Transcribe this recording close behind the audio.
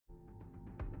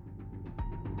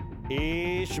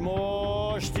És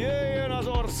most jöjjön az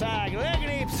ország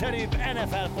legnépszerűbb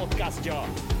NFL podcastja,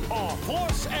 a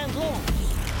Force and Long.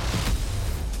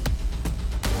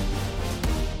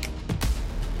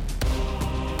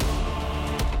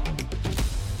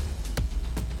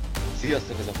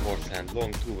 Sziasztok, ez a Force and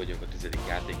Long, túl vagyunk a 10.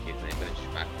 játékhétben,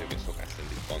 és már főleg szokás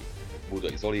szerint itt van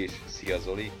Budai Zoli is. Szia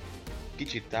Zoli!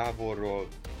 Kicsit távolról,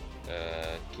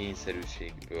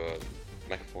 kényszerűségből,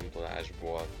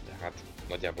 megfontolásból, de hát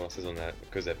nagyjából a szezon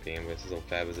közepén, vagy a szezon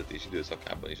felvezetés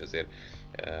időszakában is azért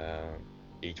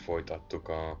így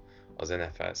folytattuk az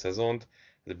NFL szezont,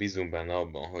 de bízunk benne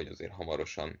abban, hogy azért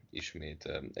hamarosan ismét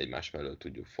egymás mellől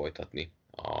tudjuk folytatni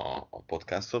a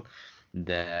podcastot,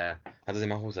 de hát azért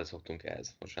már hozzászoktunk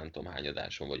ehhez, most nem tudom hány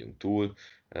adáson vagyunk túl,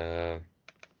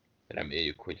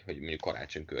 reméljük, hogy mondjuk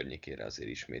karácsony környékére azért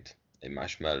ismét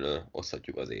egymás mellől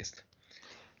oszthatjuk az észt.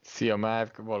 Szia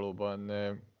Márk, valóban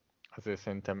azért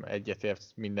szerintem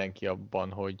egyetért mindenki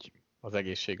abban, hogy az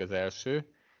egészség az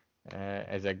első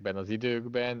ezekben az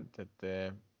időkben, tehát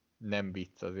nem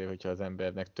vicc azért, hogyha az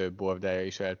embernek több bordája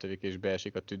is eltörik és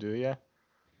beesik a tüdője.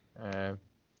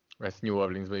 Ezt New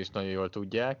Orleansban is nagyon jól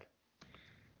tudják.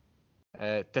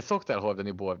 Te szoktál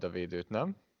hordani bordavédőt,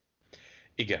 nem?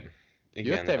 Igen.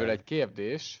 Jött ebből egy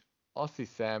kérdés, azt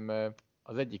hiszem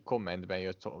az egyik kommentben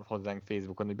jött hozzánk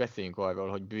Facebookon, hogy beszéljünk arról,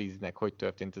 hogy Breeze-nek hogy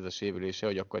történt ez a sérülése,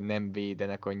 hogy akkor nem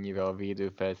védenek annyira a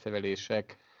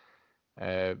védőfelszerelések.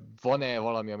 Van-e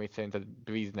valami, amit szerinted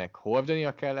Breeze-nek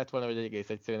hordania kellett volna, vagy egész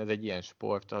egyszerűen ez egy ilyen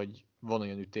sport, hogy van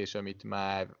olyan ütés, amit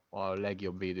már a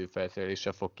legjobb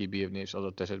védőfelszereléssel fog kibírni, és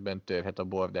adott esetben törhet a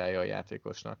bordája a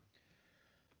játékosnak?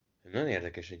 Nagyon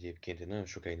érdekes egyébként, én nagyon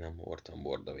sokáig nem hordtam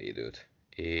bordavédőt,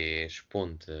 és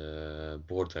pont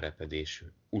bordarepedés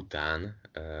után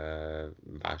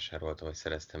vásároltam, vagy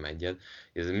szereztem egyet.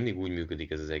 Ez mindig úgy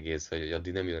működik ez az egész, hogy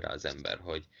addig nem jön rá az ember,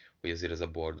 hogy azért ez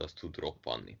a borda az tud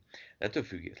roppanni. De ettől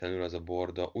függetlenül az a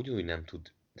borda ugyanúgy nem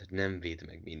tud, tehát nem véd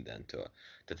meg mindentől.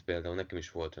 Tehát például nekem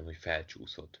is volt olyan, hogy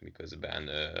felcsúszott, miközben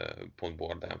pont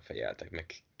bordán fejeltek, meg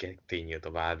tényelt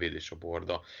a válvéd és a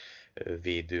borda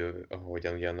védő,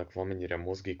 ahogyan ugye annak van, mennyire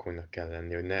mozgékonynak kell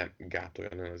lenni, hogy ne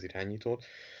gátoljon olyan az irányítót.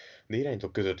 De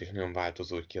irányítók között is nagyon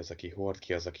változó, hogy ki az, aki hord,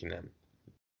 ki az, aki nem.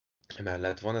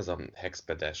 Emellett van ez a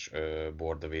hexpedes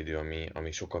bordavédő,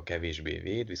 ami sokkal kevésbé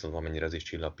véd, viszont valamennyire az is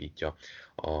csillapítja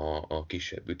a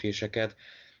kisebb ütéseket.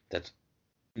 Tehát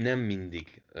nem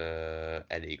mindig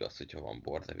elég az, hogyha van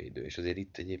bordavédő, és azért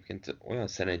itt egyébként olyan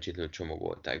szerencsétlenül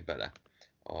csomagolták bele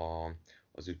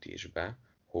az ütésbe,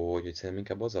 hogy szerintem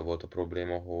inkább azzal volt a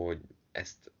probléma, hogy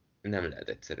ezt nem lehet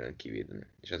egyszerűen kivédeni.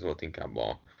 És ez volt inkább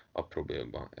a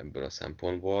probléma ebből a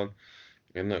szempontból.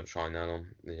 Én nagyon sajnálom,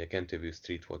 hogy a Canterbury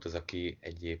Street volt az, aki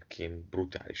egyébként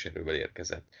brutális erővel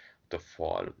érkezett ott a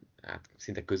fal, hát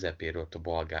szinte közepéről ott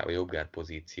a jobbgárd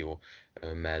pozíció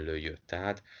mellől jött.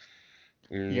 Tehát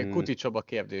igen, Kuti Csaba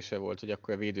kérdése volt, hogy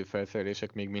akkor a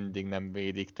védőfelszerelések még mindig nem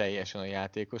védik teljesen a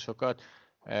játékosokat.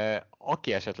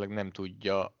 Aki esetleg nem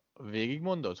tudja,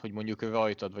 végigmondod, hogy mondjuk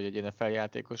rajtad vagy egy NFL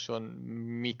játékoson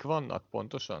mik vannak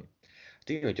pontosan?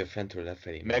 Igen, hogyha fentről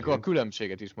lefelé meg a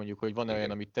különbséget is mondjuk, hogy van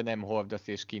olyan, amit te nem hordasz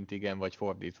és kint igen, vagy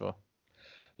fordítva.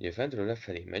 Ugye fentről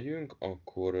lefelé megyünk,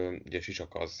 akkor ugye a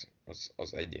sisak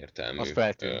az egyértelmű az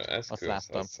feltűnt, eszköz,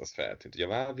 az feltűnt. Ugye a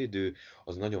válvédő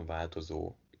az nagyon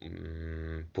változó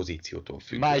pozíciótól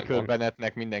függ. Michael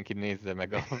Bennettnek mindenki nézze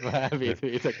meg a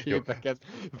válvédőjét, a képeket.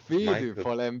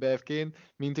 Védőfalemberként,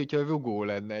 mint hogyha rugó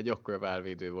lenne, egy akkora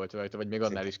válvédő volt rajta, vagy még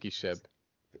annál is kisebb.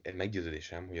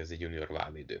 Meggyőződésem, hogy az egy junior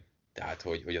válvédő. Tehát,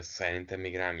 hogy az szerintem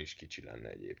még rám is kicsi lenne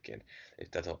egyébként.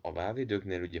 Tehát a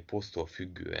válvédőknél ugye poszttól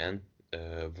függően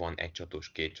van egy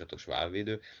csatos, két csatos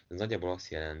válvédő. Ez nagyjából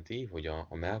azt jelenti, hogy a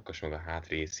mellkas meg a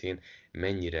hátrészén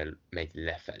mennyire megy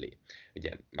lefelé.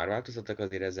 Ugye már változtattak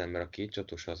azért ezen, mert a két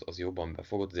csatos az jobban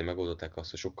befogott, azért megoldották azt,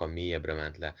 hogy sokkal mélyebbre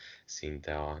ment le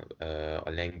szinte a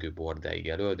lengő bordáig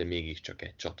elől, de mégiscsak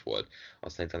egy csat volt.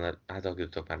 Aztán itt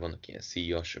átalakítottak, már vannak ilyen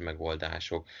szíjas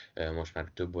megoldások, most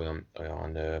már több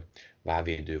olyan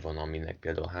válvédő van, aminek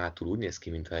például hátul úgy néz ki,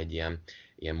 mintha egy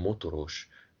ilyen motoros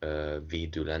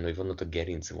védő lenne, hogy van ott a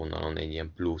gerinc vonalon egy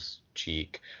ilyen plusz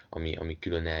csík, ami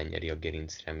külön elnyeri a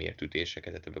gerincre mért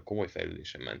ütéseket, tehát ebben komoly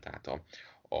fejlődésen ment át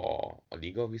a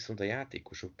liga, viszont a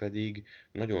játékosok pedig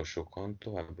nagyon sokan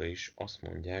továbbra is azt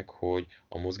mondják, hogy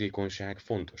a mozgékonyság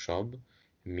fontosabb,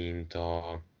 mint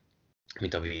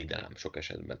a védelem sok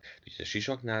esetben. Úgyhogy a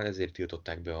sisaknál ezért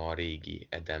tiltották be a régi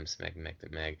Adams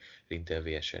meg Rintel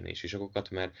VSN sisakokat,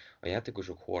 mert a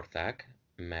játékosok hordták,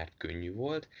 mert könnyű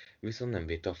volt, viszont nem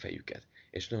védte a fejüket.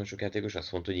 és nagyon sok játékos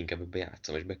azt mondta, hogy inkább ebbe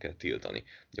játszom, és be kell tiltani.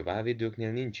 Ugye a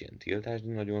válvédőknél nincs ilyen tiltás,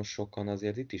 de nagyon sokan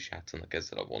azért itt is játszanak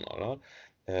ezzel a vonallal.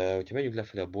 Hogyha megyünk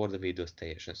lefelé, a bordavédő az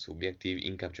teljesen szubjektív,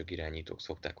 inkább csak irányítók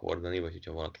szokták hordani, vagy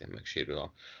hogyha valakinek megsérül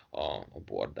a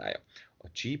bordája.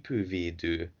 A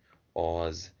csípővédő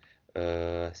az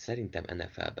szerintem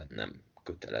NFL-ben nem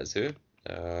kötelező,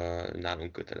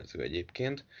 nálunk kötelező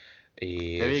egyébként, De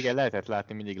régen és lehetett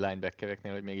látni mindig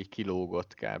linebackereknél, hogy még így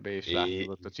kilógott kb. És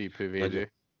látszott a csípővédő. nagyon,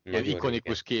 Ilyen nagyon régen,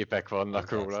 ikonikus képek vannak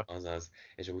róla. azaz,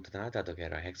 és akkor utána átálltak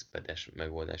erre a hexpedes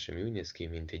megoldásra, ami úgy néz ki,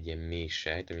 mint egy ilyen mély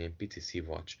sejt, ami ilyen pici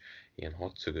szivacs, ilyen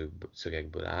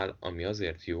hatszögekből áll, ami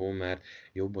azért jó, mert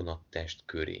jobban a test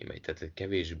köré megy, tehát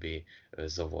kevésbé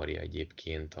zavarja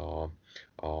egyébként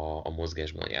a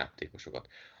mozgásban a játékosokat.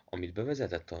 Amit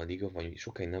bevezetett a liga, vagy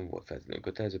sokáig nem volt feltétlenül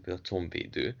kötelező, például a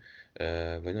combvédő,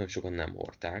 vagy nagyon sokan nem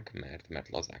hordták, mert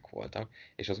lazák voltak,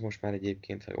 és az most már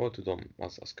egyébként, ha jól tudom,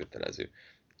 az kötelező.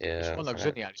 És vannak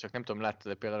zseniálisak, nem tudom,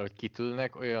 láttad például, hogy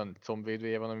kitülnek, olyan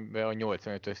combvédője van, amiben a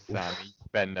 85-ös szám így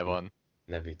benne van.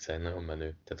 Ne viccelj, nagyon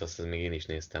menő. Tehát azt még én is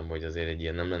néztem, hogy azért egy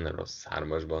ilyen nem lenne rossz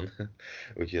hármasban,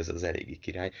 úgyhogy ez az eléggé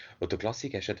király. Ott a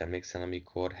klasszik eset, emlékszel,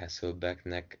 amikor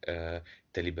Hasselbecknek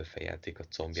telibe fejelték a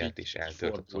combját, és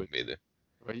eltört a combvédő.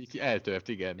 Vagy így eltört,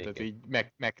 igen. Tehát így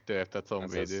megtört a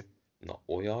combvédő. Na,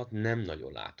 olyat nem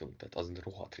nagyon látunk, tehát az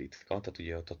rohadt ritka, tehát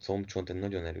ugye ott a combcsont egy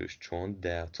nagyon erős csont,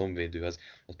 de a combvédő az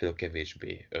például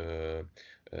kevésbé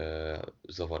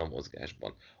zavar a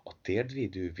mozgásban. A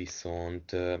térdvédő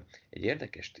viszont egy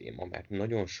érdekes téma, mert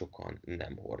nagyon sokan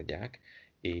nem hordják,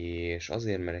 és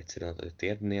azért, mert egyszerűen a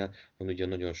térdnél van ugye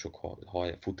nagyon sok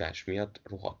futás miatt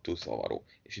rohadtul zavaró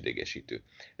és idegesítő.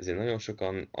 Ezért nagyon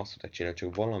sokan azt szokták csinálni,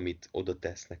 csak valamit oda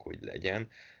tesznek, hogy legyen.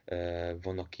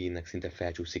 Van, akinek szinte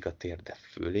felcsúszik a térde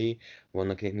fölé, van,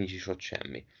 akinek nincs is ott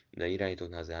semmi. De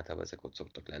irányítóknál az általában ezek ott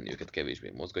szoktak lenni, őket kevésbé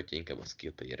mozgatja, inkább a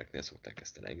skill playereknél szokták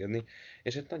ezt elengedni.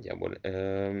 És hát nagyjából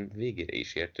végére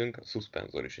is értünk, a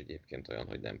szuszpenzor is egyébként olyan,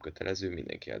 hogy nem kötelező,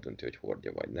 mindenki eldönti, hogy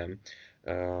hordja vagy nem.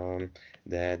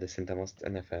 De szerintem azt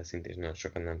NFL szintén nagyon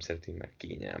sokan nem szeretik, mert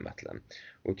kényelmetlen.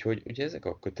 Úgyhogy ugye ezek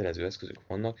a kötelező eszközök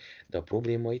vannak, de a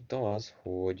probléma itt az,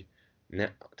 hogy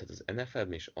tehát az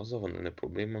NFL-ben is azzal van a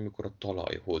probléma, amikor a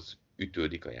talajhoz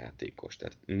ütődik a játékos,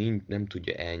 tehát nem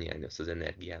tudja elnyelni azt az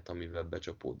energiát, amivel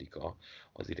becsapódik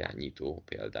az irányító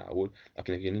például,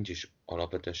 akinek ugye nincs is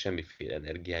alapvetően semmiféle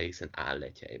energiája, hiszen áll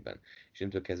egy helyben. És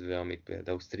innentől kezdve, amit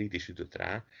például Street is ütött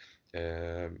rá,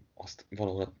 azt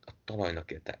valahol a talajnak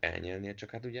kell elnyelnie, csak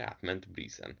hát ugye átment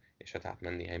Breeze-en, és hát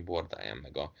átment néhány bordáján,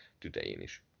 meg a tüdején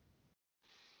is.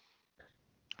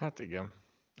 Hát igen.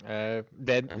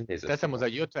 De teszem hozzá,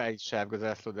 hogy jött rá egy sárga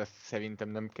zászló, de szerintem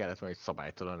nem kellett volna, hogy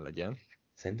szabálytalan legyen.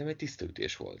 Szerintem egy tiszta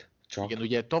ütés volt. Igen,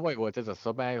 ugye tavaly volt ez a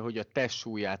szabály, hogy a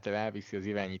testsúlyát ráviszi az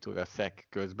irányítóra a szek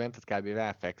közben, tehát kb.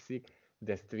 Ráfekszik,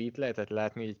 de Street lehetett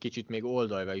látni, hogy egy kicsit még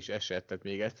oldalra is esett, tehát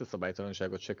még ezt a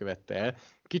szabálytalanságot se követte el.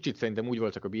 Kicsit szerintem úgy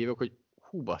voltak a bírók, hogy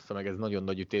hú bassza meg, ez nagyon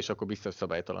nagy ütés, akkor biztos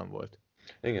szabálytalan volt.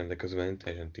 Igen, de közben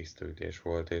teljesen tiszta ütés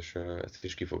volt, és ezt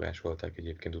is kifogásolták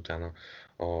egyébként utána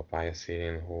a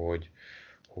pályaszélén, hogy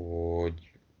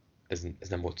ez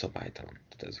nem volt szabálytalan.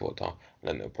 Tehát ez volt a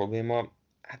legnagyobb probléma.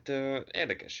 Hát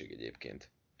érdekesség egyébként.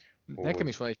 Nekem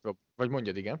is van egy probléma. Vagy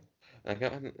mondjad, igen.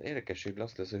 Nekem érdekesség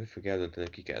lesz, hogy fog eldönteni,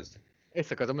 hogy ki kezd.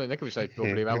 Ezt akartam mondani, nekem is van egy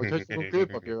problémám, hogy fogunk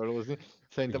kőpapírolózni.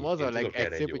 Szerintem az a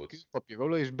legegyszerűbb, hogy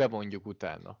kőpapíroló, és bemondjuk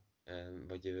utána.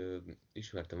 Vagy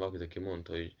ismertem valakit, aki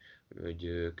mondta,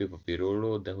 hogy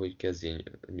kőpapíroló, de hogy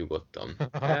kezdjen nyugodtan.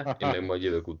 Én meg majd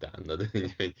jövök utána, de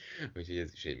úgyhogy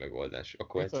ez is egy megoldás.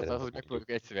 Akkor egyszerűen hogy megpróbáljuk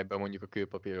egyszerűen mondjuk a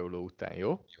kőpapíroló után,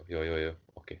 jó? Jó,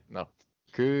 oké. Na,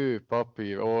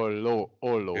 kőpapíroló,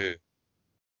 olló.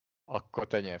 Akkor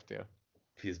te nyertél.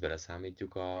 10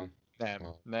 beleszámítjuk a...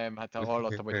 Nem, hát ha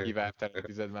hallottam, hogy kivártál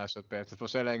 10 másodpercet,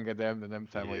 most elengedem, de nem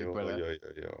számoljuk bele.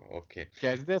 Jó, oké.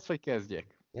 Kezdesz, vagy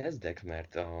kezdjek? Kezdek,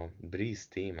 mert a Breeze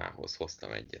témához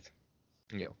hoztam egyet.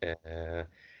 Jó.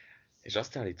 És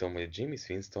azt állítom, hogy a Jameis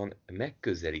Winston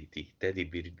megközelíti Teddy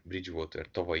Bridgewater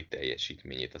tavalyi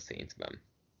teljesítményét a Saintsben.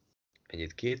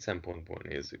 Egyébként két szempontból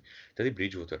nézzük. Teddy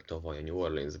Bridgewater tavaly a New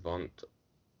Orleansban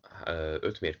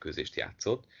 5 mérkőzést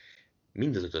játszott,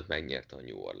 mind az 5-öt megnyerte a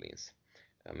New Orleans,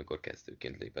 amikor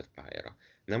kezdőként lépett pályára.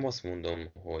 Nem azt mondom,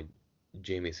 hogy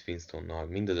Jameis Winstonnal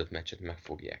mind az 5 meccset meg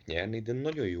fogják nyerni, de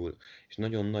nagyon jól és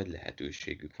nagyon nagy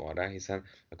lehetőségük van rá, hiszen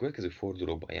a következő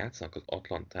fordulóban játszanak az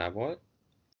Atlantával,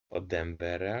 a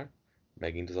Denverrel,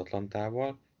 megint az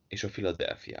Atlantával és a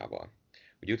Philadelphiával.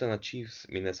 Ugye utána a Chiefs,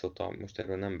 Minnesota, most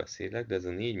erről nem beszélek, de ez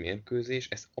a 4 mérkőzés,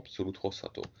 ez abszolút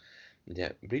hozható.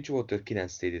 Ugye Bridgewater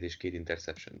 9 TD-t és 2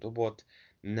 interception dobott,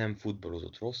 nem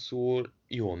futballozott rosszul,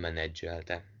 jól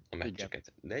menedzselte a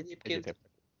meccseket. De egyébként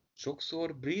Egyetértek.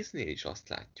 sokszor Breeze-nél is azt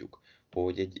látjuk,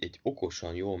 hogy egy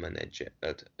okosan, jól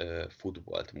menedzselt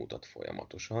futballt mutat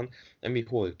folyamatosan, ami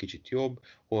hol kicsit jobb,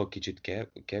 hol kicsit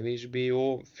kevésbé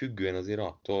jó, függően azért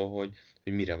attól, hogy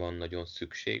mire van nagyon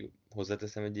szükség.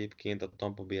 Hozzáteszem egyébként, a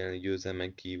Tampa Bay elleni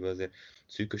győzelmen kívül azért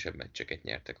szűkösebb meccseket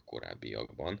nyertek a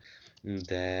korábbiakban,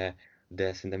 de,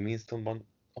 de szerintem Winstonban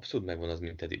abszolút megvan az,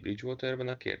 mint Teddy Bridgewaterben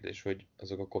a kérdés, hogy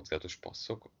azok a kockázatos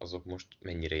passzok, azok most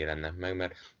mennyire jelennek meg,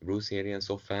 mert Bruce Arians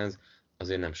offense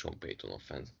azért nem Sean Payton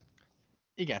offense.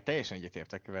 Igen, teljesen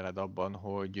egyetértek veled abban,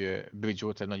 hogy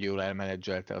Bridgewater nagyon jól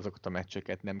elmenedzselte azokat a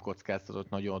meccseket, nem kockáztatott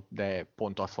nagyon, de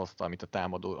pont azt hozta,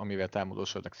 amivel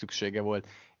támadósornak szüksége volt,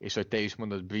 és hogy te is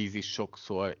mondod, Breeze is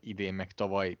sokszor idén meg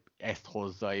tavaly ezt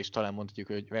hozza, és talán mondhatjuk,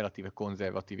 hogy relatíve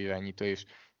konzervatív irányító, és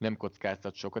nem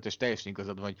kockáztat sokat, és teljesen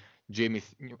igazad van, hogy Jameis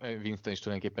Winston is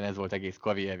tulajdonképpen ez volt egész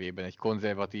karrierében, egy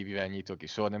konzervatív irányító, aki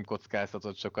soha nem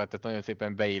kockáztatott sokat, tehát nagyon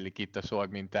szépen beillik itt a sor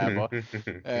mintába.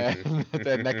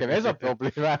 Tehát nekem ez a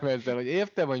problémám ezzel, hogy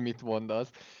értem, hogy mit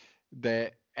mondasz,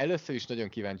 de először is nagyon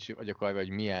kíváncsi vagyok arra, hogy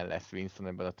milyen lesz Winston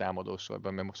ebben a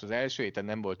támadósorban, mert most az első héten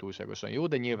nem volt túlságosan jó,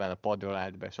 de nyilván a padról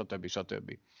állt be,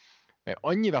 stb. Mert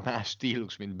annyira más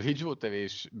stílus, mint Bridgewater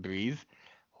és Breeze,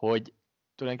 hogy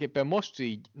tulajdonképpen most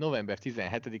így november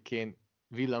 17-én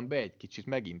villan be egy kicsit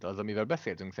megint az, amivel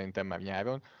beszéltünk szerintem már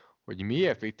nyáron, hogy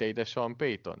miért vitte ide Sean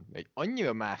Payton. Egy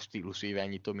annyira más stílus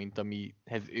irányító, mint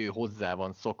amihez ő hozzá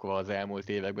van szokva az elmúlt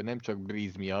években, nem csak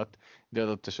Breeze miatt, de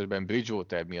adott esetben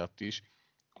Bridgewater miatt is,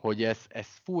 hogy ez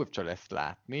furcsa lesz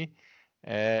látni.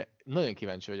 Nagyon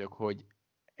kíváncsi vagyok, hogy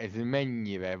ez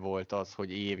mennyire volt az,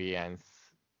 hogy Arians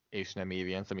és nem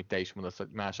Arians, amit te is mondasz, hogy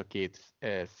más a két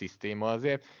szisztéma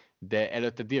azért, de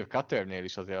előtte Dirk Cutternél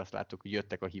is azért azt láttuk, hogy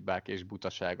jöttek a hibák és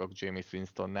butaságok Jameis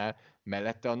Winstonnál,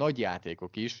 mellette a nagy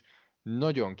játékok is.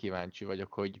 Nagyon kíváncsi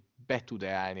vagyok, hogy be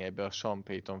tud-e állni ebbe a Sean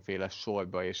Payton féle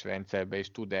sorba és rendszerbe,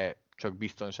 és tud-e csak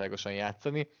biztonságosan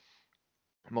játszani.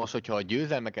 Most, hogyha a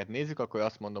győzelmeket nézzük, akkor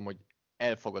azt mondom, hogy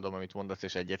elfogadom, amit mondasz,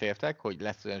 és egyetértek, hogy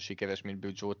lesz olyan sikeres, mint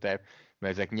Bridgewater,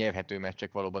 mert ezek nyerhető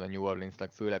meccsek valóban a New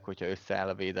Orleansnak, főleg, hogyha összeáll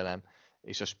a védelem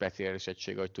és a speciális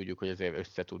egység, hogy tudjuk, hogy azért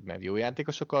összetud, mert jó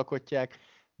játékosok alkotják,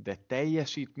 de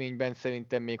teljesítményben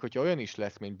szerintem még, hogyha olyan is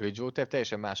lesz, mint Bridgewater,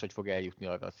 teljesen máshogy fog eljutni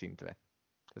arra a szintre.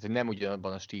 Tehát, hogy nem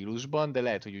ugyanabban a stílusban, de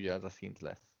lehet, hogy ugyanaz a szint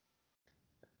lesz.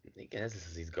 Igen, ez lesz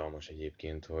az izgalmas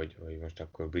egyébként, hogy most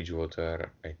akkor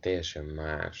Bridgewater egy teljesen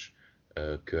más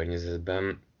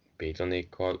környezetben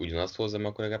Paytonékkal ugyanazt hozzam,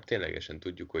 akkor legalább ténylegesen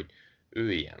tudjuk, hogy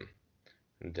ő ilyen.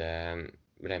 De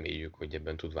reméljük, hogy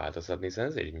ebben tud változtatni, hiszen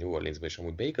ezért New Orleansban is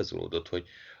amúgy beigazolódott, hogy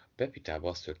Pepitában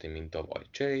az történt, mint tavaly.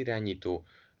 Cseréirányító,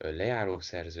 lejáró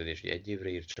szerződés, hogy egy évre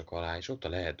írt csak alá, és ott a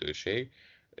lehetőség,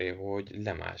 hogy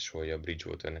lemásolja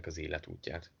Bridgewaternek az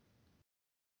életútját.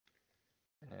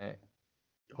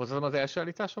 Hozzam az első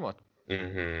állításomat?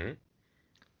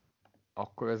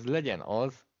 Akkor ez legyen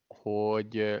az,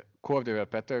 hogy Cordell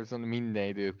Patterson minden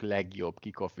idők legjobb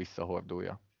kickoff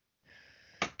visszahordója.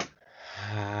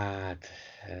 Hát,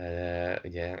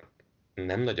 ugye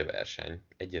nem nagy a verseny,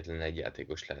 egyetlen egy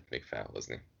játékos lehet még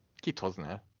felhozni. Kit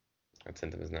hoznál? Hát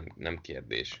szerintem ez nem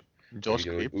kérdés. Josh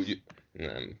Cribbs?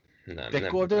 Nem. De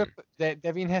Cordell, de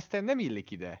Devin Hester nem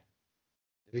illik ide.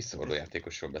 Visszahordó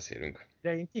játékosról beszélünk.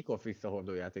 De én kickoff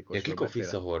visszahordó játékosról Ja, kickoff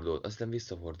visszahordó, aztán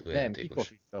visszahordó nem, játékos. kickoff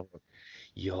visszahordó.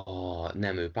 Ja,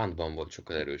 nem, ő puntban volt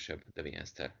sokkal erősebb, Devin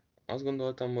Hester. Azt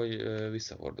gondoltam, hogy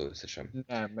visszahordó összesen.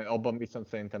 Nem, mert abban viszont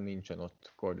szerintem nincsen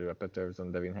ott Cordell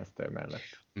Patterson Devin Hester mellett.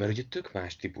 Mert ugye tök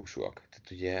más típusúak.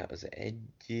 Tehát ugye az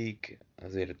egyik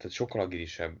azért tehát sokkal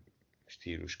agilisebb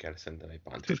stílus kell szerintem egy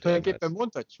punt. Tulajdonképpen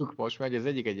mondhatjuk most, mert az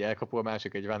egyik egy elkapó, a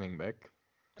másik egy running back.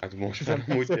 Hát most már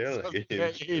úgy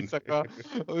tényleg éjszaka,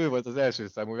 ő volt az első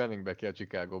számú running back a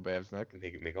Chicago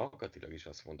Bearsnek. Még alkatilag is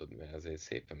azt mondod, mert azért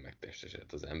szépen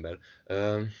megtestesült az ember.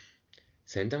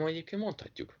 Szerintem egyébként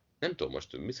mondhatjuk. Nem tudom,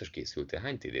 most biztos készültél,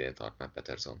 hány TD-nél tart már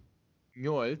Patterson?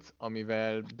 8,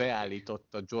 amivel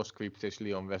beállította Josh Cribbs és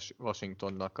Leon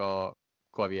Washingtonnak a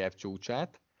karrier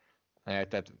csúcsát.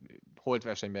 Tehát holt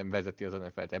versenyben vezeti az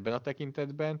NFL-t ebben a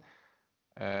tekintetben.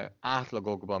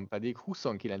 Átlagokban pedig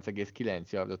 29,9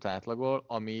 yardot átlagol,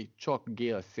 ami csak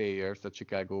Gale Sayers, a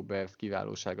Chicago Bears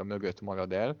kiválósága mögött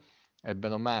marad el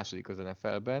ebben a második az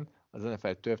NFL-ben, az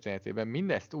NFL történetében.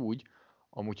 Mindezt úgy,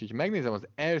 amúgy, hogy megnézem az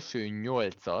első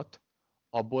 8-at,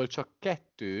 abból csak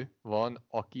 2 van,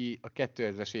 aki a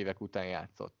 2000-es évek után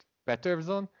játszott.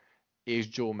 Patterson és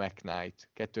Joe McKnight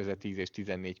 2010 és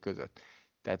 14 között.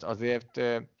 Tehát azért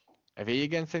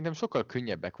régen szerintem sokkal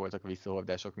könnyebbek voltak a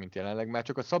visszahordások, mint jelenleg, már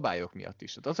csak a szabályok miatt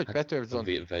is. Tehát az, hogy Patterson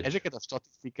ezeket a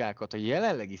statisztikákat a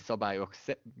jelenlegi szabályok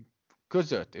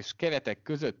között és keretek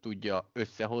között tudja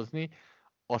összehozni,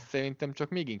 azt szerintem csak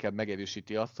még inkább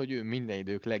megerősíti azt, hogy ő minden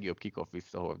idők legjobb kickoff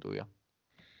visszahordója.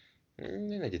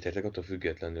 Én egyetértek attól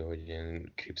függetlenül, hogy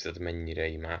én Cripset mennyire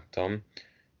imádtam.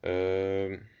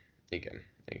 Igen,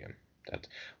 igen. Tehát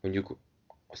mondjuk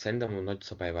szerintem a nagy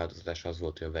szabályváltoztatás az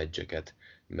volt, hogy a wedge-eket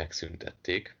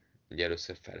megszüntették. Ugye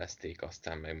először felezték,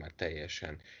 aztán meg már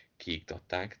teljesen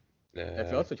kiiktatták.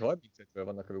 Illetve az, hogy 35-ből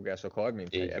vannak a rugások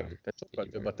 30 Így helyen, van, tehát sokkal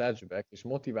így több van. a touchback, és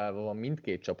motiválva van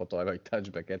mindkét csapat arra, hogy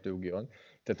touchbacket rúgjon.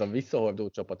 Tehát a visszahordó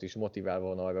csapat is motiválva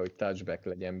van arra, hogy touchback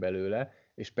legyen belőle,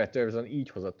 és Patterson így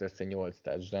hozott össze 8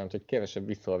 touchdown, hogy kevesebb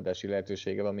visszahordási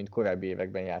lehetősége van, mint korábbi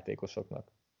években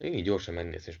játékosoknak. Én így gyorsan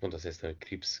megnéztem, és pont azt hiszem, hogy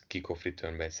Crips kickoff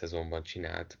returnbe egy szezonban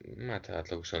csinált, hát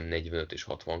átlagosan 45 és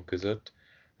 60 között,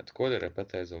 hát Cordero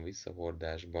Patterson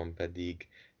visszahordásban pedig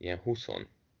ilyen 20,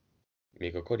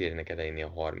 még a karriernek elején a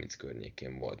 30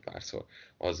 környékén volt párszor.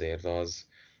 Azért az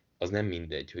nem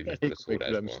mindegy, hogy mekkora Elég komoly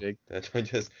szórásban. különbség. Tehát,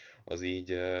 hogy az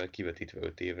így kivetítve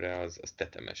 5 évre, az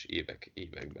tetemes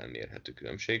években mérhető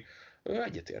különbség.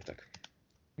 Egyetértek.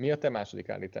 Mi a te második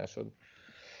állításod?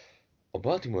 A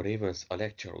Baltimore Ravens a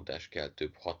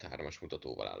legcsalódáskeltőbb 6-3-as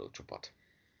mutatóval álló csapat.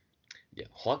 Ugye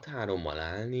 6-3-mal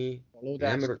állni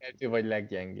Csalódáskeltő vagy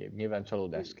leggyengébb? Nyilván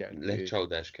csalódáskeltő.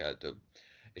 legcsalódáskeltőbb.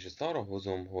 És ezt arra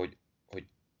hozom, hogy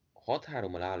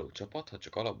 6-3-mal álló csapat, ha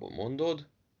csak alapból mondod,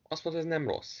 azt mondod, ez nem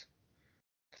rossz.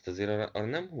 Tehát azért arra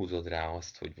nem húzod rá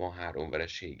azt, hogy van 3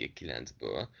 veresége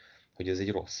 9-ből, hogy ez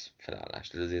egy rossz felállás.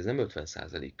 Tehát azért ez nem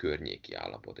 50% környéki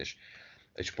állapot.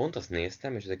 És pont azt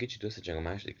néztem, és ez egy kicsit összecseng a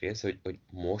második része, hogy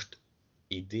most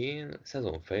idén,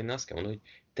 szezon felén azt kell mondani,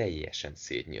 hogy teljesen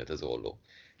szétnyílt az olló.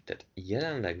 Tehát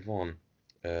jelenleg van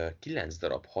 9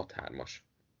 darab 6-3-as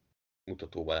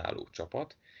mutatóval álló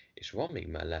csapat, és van még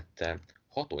mellette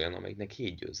 6 olyan, amelyiknek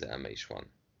 7 győzelme is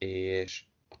van. És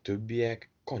a többiek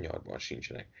kanyarban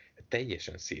sincsenek.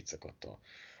 Teljesen szétszakadt a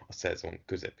szezon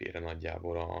közepére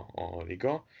nagyjából a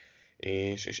liga,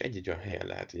 és egy-egy olyan helyen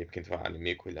lehet egyébként várni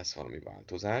még, hogy lesz valami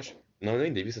változás. Na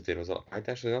mindegy, visszatérve az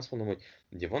alapállításra, én azt mondom, hogy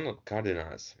ugye van a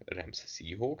Cardinals, Rams,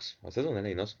 Seahawks, ha a szezon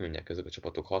elején azt mondják, hogy ezek a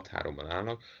csapatok 6-3-ban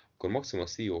állnak, akkor maximum a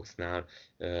Seahawksnál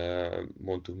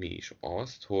mondtuk mi is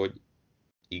azt, hogy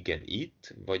igen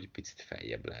itt, vagy picit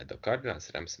feljebb lehet. A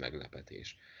Cardinals Rams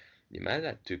meglepetés. Ugye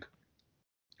mellettük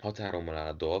 6-3-mal áll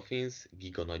a Dolphins,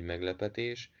 giga nagy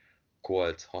meglepetés,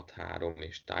 Colts 6-3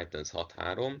 és Titans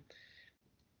 6-3.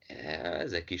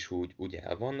 Ezek is úgy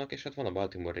el vannak, és hát van a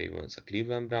Baltimore Ravens, a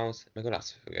Cleveland Browns, meg a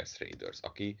Las Vegas Raiders,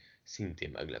 aki szintén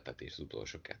meglepetés az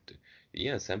utolsó kettő.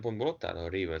 Ilyen szempontból ott áll a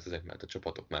Ravens ezek mellett a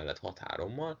csapatok mellett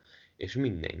 6-3-mal, és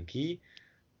mindenki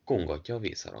kongatja a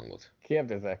vészharangot.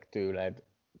 Kérdezek tőled,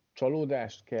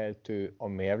 csalódást keltő a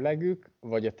mérlegük,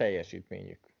 vagy a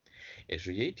teljesítményük? És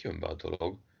ugye itt jön be a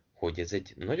dolog, hogy ez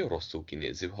egy nagyon rosszul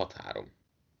kinéző 6-3.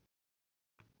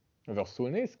 Rosszul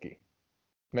néz ki?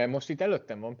 Mert most itt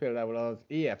előttem van például az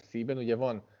EFC-ben, ugye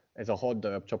van ez a 6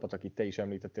 darab csapat, akit te is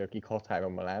említettél, akik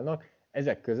 6-3-mal állnak,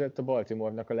 ezek között a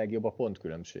Baltimore-nak a legjobb a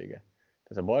pontkülönbsége.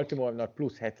 Tehát a Baltimore-nak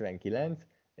plusz 79,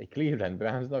 egy Cleveland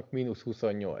Brownsnak mínusz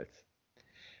 28.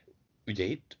 Ugye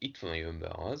itt van jön be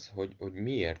az, hogy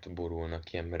miért borulnak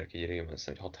ki emberek egy Ravens,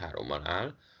 hogy 6-3-mal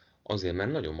áll, azért,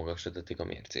 mert nagyon magasra tették a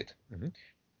mércét.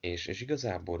 És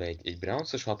igazából egy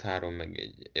Browns-os 6-3, meg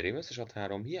egy Ravens-os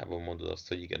 6-3, hiába mondod azt,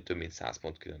 hogy igen, több mint 100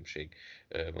 pont különbség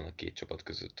van a két csapat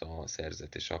között a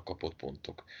szerzett és a kapott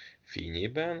pontok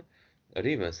fényében. A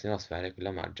Ravensnél azt várják, hogy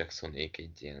Lamar Jacksonék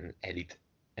egy ilyen elit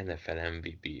NFL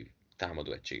MVP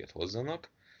támadó egységet hozzanak,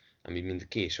 ami mind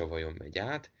kés a vajon megy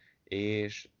át,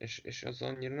 és az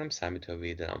annyira nem számít, hogy a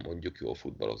védelem mondjuk jól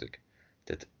futballozik.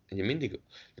 Tehát ugye mindig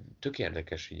tök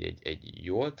érdekes, hogy egy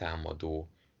jól támadó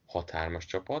 6-3-as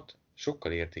csapat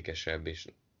sokkal értékesebb és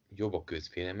jobb a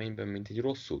közvéleményben, mint egy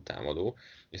rosszul támadó,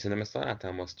 és szerintem ezt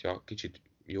alátámasztja kicsit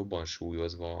jobban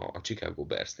súlyozva a Chicago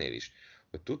Bearsnél is,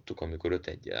 hogy tudtuk, amikor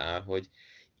 5-1 áll, hogy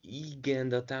igen,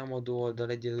 de a támadó oldal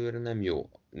egyelőre nem jó.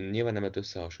 Nyilván nem lehet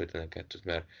összehasonlítani a kettőt,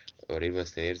 mert a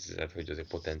Ravensnél érzed, hogy azért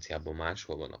potenciálban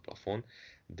máshol van a plafon,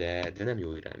 de nem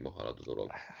jó irányba halad a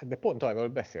dolog. De pont arról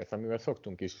beszélsz, amivel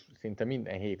szoktunk is szinte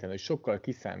minden héten, hogy sokkal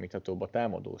kiszámíthatóbb a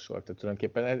támadósor. Tehát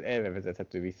tulajdonképpen ez erre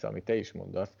vezethető vissza, amit te is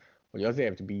mondasz, hogy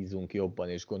azért bízunk jobban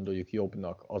és gondoljuk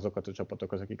jobbnak azokat a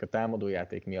csapatokat, akik a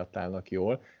támadójáték miatt állnak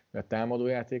jól, mert a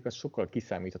támadójáték az sokkal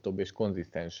kiszámíthatóbb és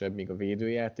konzisztensebb, míg a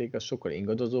védőjáték az sokkal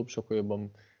ingadozóbb, sokkal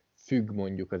jobban függ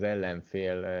mondjuk az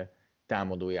ellenfél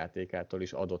támadójátékától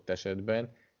is adott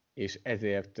esetben, és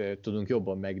ezért tudunk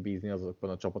jobban megbízni azokban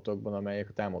a csapatokban, amelyek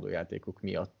a támadójátékuk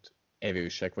miatt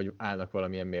erősek, vagy állnak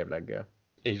valamilyen mérleggel.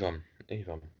 Így van, így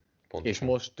van. Pontosan.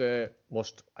 És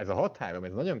most ez a 6-3,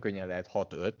 ez nagyon könnyen lehet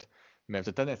 6-5, mert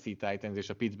a Tennessee Titans és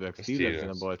a Pittsburgh Steelers jön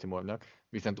a Baltimore-nak,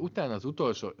 viszont utána az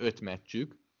utolsó 5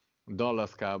 meccsük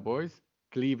Dallas Cowboys,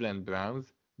 Cleveland Browns,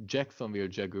 Jacksonville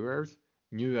Jaguars,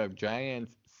 New York Giants,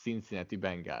 Cincinnati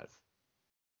Bengals.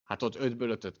 Hát ott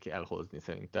 5-ből 5-öt kell hozni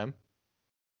szerintem.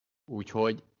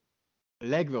 Úgyhogy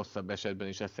legrosszabb esetben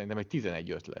is ez szerintem egy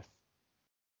 11-5 lesz.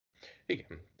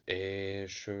 Igen,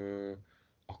 és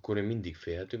akkor mindig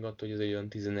féltünk attól, hogy ez egy olyan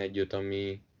 11-5,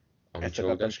 ami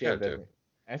csalódáskeltő.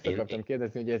 Ezt akartam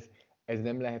kérdezni, hogy ez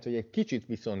nem lehet, hogy egy kicsit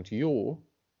viszont jó,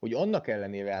 hogy annak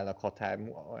ellenére állnak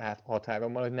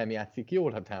 6-3-mal, hogy nem játszik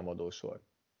jól a támadósor.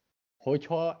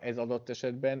 Hogyha ez adott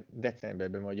esetben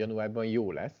decemberben vagy januárban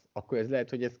jó lesz, akkor ez lehet,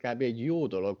 hogy ez kb. Egy jó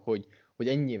dolog, hogy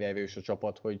ennyire erős a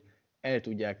csapat, hogy el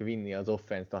tudják vinni az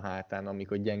offense-t a hátán,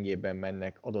 amikor gyengébben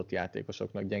mennek, adott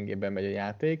játékosoknak gyengébben megy a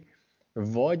játék,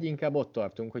 vagy inkább ott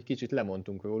tartunk, hogy kicsit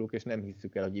lemondtunk róluk, és nem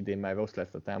hiszük el, hogy idén már rossz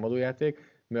lesz a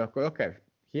támadójáték, mert akkor akár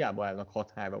hiába állnak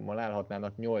 6-3-mal,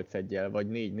 állhatnának 8-1-jel, vagy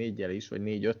 4-4-jel is, vagy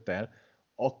 4-5-tel,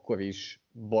 akkor is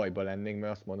bajba lennénk,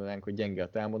 mert azt mondanánk, hogy gyenge a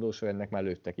támadósor, ennek már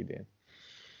lőttek idén.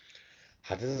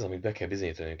 Hát ez az, amit be kell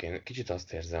bizonyítanunk. Én kicsit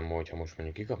azt érzem, hogy ha most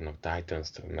mondjuk kikapnak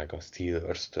Titans-től, meg a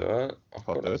Steelers-től,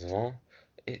 akkor az van.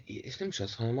 És nem is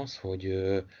az, hanem az, hogy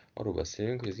arról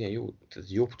beszélünk, hogy ez ilyen jó,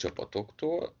 jobb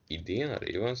csapatoktól idén a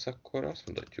Ravens, akkor azt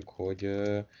mondhatjuk,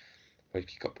 hogy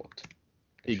kikapott.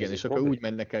 Igen, és akkor úgy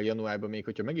mennek el januárban, még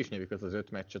hogyha meg is nyerjük az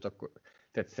 5 meccset, akkor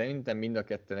tehát szerintem mind a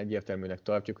ketten egyértelműnek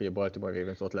tartjuk, hogy a Baltimore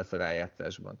Ravens ott lesz a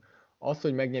rájátszásban. Az,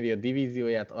 hogy megnyeri a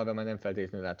divízióját, arra már nem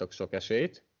feltétlenül látok sok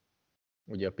esélyt.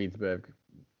 Ugye a Pittsburgh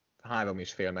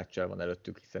 3,5 meccsel van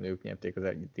előttük, hiszen ők nyerték az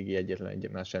egyetlen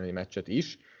egymás elleni meccset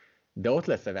is, de ott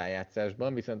lesz a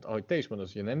rájátszásban, viszont ahogy te is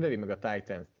mondod, hogy nem veri meg a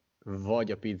Titans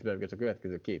vagy a Pittsburghet a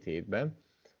következő 2 hétben,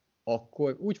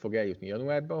 akkor úgy fog eljutni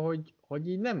januárban, hogy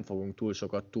így nem fogunk túl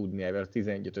sokat tudni erről a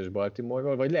 15-ös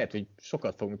Baltimore-ról, vagy lehet, hogy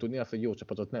sokat fogunk tudni azt, hogy jó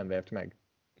csapatot nem vert meg.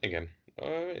 Igen,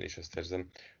 én is ezt érzem.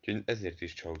 Úgyhogy ezért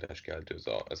is csalódáskeltő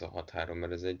ez a 6-3,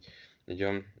 mert ez egy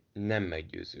olyan nem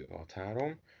meggyőző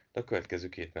 6-3, de a következő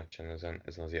 2 meccsen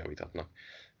ezen az javítatnak.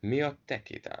 Mi a te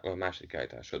a második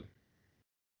állításod?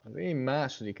 Az én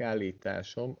második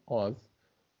állításom az,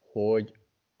 hogy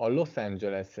a Los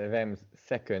Angeles Rams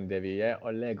secondary-je a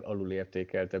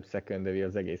legalulértékeltebb secondary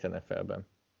az egész NFL-ben.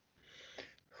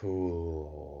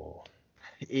 Hú.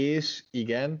 És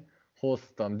igen,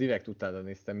 hoztam, direkt utána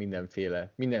néztem,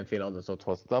 mindenféle adatot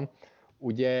hoztam.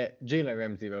 Ugye Jalen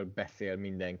Ramsey-ről beszél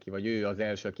mindenki, vagy ő az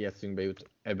első, aki eszünkbe jut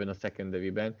ebben a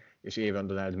secondary-ben, és Aaron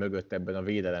Donald mögött ebben a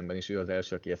védelemben is ő az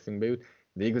első, aki eszünkbe jut,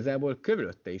 de igazából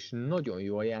körülötte is nagyon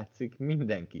jól játszik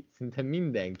mindenki, szinte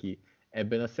mindenki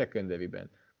ebben a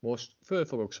secondary-ben. Most föl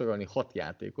fogok sorolni 6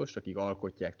 játékost, akik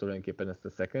alkotják tulajdonképpen ezt a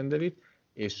secondary-t,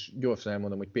 és gyorsan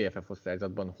elmondom, hogy PFF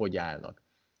osztályzatban hogy állnak.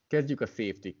 Kezdjük a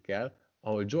safety-kkel,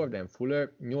 ahol Jordan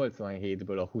Fuller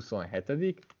 87-ből a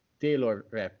 27., Taylor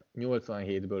Rapp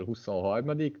 87-ből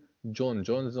 23., John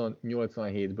Johnson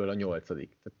 87-ből a 8.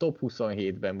 Tehát top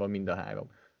 27-ben van mind a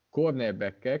 3.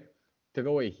 Cornerback-ek,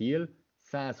 Troy Hill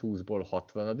 120-ból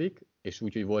 60., és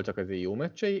úgyhogy voltak azért jó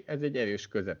meccsei, ez egy erős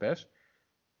közepes.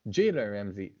 Jalen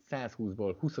Ramsey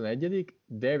 120-ból 21.,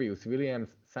 Darius Williams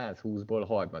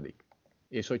 120-ból 3.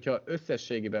 És hogyha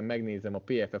összességében megnézem a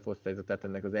PFF osztályzatát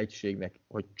ennek az egységnek,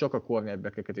 hogy csak a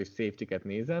cornerbackeket és safety-ket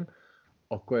nézem,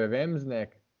 akkor a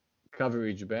Ramsnek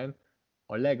coverage-ben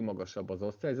a legmagasabb az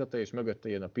osztályzata, és mögötte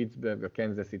jön a Pittsburgh, a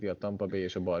Kansas City, a Tampa Bay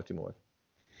és a Baltimore.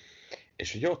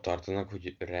 És hogy ott tartanak,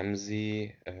 hogy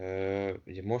Ramsey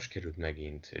ugye most került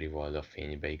megint Rivalda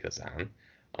fénybe igazán,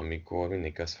 amikor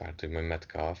mindenki azt várt, hogy majd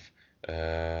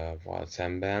Metcalf-val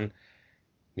szemben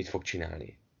mit fog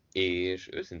csinálni. És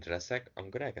őszinte leszek,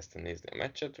 amikor elkezdtem nézni a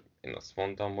meccset, én azt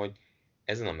mondtam, hogy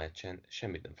ezen a meccsen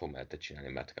semmit nem fog mellette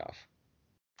csinálni Metcalf.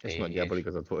 És nagyjából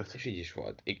igazad volt. És így is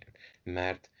volt, igen.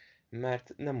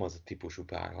 Mert nem az a típusú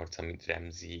párharc,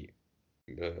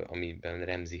 amiben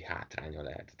Ramsey hátránya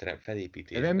lehet. Tehát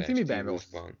felépítésben, Ramsey miben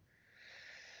rossz?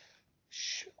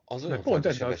 Az olyan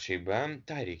fajta sebességben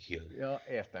Tyreek Hill. Ja,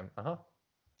 értem. Aha.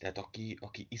 Tehát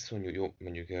aki iszonyú jó,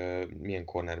 mondjuk milyen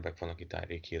cornerback van, aki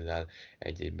Tyreek Hill-lel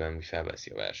egy-egyben felveszi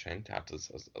a versenyt, tehát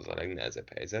az a legnehezebb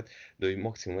helyzet, de hogy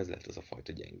maximum ez lett az a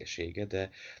fajta gyengesége,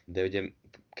 de ugye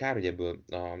kár, hogy ebből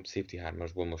a safety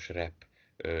 3-asból most Rep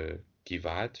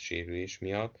kivált sérülés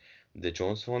miatt, de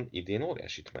Johnson idén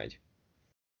óriásit megy.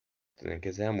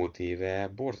 Ez elmúlt éve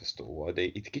borzasztó volt, de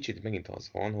itt kicsit megint az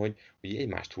van, hogy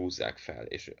egymást húzzák fel,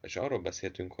 és arról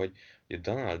beszéltünk, hogy a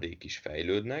Donaldék is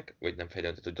fejlődnek, vagy nem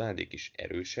fejlődnek, hogy a Donaldék is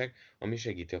erősek, ami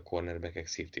segíti a cornerback-ek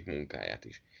safety munkáját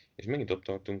is. És megint ott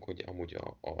tartunk, hogy amúgy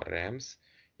a Rams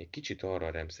egy kicsit arra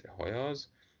a Ramsre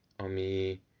hajaz,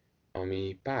 ami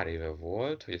ami pár éve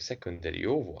volt, hogy a secondary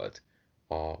jó volt,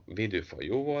 a védőfal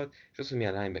jó volt, és az, hogy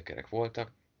milyen linebackerek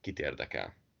voltak, kit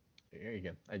érdekel.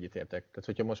 Igen, egyetértek. Tehát,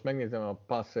 hogyha most megnézem a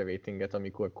passer ratinget,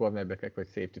 amikor cornerbackek vagy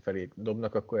safety felé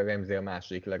dobnak, akkor a Ramsey a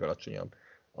második legalacsonyabb.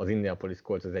 Az Indianapolis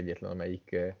Colts az egyetlen,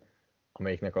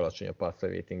 amelyiknek alacsonyabb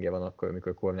passer ratingje van akkor,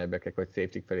 amikor cornerbackek vagy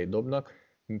safety felé dobnak.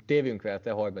 Tévünk rá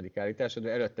a harmadik állításra, de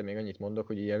előtte még annyit mondok,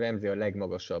 hogy ugye a Ramsey a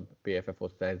legmagasabb PFF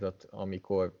osztályzat,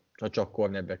 amikor ha csak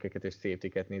cornerbackeket és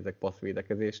safety-ket nézek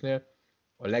passzvédekezésnél.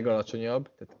 A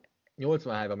legalacsonyabb, tehát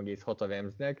 83,6 a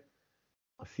Ramsnek,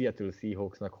 a Seattle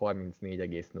Seahawksnak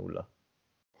 34,0.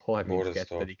 32.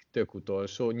 Borzasztó. tök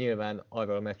utolsó. Nyilván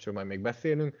arról a meccsről majd még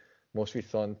beszélünk, most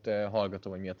viszont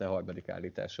hallgatom, hogy mi a te harmadik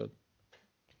állításod.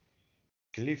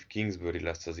 Cliff Kingsbury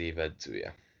lesz az év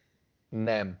edzője.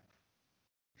 Nem.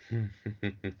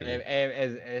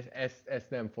 Ezt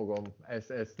nem fogom,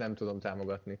 ezt nem tudom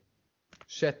támogatni.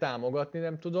 Se támogatni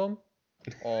nem tudom,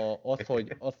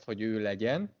 azt, hogy ő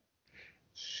legyen,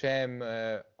 sem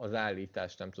az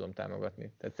állítást nem tudom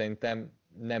támogatni. Tehát szerintem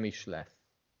nem is lesz.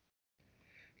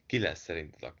 Ki lesz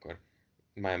szerinted akkor?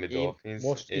 Miami Dolphins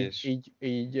Most és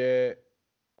így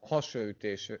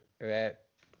hasonlítésre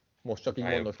most csak így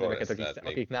Brian mondok Flores neveket, lehet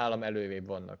még. akik nálam előrébb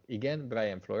vannak. Igen,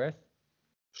 Brian Flores,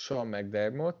 Sean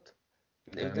McDermott,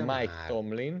 De Mike már.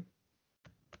 Tomlin,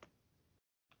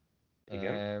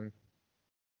 Igen.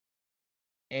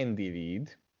 Andy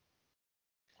Reid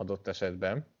adott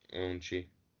esetben. Uncsi.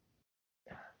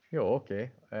 Jó,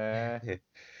 oké.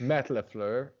 Matt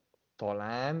LaFleur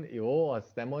talán, jó,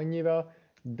 az nem annyira,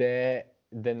 de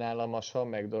nálam a Sean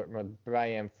McDermott,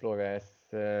 Brian Flores,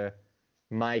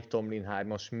 Mike Tomlin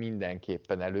 3-as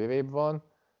mindenképpen előrébb van,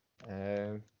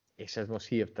 és ez most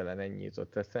hirtelen ennyi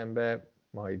jutott eszembe,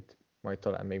 majd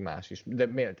talán még más is. De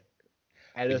miért?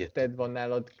 Előtted van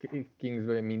nálad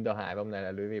Kingsbury mind a háromnál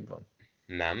előrébb van?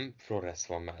 Nem, Flores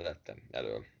van mellettem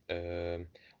elől.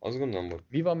 Azt gondolom, hogy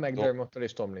Mi van McDermottal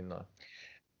és Tomlinnal?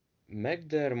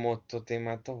 McDermottot én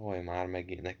már tavaly már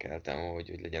megénekeltem,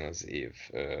 hogy legyen az év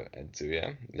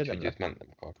edzője, úgyhogy őt már nem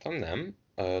akartam, nem.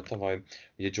 Tavaly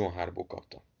ugye John Harbaugh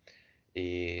kapta.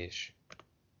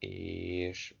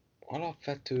 És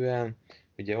alapvetően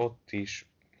ugye ott is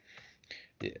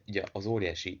ugye az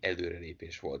óriási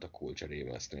előrelépés volt a Coach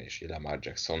Ravensnél és Lamar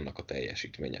Jacksonnak a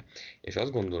teljesítménye. És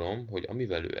azt gondolom, hogy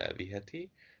amivel ő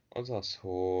elviheti, az az,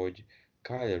 hogy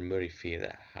Kyler Murray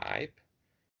féle hype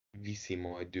viszi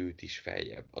majd őt is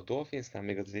feljebb. A Dolphinsnál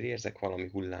még azért érzek valami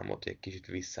hullámot, hogy egy kicsit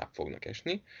visszább fognak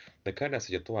esni, de Cardinals,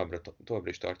 hogyha továbbra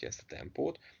is tartja ezt a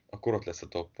tempót, akkor ott lesz a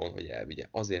toppon, hogy elvigye.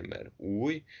 Azért, mert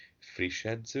új, friss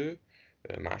edző,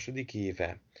 második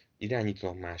éve,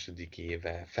 irányítónak második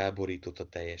éve, felborította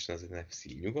teljesen az NFC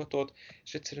nyugatot,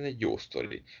 és egyszerűen egy jó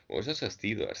sztori. Most az, hogy a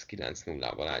Steelers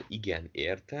 9-0-val áll, igen,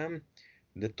 értem,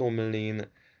 de Tomlin,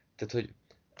 tehát hogy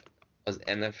az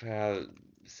NFL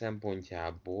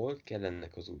szempontjából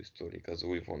kellenek az új sztorik, az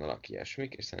új vonalak,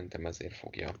 ilyesmik, és szerintem ezért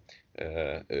fogja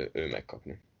ő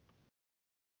megkapni.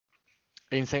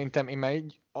 Én szerintem, én már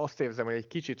így azt érzem, hogy egy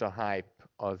kicsit a hype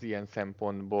az ilyen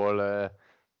szempontból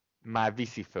már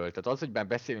viszi föl. Tehát az, hogy már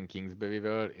beszélünk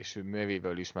Kingsbury-ről, és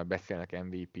Murray-ről is már beszélnek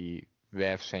MVP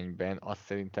versenyben, azt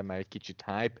szerintem már egy kicsit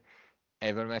hype.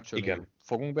 Erről meccsről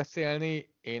fogunk beszélni,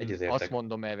 én azt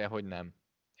mondom erre, hogy nem.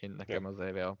 Nekem az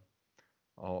erre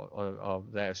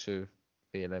az első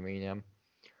véleményem.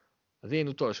 Az én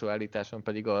utolsó állításom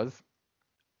pedig az,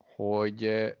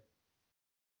 hogy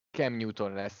Cam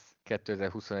Newton lesz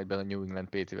 2021-ben a New England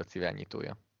Patriots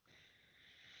irányítója.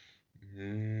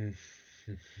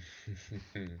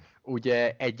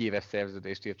 Ugye egy éves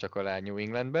szerződést írt csak alá New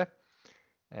Englandbe,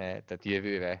 tehát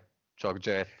jövőre csak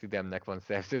Jarrett Stidhamnek van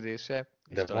szerződése,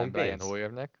 és de talán Brian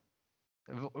Hoyernek.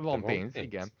 Van pénz,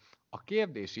 igen. A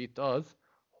kérdés itt az,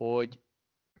 hogy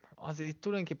azért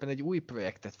tulajdonképpen egy új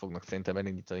projektet fognak szerintem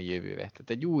elindítani jövőre. Tehát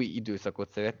egy új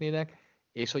időszakot szeretnének,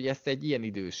 és hogy ezt egy ilyen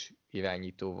idős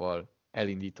irányítóval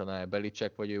elindítaná el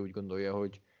Belichick, vagy ő úgy gondolja,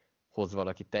 hogy hoz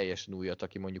valaki teljesen újat,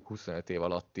 aki mondjuk 25 év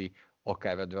alatti,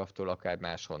 akár a drafttól, akár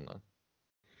máshonnan.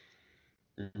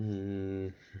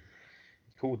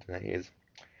 Hú, nehéz.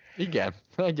 Igen,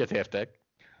 egyetértek.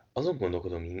 Azon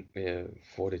gondolkodom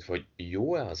fordítva, hogy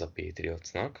jó-e az a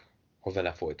Patriotsnak, ha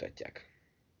vele folytatják.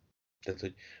 Tehát,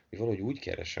 hogy valahogy úgy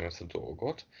keresem ezt a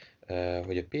dolgot,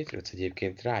 hogy a Patriots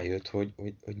egyébként rájött, hogy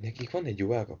nekik van egy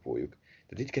jó elkapójuk.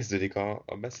 Tehát itt kezdődik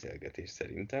a beszélgetés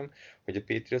szerintem, hogy a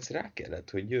Patriots rá kellett,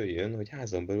 hogy jöjjön, hogy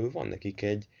házon belül van nekik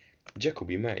egy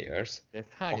Jacoby Myers. Ez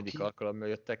hányadik alkalommal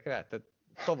jöttek rá? Tehát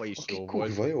tavaly is jó volt.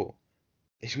 Kurva jó.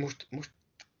 És most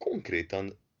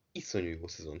konkrétan iszonyú jó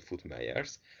szezont fut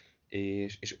Myers,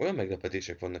 és olyan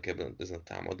meglepetések vannak ezen a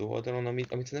támadó oldalon, amit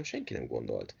szerintem senki nem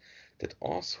gondolt. Tehát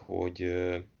az, hogy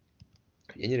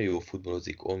ennyire jó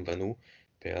futballozik Onvenu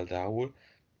például,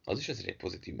 az is azért egy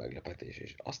pozitív meglepetés,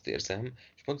 és azt érzem,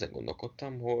 és pont ezen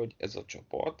gondolkodtam, hogy ez a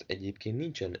csapat egyébként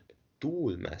nincsen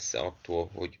túl messze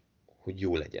attól, hogy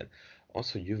jó legyen.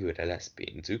 Az, hogy jövőre lesz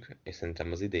pénzük, és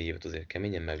szerintem az idei évet azért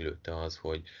keményen meglőtte az,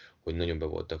 hogy nagyon be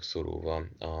voltak szorulva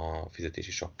a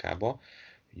fizetési sakkába,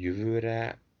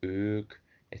 jövőre ők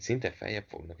egy szinten feljebb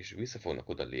fognak, és vissza fognak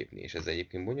oda lépni, és ez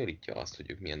egyébként bonyolítja azt, hogy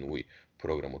ők milyen új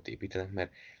programot építenek,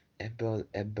 mert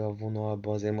ebbe a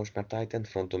vonalba azért most már Titan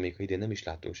fronton, még ha idén nem is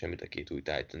látunk semmit a két új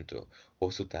Titan-től,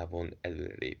 hosszú távon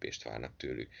előrelépést várnak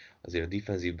tőlük. Azért a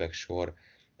defensive back sor,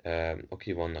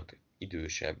 oké, vannak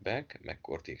idősebbek,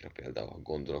 McCourtékra például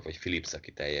gondolok, vagy Phillips,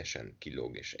 aki teljesen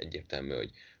kilóg, és egyértelmű,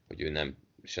 hogy ő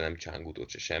nem csángutott,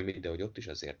 se semmi, de hogy ott is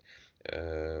azért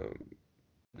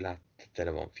tele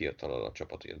van fiatalal a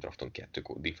csapat, hogy a drafton 2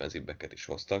 defensive backet is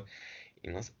hoztak.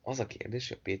 Én az a kérdés,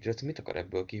 hogy a Patriots mit akar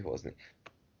ebből kihozni?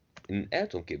 Én el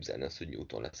tudom képzelni azt, hogy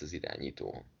Newton lesz az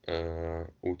irányító,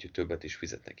 úgyhogy többet is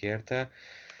fizetnek érte.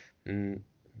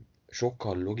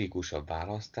 Sokkal logikusabb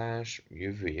választás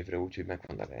jövő évre, úgyhogy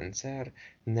megvan a rendszer.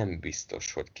 Nem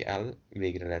biztos, hogy kell.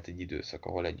 Végre lehet egy időszak,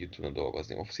 ahol együtt tudna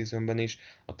dolgozni off-seasonben is.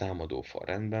 A támadó fal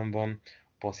rendben van.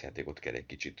 A passzjátékot kell egy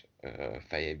kicsit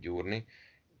feljebb gyúrni,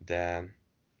 de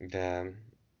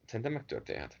szerintem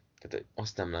megtörténhet. Tehát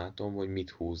azt nem látom, hogy mit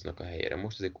húznak a helyére.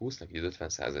 Most azért húznak egy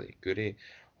 50% köré,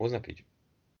 hoznak egy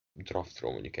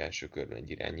draftról mondjuk első körben egy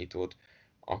irányítót,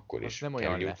 akkor Az is nem Cam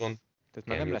olyan lesz. Newton, Tehát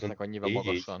már Cam nem Newton, lesznek annyira így,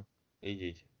 magasan.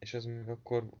 így. És ez meg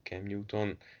akkor Cam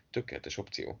Newton tökéletes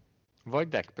opció. Vagy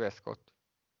Dak Prescott.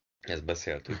 Ezt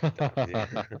beszéltük. Tehát,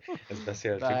 ezt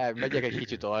beszéltük. De megyek egy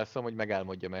kicsit alszom, hogy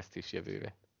megálmodjam ezt is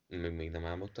jövőre. Még nem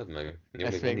álmodtad meg? Jó,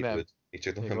 Ezt még még van nem. időd.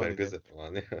 Kicsit Még november van ide. között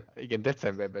van. Igen,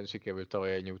 decemberben sikerült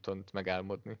tavaly a Newtont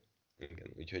megálmodni.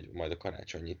 Igen, úgyhogy majd a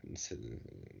karácsonyi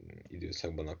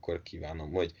időszakban akkor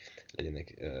kívánom, hogy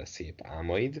legyenek szép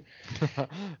álmaid.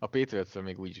 A Patriotsról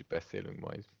még úgy is beszélünk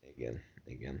majd.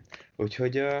 Igen.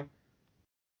 Úgyhogy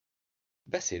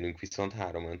beszélünk viszont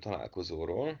 3 olyan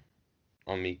találkozóról,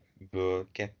 amikből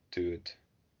 2-t,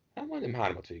 hát majdnem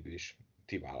 3-at végül is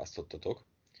ti választottatok.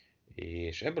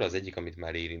 És ebből az egyik, amit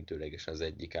már érintőlegesen az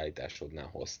egyik állításodnál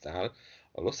hoztál,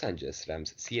 a Los Angeles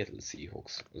Rams Seattle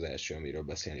Seahawks az első, amiről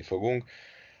beszélni fogunk.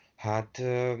 Hát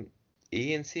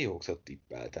én Seahawksot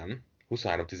tippeltem,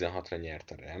 23-16-ra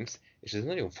nyert a Rams, és ez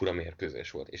nagyon fura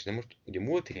mérkőzés volt. És de most ugye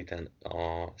múlt héten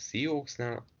a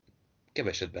Seahawksnál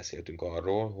keveset beszéltünk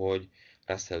arról, hogy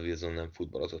Russell Wilson nem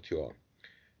futballozott jól.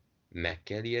 Meg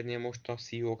kell írnia most a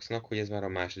Seahawksnak, hogy ez már a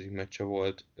második meccse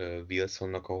volt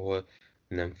Wilsonnak, ahol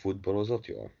nem futballozott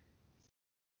jól?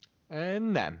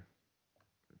 Nem.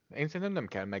 Én szerintem nem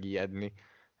kell megijedni.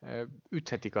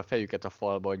 Üthetik a fejüket a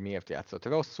falba, hogy miért játszott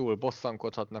rosszul,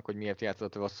 bosszankodhatnak, hogy miért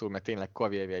játszott rosszul, mert tényleg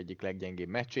karrierje egyik leggyengébb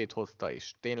meccsét hozta,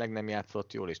 és tényleg nem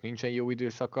játszott jól, és nincsen jó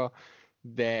időszaka,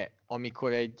 de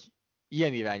amikor egy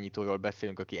ilyen irányítóról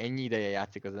beszélünk, aki ennyi ideje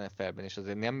játszik az NFL-ben, és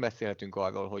azért nem beszélhetünk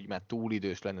arról, hogy már túl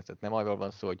idős lenne, tehát nem arról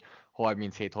van szó, hogy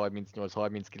 37, 38,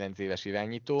 39 éves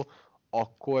irányító,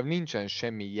 akkor nincsen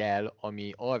semmi jel,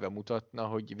 ami arra mutatna,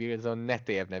 hogy Wilson ne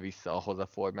térne vissza ahhoz a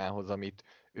formához, amit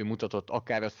ő mutatott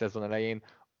akár a szezon elején,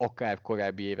 akár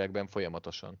korábbi években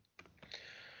folyamatosan.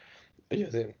 Ugye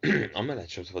azért amellett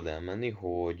sem szabad elmenni,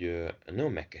 hogy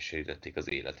nagyon megkeserítették az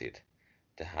életét.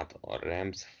 Tehát a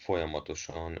Rams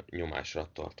folyamatosan nyomásra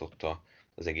tartotta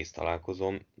az egész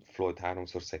találkozón. Floyd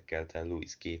 3-szor szekkelte,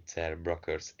 Lewis 2-szer,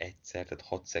 Bruckers 1-szer, tehát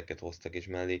 6 szekket hoztak és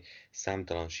mellé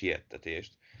számtalan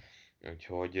siettetést.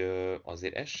 Úgyhogy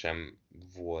azért ez sem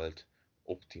volt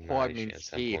optimális ilyen 37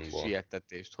 szempontból.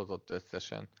 siettetést hozott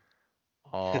összesen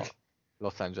a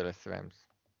Los Angeles Rams.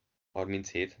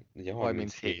 37? Ugye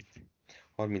 37.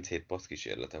 37 passz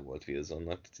kísérlete volt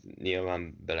Wilsonnak,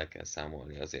 nyilván bele kell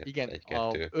számolni azért Igen, a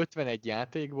egy-kettő. 51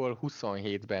 játékból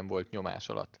 27-ben volt nyomás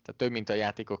alatt, tehát több, mint a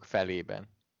játékok felében.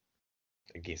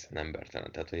 Egészen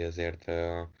embertelen, tehát hogy azért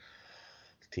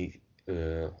ti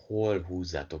hol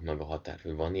húzzátok meg a határt,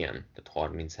 hogy van ilyen?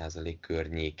 Tehát 30%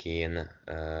 környékén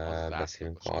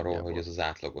beszélünk arról, hogy ez az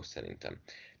átlagos szerintem.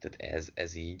 Tehát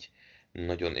ez így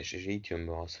nagyon, és így jön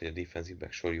be az, hogy a defensive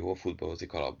back sor jól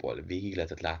futballozik alapból. Végig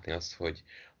lehetett látni azt,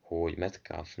 hogy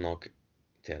Metcalfnak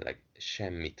tényleg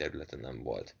semmi területe nem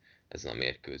volt ezen a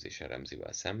mérkőzésen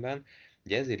Ramsey-vel szemben.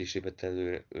 Ugye ezért is lépett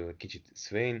elő kicsit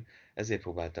Swain, ezért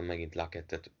próbáltam megint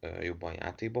Lackettet jobban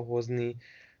játékba hozni,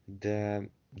 de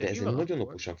ez egy nagyon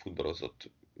okosan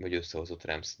futballozott, vagy összehozott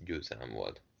Rams győzelem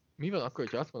volt. Mi van akkor,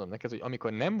 hogyha azt mondom neked, hogy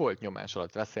amikor nem volt nyomás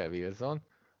alatt Russell Wilson,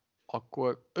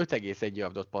 akkor 5,1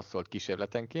 yardot passzolt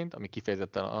kísérletenként, ami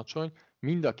kifejezetten alacsony,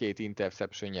 mind a két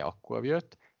interceptionje akkor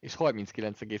jött, és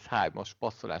 39,3-as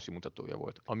passzolási mutatója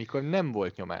volt, amikor nem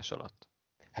volt nyomás alatt.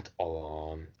 Hát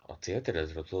a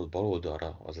célterületre tudott bal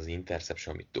oldalra az az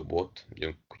interception, amit dobott,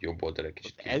 ugye jobb oldalra egy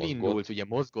kicsit Elindult, kimozgott. ugye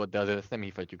mozgott, de azért ezt nem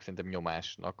hívhatjuk szerintem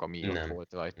nyomásnak, ami ott Nem,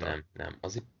 volt rajta. nem.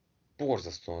 Az egy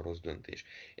borzasztóan rossz döntés.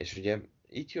 És ugye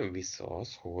itt jön vissza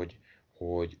az,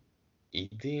 hogy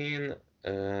idén,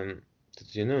 tehát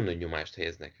ugye nagyon nagy nyomást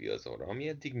helyeznek Wilsonra, ami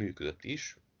eddig működött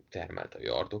is, termelt a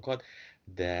yardokat,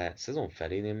 de szezon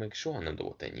felénél meg soha nem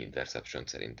dobott ennyi interception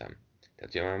szerintem.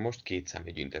 Tehát ugye már most 2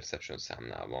 számjegyű interception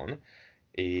számnál van,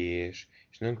 és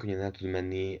nagyon könnyen el tud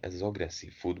menni ez az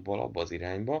agresszív futball abba az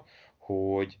irányba,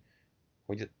 hogy,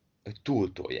 hogy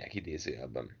túltolják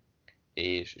idézőjelben.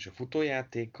 És a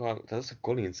futójátékkal, tehát az a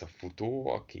Collins a futó,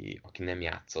 aki nem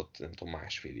játszott, nem tudom,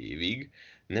 másfél évig,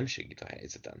 nem segít a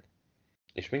helyzeten.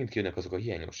 És megint kijönnek azok a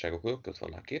hiányosságok, ott van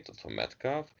Lockett, ott van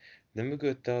Metcalf, de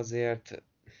mögötte azért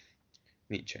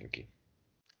nincs senki.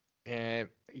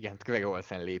 Igen, Greg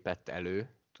Olsen lépett elő,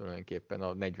 tulajdonképpen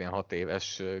a 46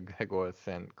 éves Greg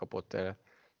Olsen kapott el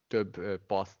több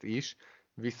paszt is,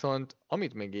 viszont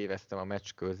amit még éreztem a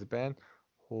meccs közben,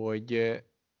 hogy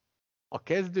a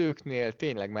kezdőknél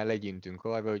tényleg már legyintünk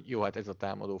arra, hogy jó, hát ez a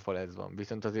támadófal, ez van.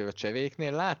 Viszont azért a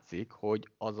csevéknél látszik, hogy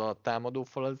az a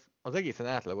támadófal az egészen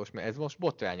átlagos, mert ez most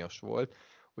botrányos volt.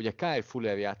 Ugye Kyle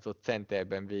Fuller játszott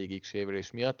centerben végig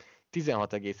sérülés miatt,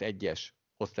 16,1-es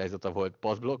osztályzata volt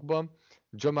passzblokkban,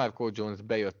 Jamarco Jones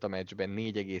bejött a meccsben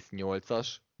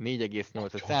 4,8-as,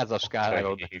 4,8-as, százas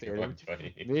skáláról beszélünk,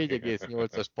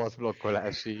 4,8-as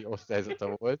passzblokkolási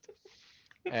osztályzata volt.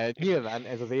 Nyilván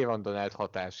ez az Aaron Donald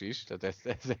hatás is, tehát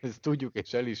ezt tudjuk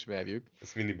és elismerjük.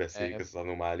 Ezt mindig beszéljük, ezt az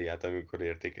anomáliát, amikor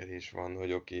értékelés van,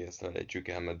 hogy oké, ezt lejtsük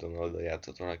el, mert Donald-dal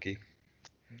játszott valaki.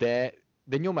 De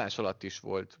nyomás alatt is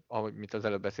volt, ahogy mit az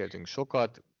előbb beszéltünk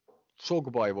sokat. Sok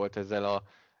baj volt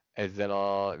ezzel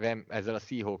a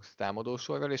Seahawks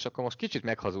támadósorral, és akkor most kicsit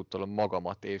meghazudtolom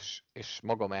magamat, és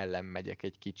magam ellen megyek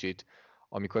egy kicsit,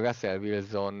 amikor Russell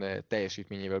Wilson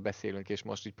teljesítményéről beszélünk, és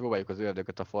most így próbáljuk az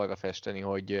ördögöt a falra festeni,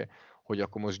 hogy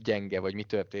akkor most gyenge, vagy mi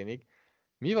történik.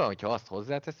 Mi van, ha azt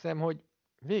hozzáteszem, hogy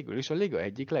végül is a liga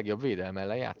egyik legjobb védelme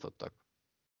ellen játszottak?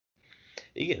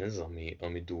 Igen, ez az,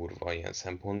 ami durva ilyen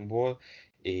szempontból,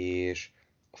 és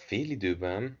a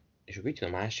félidőben, és akkor itt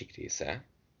jön a másik része,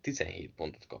 17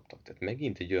 pontot kaptak. Tehát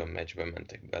megint egy olyan meccsben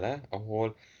mentek bele,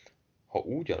 ahol ha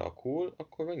úgy alakul,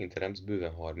 akkor megint a Rams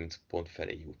bőven 30 pont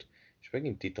felé jut. És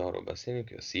megint itt arról beszélünk,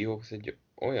 hogy a Seahawks egy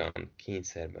olyan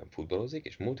kényszerben futballozik,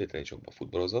 és múlt héten is sokban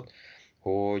futballozott,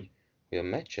 hogy a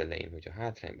meccs elején, hogyha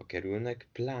hátrányba kerülnek,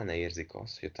 pláne érzik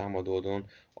azt, hogy a támadódon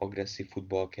agresszív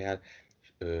futball kell,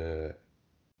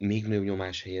 még nagyobb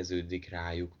nyomás helyeződik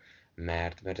rájuk,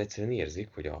 mert egyszerűen érzik,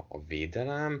 hogy a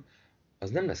védelem az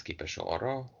nem lesz képes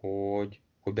arra, hogy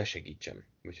besegítsen,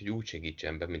 vagy hogy úgy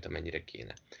segítsen be, mint amennyire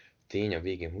kéne. Tény, a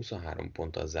végén 23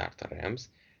 ponttal zárt a Rams,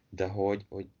 de hogy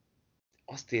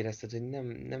azt érezted, hogy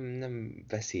nem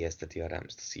veszélyezteti a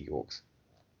Rams-t a Seahawks.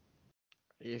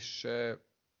 És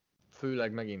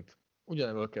főleg megint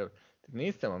ugyanerről kell,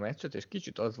 néztem a meccset, és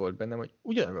kicsit az volt bennem, hogy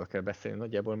ugyanerről kell beszélni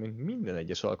nagyjából, mint minden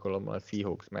egyes alkalommal a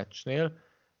Seahawks meccsnél,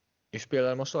 és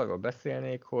például most arról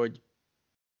beszélnék, hogy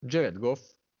Jared Goff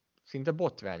szinte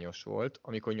botrányos volt,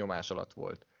 amikor nyomás alatt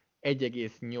volt.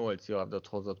 1,8 yardot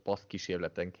hozott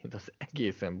passzkísérletenként, az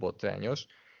egészen botrányos,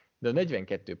 de a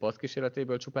 42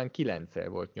 passzkísérletéből csupán 9-szer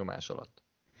volt nyomás alatt.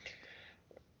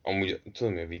 Amúgy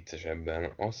tudom, mi a vicces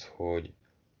ebben az, hogy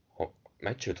ha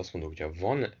meccsőt azt mondok, hogyha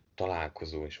van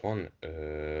találkozó és van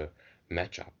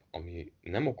matchup, ami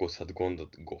nem okozhat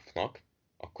gondot Goffnak,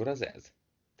 akkor az ez.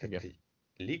 Tehát Igen. egy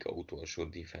liga utolsó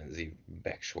defensív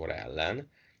backsor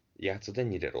ellen játszott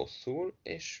ennyire rosszul,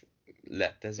 és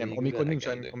lett ez Nem,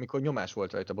 amikor nyomás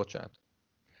volt rajta, bocsánat.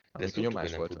 De ezt tudtuk, hogy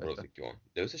nem futballozik jól.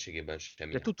 De összességében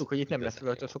semmi. De tudtuk, hogy itt nem lesz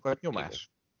rajta sokat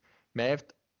nyomás.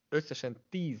 Mert összesen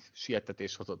 10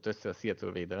 sietetést hozott össze a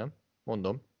Seattle védelem.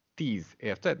 Mondom, 10,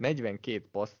 érted? 42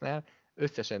 passznál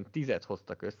összesen 10-et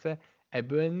hoztak össze,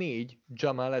 ebből 4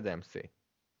 Jamal Adams-é.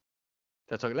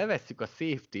 Tehát ha levesszük a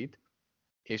safety-t,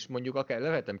 és mondjuk akár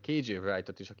levetem KJ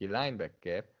Wright-ot is, aki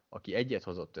linebacker, aki egyet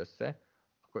hozott össze,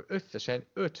 akkor összesen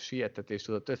 5 sietetést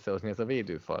tudott összehozni ez a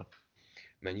védőfal.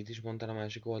 Mennyit is mondtál a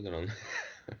másik oldalon?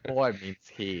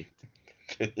 37.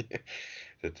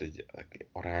 Tehát egy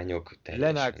arányok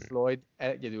teljesen... Leonard Floyd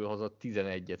egyedül hozott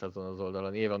 11-et azon az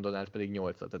oldalon, Aaron Donald pedig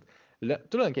 8-at. Tehát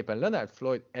tulajdonképpen Leonard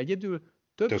Floyd egyedül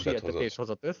több sietetést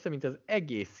hozott össze, mint az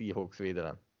egész Seahawks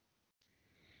védelem.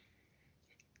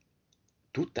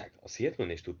 tudták, a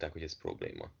Seattle-on is tudták, hogy ez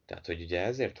probléma. Tehát, hogy ugye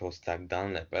ezért hozták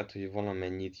Dunlapet, hogy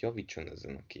valamennyit javítson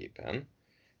ezen a képen.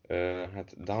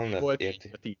 Hát Dunlap Volt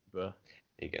a 10-ből.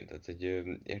 igen, tehát egy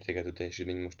értékelhető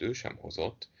teljesítmény most ő sem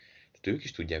hozott. Tehát ők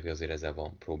is tudják, hogy azért ezzel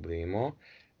van probléma,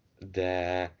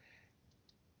 de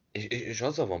és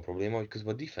azzal van probléma, hogy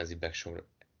közben a defensive back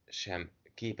sem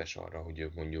képes arra, hogy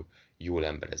ők mondjuk jól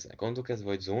embereznek. Onnantól kezdve,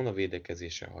 hogy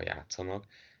zónavédekezéssel, ha játszanak,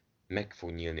 meg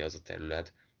fog nyílni az a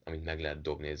terület, amit meg lehet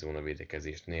dobni egy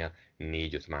zónavédekezésnél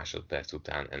 4-5 másodperc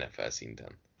után NFL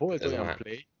szinten. Volt Ez olyan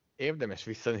play, érdemes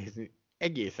visszanézni,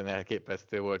 egészen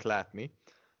elképesztő volt látni.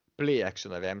 Play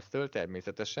action a Rams-től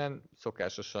természetesen,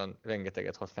 szokásosan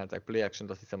rengeteget használták play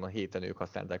action-t, azt hiszem a héten ők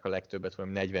használták a legtöbbet,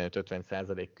 valami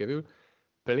 45-50% körül.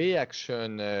 Play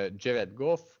action Jared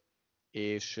Goff,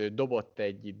 és dobott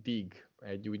egy dig,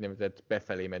 egy úgynevezett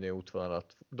befelé menő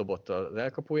útvonalat dobott az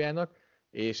elkapójának,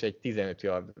 és egy 15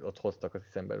 yardot hoztak, azt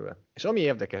hiszem belőle. És ami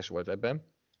érdekes volt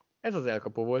ebben, ez az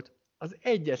elkapó volt az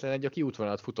egyetlen egy, aki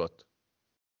útvonalat futott.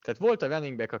 Tehát volt a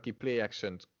running back, aki play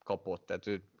action-t kapott, tehát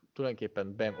ő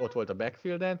tulajdonképpen ott volt a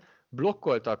backfielden,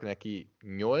 blokkoltak neki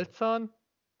 8-an,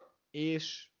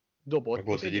 és dobott. meg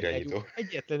volt egy irányító.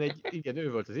 Igen,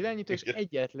 ő volt az irányító, és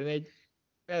egyetlen egy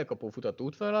elkapó futott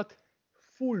útvonalat,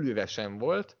 full üvesen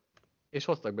volt, és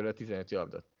hoztak belőle 15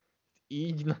 yardot.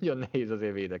 Így nagyon nehéz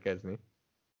azért védekezni.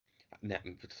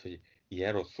 Nem, hogy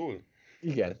ilyen rosszul?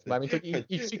 Igen, mármint, hogy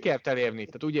így sikert elérni.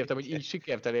 Tehát úgy értem, hogy így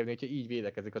sikert elérni, hogyha így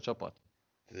védekezik a csapat.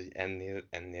 Tehát, hogy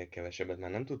ennél kevesebbet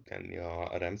már nem tud tenni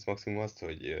a Rams maximum azt,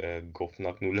 hogy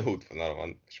Goffnak 0 útvonal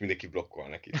van, és mindenki blokkol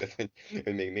neki. Tehát,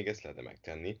 hogy még ezt lehetne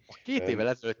megtenni. A 2 évvel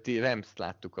ezelőtti Rams-t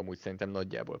láttuk amúgy szerintem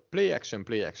nagyjából. Play action,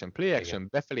 play action, play action,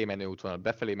 igen.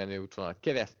 befelé menő útvonal,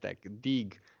 keresztek,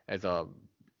 dig, ez a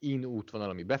in útvonal,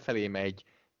 ami befelé megy,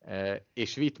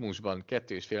 és ritmusban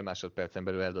 2,5 másodpercen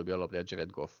belül eldobja a labdát Jared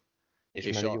Goff.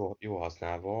 És már jó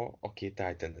használva a két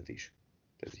tight is.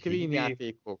 Screen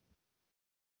játékok.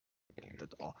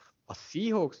 Tehát a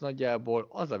Seahawks nagyjából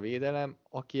az a védelem,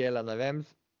 aki ellen a Rams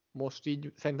most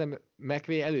így szerintem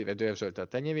McVay előre dörzsölte a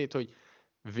tenyerét, hogy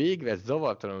végre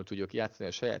zavartalanul tudjuk játszani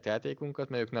a saját játékunkat,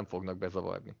 mert ők nem fognak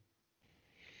bezavarni.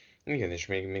 Igen, és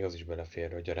még az is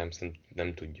belefér, hogy a Rams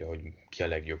nem tudja, hogy ki a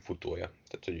legjobb futója.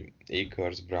 Tehát, hogy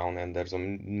Akers, Brown, Anderson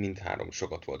mindhárom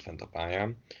sokat volt fent a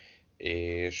pályán,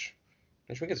 és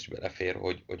még ez is belefér,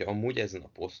 hogy amúgy ezen a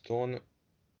poszton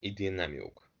idén nem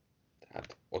jók.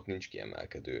 Tehát ott nincs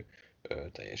kiemelkedő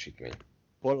teljesítmény.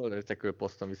 Baloldali tackle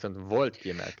poszton viszont volt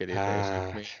kiemelkedő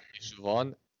teljesítmény, és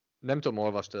van, nem tudom,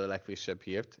 olvastad a legfrissebb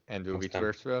hírt Andrew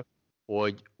Whitworthről,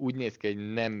 hogy úgy néz ki,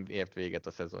 hogy nem ért véget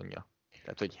a szezonja.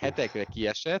 Tehát, hogy hetekre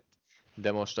kiesett,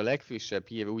 de most a legfrissebb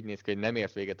hír úgy néz ki, hogy nem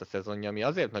ért véget a szezonja, ami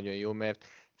azért nagyon jó, mert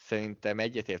szerintem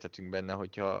egyetértetünk benne,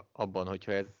 hogyha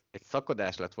ez egy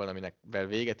szakadás lett volna, aminek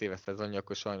véget ér a szezonja,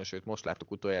 akkor sajnos őt most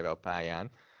láttuk utoljára a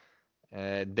pályán,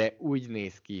 de úgy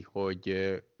néz ki,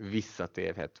 hogy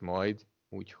visszatérhet majd,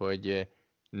 úgyhogy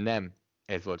nem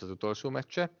ez volt az utolsó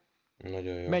meccse.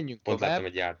 Nagyon jó. Menjünk Pont tovább. láttam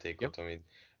egy játékot, amit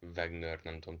Wagner,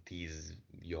 nem tudom, 10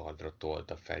 yardra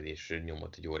tolta fel, és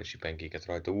nyomott egy óriási penkéket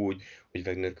rajta úgy, hogy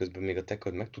Wagner közben még a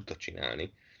tackle meg tudta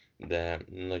csinálni, de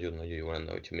nagyon-nagyon jó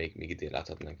lenne, hogyha még idén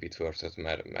láthatnánk Whitworth-öt,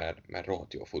 mert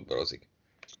rohadt jól futballozik.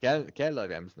 Kell a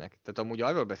Ramsnek. Tehát amúgy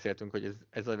arról beszéltünk, hogy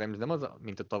ez a Rams nem az,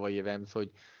 mint a tavalyi Rams,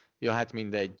 hogy ja, hát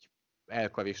mindegy,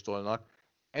 elkaristolnak.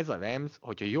 Ez a Rams,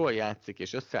 hogyha jól játszik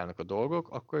és összeállnak a dolgok,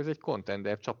 akkor ez egy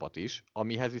contender csapat is,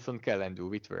 amihez viszont kell Andrew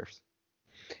Whitworth.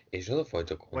 És az a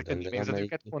fajta contender, vagy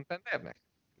őket contendernek?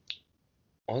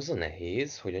 Az a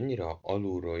nehéz, hogy annyira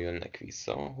alulról jönnek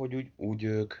vissza, hogy úgy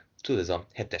ők, tudod, ez a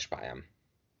 7-es pályán.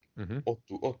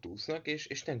 Ott úsznak,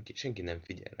 és senki nem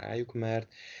figyel rájuk,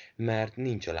 mert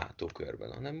nincs a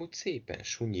látókörben, hanem úgy szépen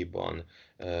sunyiban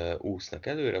úsznak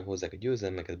előre, hozzák a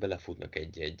győzelmeket, belefutnak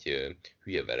egy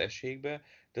hülye vereségbe,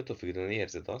 de attól függetlenül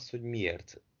érzed azt, hogy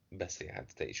miért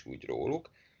beszélhetsz te is úgy róluk,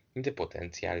 mint egy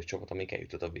potenciális csapat, amik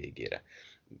eljutott a végére.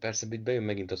 Persze itt bejön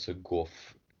megint az, hogy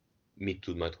Goff mit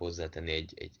tud majd hozzátenni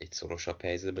egy szorosabb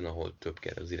helyzetben, ahol több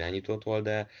kell az irányítótól,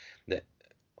 de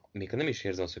még ha nem is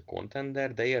érzem azt, hogy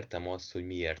contender, de értem azt, hogy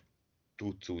miért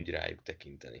tudsz úgy rájuk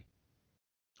tekinteni.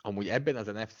 Amúgy ebben az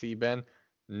NFC-ben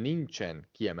nincsen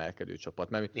kiemelkedő csapat.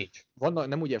 Mert nincs.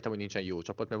 Nem úgy értem, hogy nincsen jó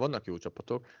csapat, mert vannak jó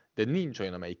csapatok, de nincs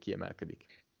olyan, amelyik kiemelkedik.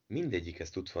 Mindegyik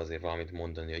ezt tudva azért valamit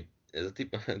mondani, hogy ez a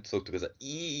szoktuk az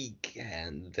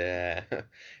igen, de...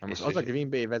 Most az a Green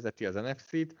Bay vezeti az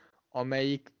NFC-t,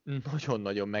 amelyik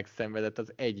nagyon-nagyon megszenvedett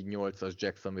az 1-8-as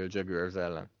Jacksonville Jaguars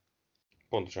ellen.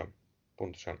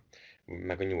 Pontosan.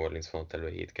 Meg a New Orleans van ott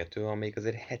elő 7-2, amelyik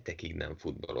azért hetekig nem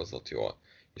futballozott jól.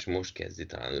 és most kezdi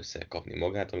talán összekapni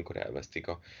magát, amikor elvesztik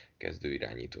a kezdő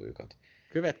irányítójukat.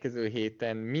 Következő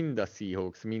héten mind a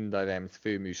Seahawks, mind a Rams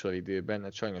főműsoridőben,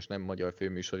 hát sajnos nem magyar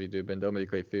főműsoridőben, de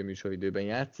amerikai főműsoridőben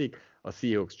játszik. A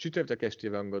Seahawks csütörtök esti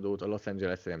rangadót, a Los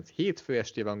Angeles Rams hétfő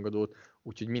esti rangadót,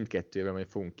 úgyhogy mindkettőről majd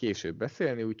fogunk később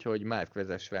beszélni, úgyhogy Márk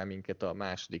vezess rá minket a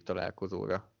második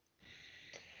találkozóra.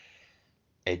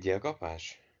 Egy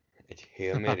elkapás? Egy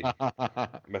Hail Mary?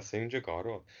 Beszéljünk csak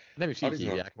arról? Nem is így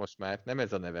hívják most már, nem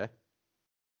ez a neve,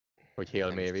 hogy Hail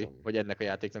Mary, vagy ennek a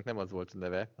játéknak nem az volt a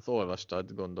neve, azt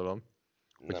olvastad, gondolom,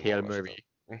 hogy Nem Hail olvastam.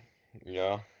 Mary.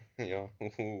 Ja, de jó,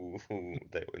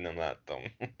 hogy nem láttam.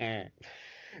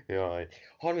 Jaj,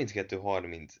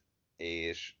 32-30,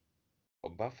 és a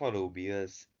Buffalo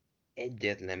Bills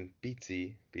egyetlen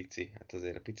pici, hát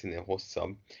azért a picinél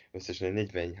hosszabb, összesen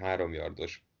egy 43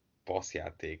 yardos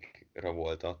passzjátékra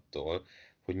volt attól,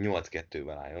 hogy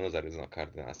 8-2-vel álljon az Arizona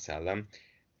Cardinals ellen.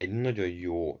 Egy nagyon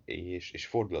jó és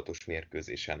fordulatos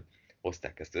mérkőzésen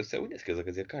hozták ezt össze. Úgy néz ki,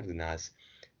 azért a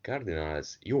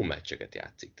Cardinals jó meccseket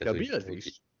játszik. De a Bills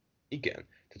is. Igen,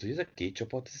 tehát hogy ez a két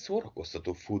csapat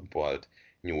szórakoztató futballt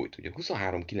nyújt. Ugye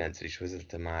 23-9-re is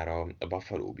vezette már a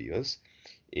Buffalo Bills,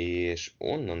 és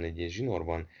onnan egy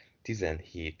zsinórban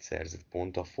 17 szerzett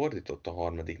ponttal fordított a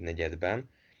harmadik negyedben,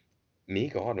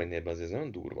 még a harmadik negyedben azért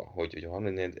nagyon durva, hogy a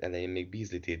harmadik negyed elején még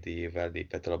Beasley TD-jével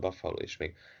lépett el a Buffalo, és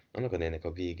még annak idejének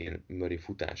a végén Murray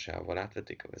futásával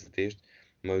átvették a vezetést,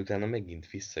 majd utána megint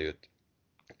visszajött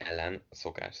ellen,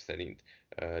 szokás szerint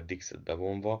Dixet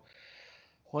bevonva.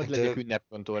 Hadd legyek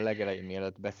ünneprontó a legelején,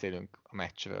 mielőtt beszélünk a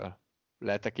meccsről.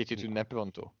 Lehet egy kicsit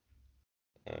ünneprontó?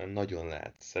 Nagyon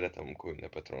lehet. Szeretem, amikor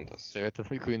ünnepet rontasz. Szeretem,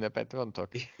 amikor ünnepet rontok?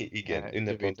 Igen,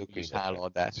 ünneprontok ünnepet.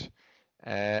 Hálaadás.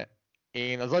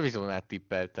 Én az Arizonát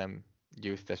tippeltem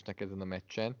győztesnek ezen a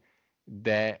meccsen,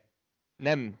 de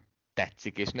nem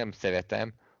tetszik és nem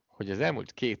szeretem, hogy az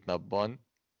elmúlt 2 napban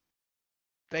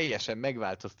teljesen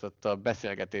megváltoztatta a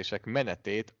beszélgetések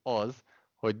menetét az,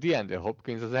 hogy DeAndre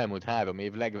Hopkins az elmúlt 3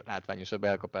 év leglátványosabb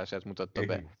elkapását mutatta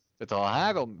be. Tehát ha a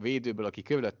 3 védőből, aki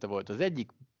körülötte volt, az egyik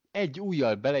egy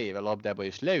ujjal beleér a labdába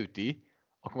és leüti,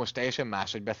 akkor most teljesen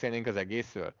máshogy beszélnénk az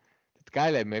egészről. Tehát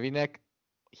Kyler Murraynek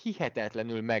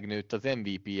hihetetlenül megnőtt az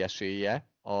MVP esélye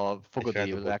a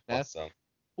fogadóirodáknál.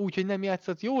 Úgyhogy nem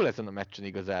játszott jól ezen a meccsen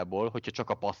igazából, hogyha csak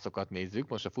a passzokat nézzük,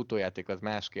 most a futójáték az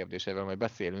más kérdés, erről majd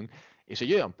beszélünk, és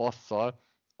egy olyan passzal,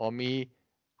 ami,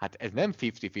 hát ez nem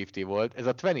 50-50 volt, ez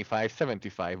a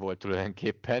 25-75 volt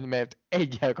tulajdonképpen, mert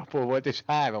egy elkapó volt és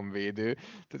 3 védő,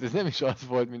 tehát ez nem is az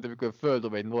volt, mint amikor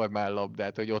földob egy normál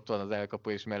labdát, hogy ott van az elkapó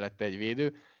és mellette egy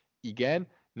védő. Igen,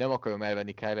 nem akarom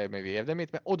elvenni Kyler Murray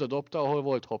érdemét, mert oda dobta, ahol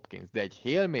volt Hopkins, de egy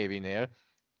Hail Mary-nél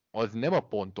az nem a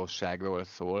pontosságról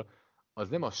szól, az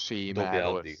nem a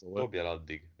sémáról szól. Dobjál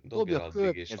addig,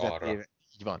 és arra.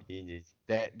 Így van. Így.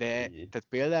 De tehát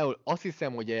például azt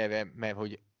hiszem, hogy erre, mert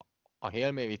hogy a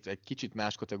Hail Mary-t egy kicsit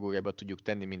más kategóriába tudjuk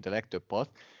tenni, mint a legtöbb passz,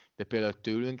 de például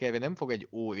tőlünk erre nem fog egy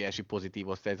óriási pozitív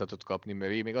osztályzatot kapni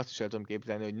Murray, még azt is el tudom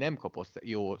képzelni, hogy nem kap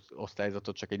jó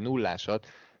osztályzatot, csak egy nullásat,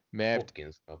 mert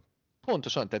Hopkins kap.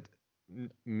 Pontosan, tehát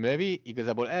Murray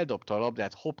igazából eldobta a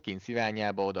labdát Hopkins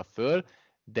irányába oda föl,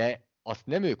 de azt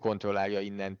nem ő kontrollálja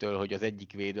innentől, hogy az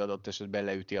egyik védő adott esetben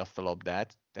leüti azt a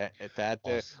labdát. Tehát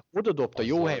oda dobta,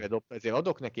 jó helyre dobta, ezért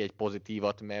adok neki egy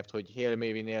pozitívat, mert hogy Hail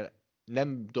Mary-nél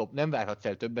nem várhatsz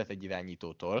el többet egy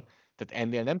irányítótól, tehát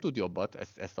ennél nem tud jobbat,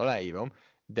 ezt aláírom,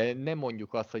 de nem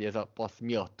mondjuk azt, hogy ez a passz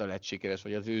miatta lett sikeres,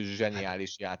 vagy az ő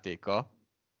zseniális játéka.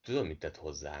 Tudom, mit tett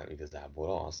hozzá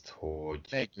igazából azt, hogy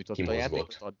megnyújtotta a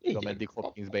játékot addig, ameddig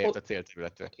Hopkins beért a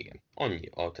célterületre. Igen, annyi.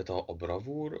 Tehát a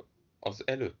bravúr az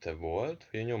előtte volt,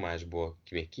 hogy a nyomásból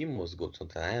még kimozgott,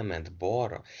 utána elment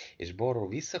balra, és balról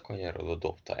visszakanyarodva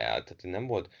dobta el. Tehát nem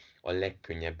volt a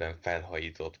legkönnyebben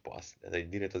felhajított passz. Ez egy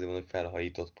direkt azért mondom, hogy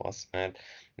felhajított passz,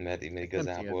 mert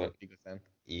igazából...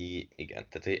 Igen,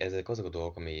 tehát ezek azok a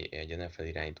dolgok, ami egy NFL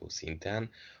irányító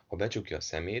szinten, ha becsukja a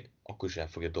szemét, akkor is el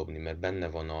fogja dobni, mert benne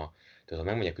van tehát ha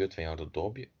megmondják, hogy 50 yardot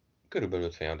dobj, körülbelül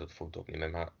 50 yardot fog dobni,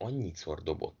 mert már annyiszor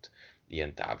dobott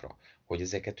ilyen távra, hogy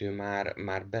ezeket ő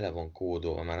már bele van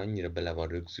kódolva, már annyira bele van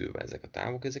rögzülve ezek a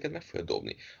távok, ezeket meg fogja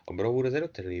dobni. A bravúr az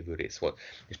előtte lévő rész volt.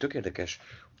 És tök érdekes,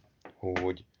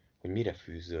 hogy mire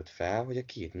fűződött fel, hogy a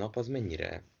 2 nap az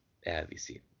mennyire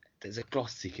elviszi. Ez egy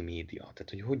klasszik média, tehát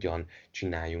hogy hogyan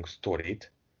csináljunk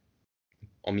sztorit,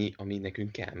 ami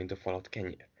nekünk kell, mint a falat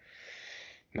kenyér.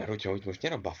 Mert hogyha most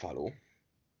nyer a Buffalo,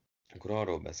 akkor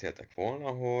arról beszéltek volna,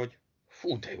 hogy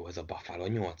fú, de jó ez a Buffalo,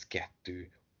 8-2,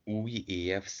 új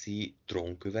EFC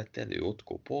trónkövetelő, ott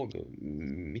kopog,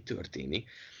 mi történik?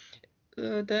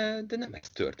 De nem ez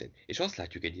történt. És azt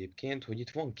látjuk egyébként, hogy itt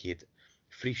van 2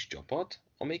 friss csapat,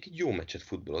 amelyik egy jó meccset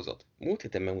futballozott. Múlt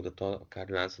héten megmutatta a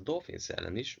Cardinals a Dolphins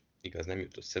ellen is, igaz nem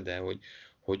jut össze, de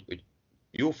hogy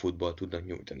jó futball tudnak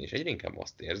nyújtani. És egyre inkább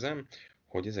azt érzem,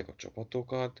 hogy ezeket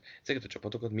a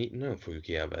csapatokat mi nagyon fogjuk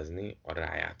élvezni a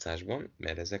rájátszásban,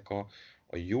 mert ezek a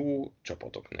jó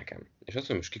csapatok nekem. És azt,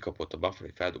 hogy most kikapott a Buffalo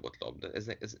feldobott labda,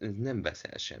 ez nem vesz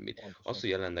el semmit. Pontosan. Az, hogy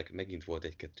jelenleg megint volt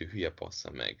egy-kettő hülye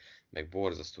passza meg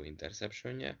borzasztó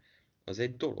interceptionje, az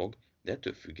egy dolog, de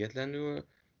ettől függetlenül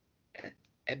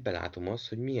ebben látom azt,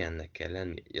 hogy milyennek kell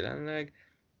lenni jelenleg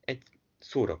egy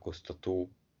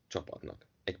szórakoztató csapatnak.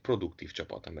 Egy produktív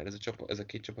csapatnak, mert ez a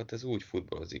két csapat ez úgy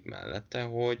futballozik mellette,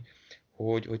 hogy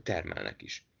termelnek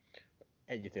is.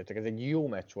 Egyetértek, ez egy jó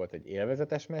meccs volt, egy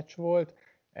élvezetes meccs volt,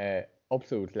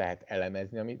 abszolút lehet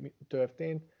elemezni, ami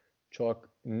történt, csak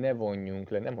ne vonjunk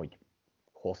le, nem hogy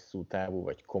hosszú távú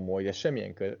vagy komoly, de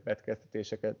semmilyen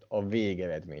következtetéseket a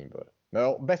végeredményből.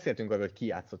 Mert beszéltünk arról, hogy ki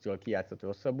játszott jól, ki játszott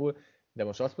rosszabbul, de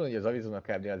most azt mondom, hogy az Arizona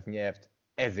Cardinals nyert,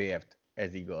 ezért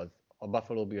ez igaz. A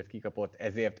Buffalo Bills kikapott,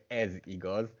 ezért ez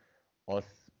igaz. Az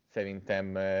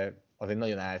szerintem az egy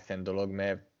nagyon álszent dolog,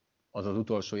 mert az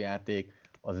utolsó játék,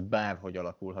 az bárhogy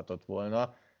alakulhatott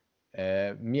volna.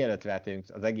 Mielőtt rátérünk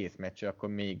az egész meccsre, akkor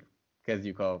még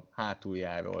kezdjük a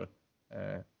hátuljáról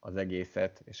az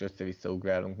egészet, és össze-vissza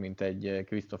ugrálunk, mint egy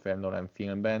Christopher Nolan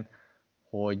filmben,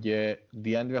 hogy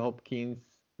DeAndre Hopkins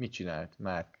mit csinált,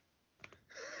 Márk?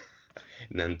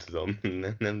 Nem tudom,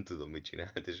 nem tudom, mit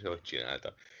csinált, és hogy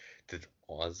csinálta.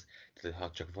 Tehát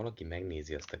ha csak valaki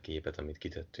megnézi azt a képet, amit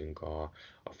kitettünk a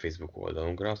Facebook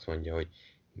oldalunkra, azt mondja, hogy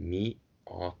mi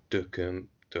a tököm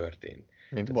történt.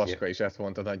 Mint Baska is ezt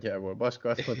mondta nagyjából. Baska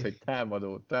azt mondta, hogy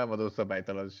támadó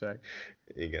szabálytalanság.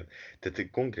 Igen. Tehát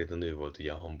konkrétan ő volt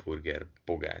ugye a hamburger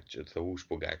pogács, a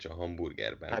húspogács a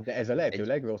hamburgerben. Hát de ez a lehető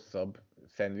legrosszabb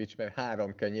szendvics, mert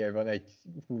 3 kenyér van egy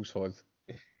húshoz.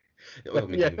 Olyan,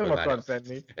 mint nem akarsz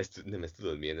enni. Ezt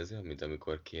tudod milyen? Ez olyan, mint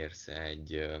amikor kérsz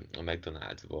a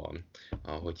McDonald's-ba,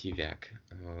 hogy hívják?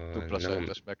 Dupla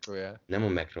sajtos McRoyal. Nem a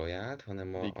McRoyal-t,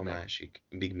 hanem a másik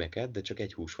Big Mac-et, de csak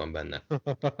egy hús van benne.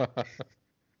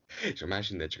 És a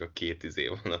másiknél csak a 2 izé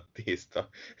van a tészta.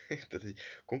 Tehát, hogy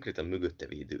konkrétan mögötte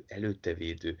védő, előtte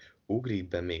védő, ugrik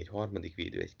be még egy harmadik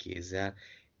védő egy kézzel,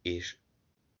 és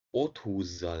ott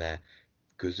húzza le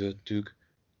közöttük,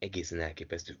 egészen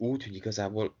elképesztő. Úgy, hogy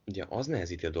igazából ugye az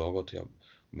nehezíti a dolgot, hogy a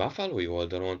Buffalo-i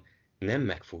oldalon nem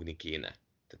megfogni kéne.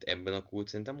 Tehát ebben a kulcs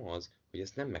szerintem az, hogy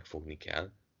ezt nem megfogni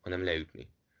kell, hanem leütni.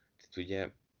 Tehát ugye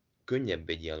könnyebb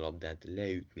egy ilyen labdát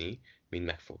leütni, mint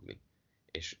megfogni.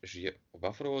 És ugye a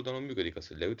Buffalo oldalon működik az,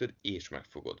 hogy leütöd és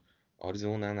megfogod.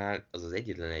 Arizonánál az az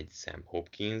egyetlen egy szem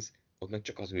Hopkins, ott meg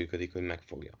csak az működik, hogy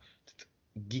megfogja. Tehát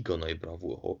giganai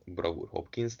bravúr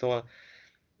Hopkins-tól,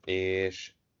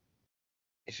 és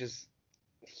ez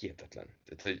hihetetlen.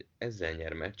 Tehát, hogy ezzel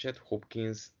nyer meccset,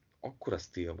 Hopkins akkora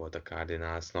stíl volt a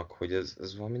Cardinalsnak, hogy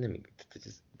ez valami nem igaz. Tehát,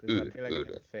 ez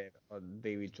őrület. A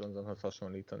David Johnsonhoz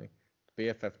hasonlítani.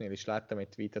 PFF-nél is láttam egy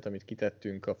tweetet, amit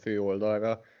kitettünk a fő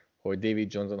oldalra, hogy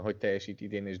David Johnson hogy teljesít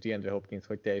idén, és DeAndre Hopkins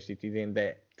hogy teljesít idén,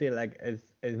 de tényleg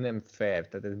ez nem fair,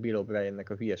 tehát ez Bill O'Briennek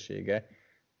a hülyesége,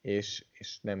 és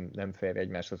nem fair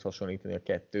egymáshoz hasonlítani a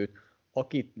kettőt.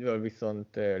 Akitől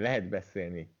viszont lehet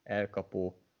beszélni,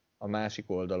 elkapó a másik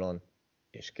oldalon,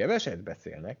 és keveset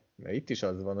beszélnek, mert itt is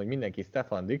az van, hogy mindenki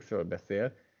Stefan Diggsről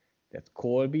beszél, tehát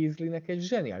Cole Beasleynek egy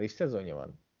zseniális szezonja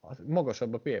van.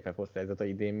 Magasabb a PFF osztályzata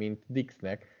idén, mint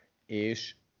Diggsnek,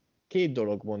 és 2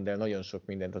 dolog mond el nagyon sok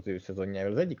mindent az ő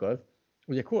szezonjáról. Az egyik az,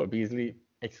 ugye Cole Beasley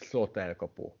egy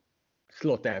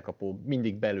slot elkapó,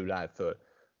 mindig belül áll föl.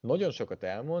 Nagyon sokat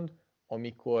elmond,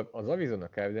 amikor az Arizona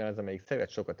Cardinals, amelyik szeret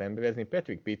sokat emberezni,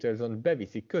 Patrick Peterson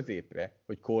beviszi középre,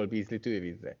 hogy Cole Beasley-t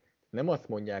őrizze. Nem azt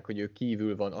mondják, hogy ő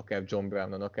kívül van akár John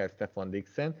Brownon, akár Stefan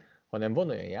Diggsen, hanem van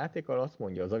olyan játék, ahol azt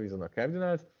mondja az Arizona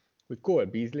Cardinals, hogy Cole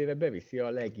Beasley-re beviszi a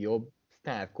legjobb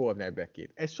sztár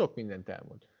cornerback-ét. Ez sok mindent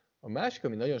elmond. A másik,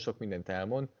 ami nagyon sok mindent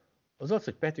elmond, az az,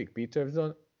 hogy Patrick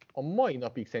Peterson a mai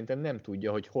napig szerintem nem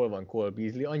tudja, hogy hol van Cole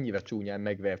Beasley, annyira csúnyán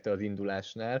megverte az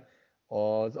indulásnál.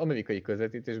 Az amerikai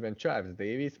közvetítésben Charles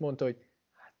Davis mondta, hogy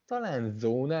hát talán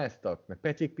zónáztak, mert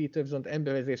Patrick Peterson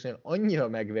embervezésnél annyira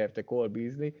megverte Cole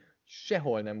Beasley,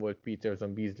 sehol nem volt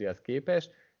Peterson Beasleyhez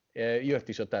képest. Jött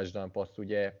is a touchdown passz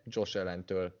ugye Josh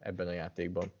Allentől ebben a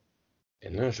játékban.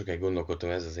 Én nagyon sokáig gondolkodtam,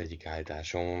 ez az egyik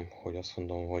állításom, hogy azt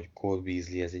mondom, hogy Cole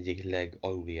Beasley az egyik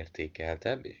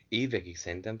legalulértékeltebb, és évekig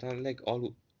szerintem talán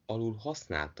legalul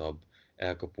használtabb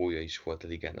elkapója is volt a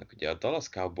ligának. Ugye a Dallas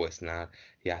Cowboysnál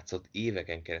játszott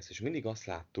éveken keresztül, és mindig azt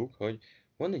láttuk, hogy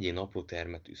van egy ilyen apró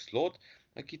termetű slot,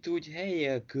 akit úgy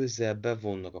helyjel közel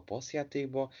bevonnak a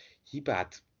passzjátékba,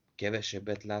 hibát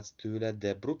kevesebbet látsz tőle,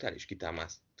 de brutális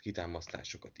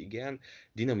kitámasztásokat igen,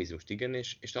 dinamizmust igen,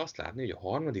 és azt látni, hogy a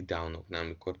harmadik downoknál,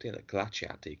 amikor tényleg clutch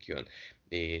játék jön,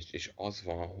 és az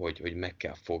van, hogy meg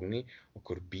kell fogni,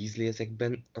 akkor Beasley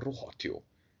ezekben rohadt jó.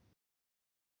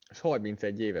 És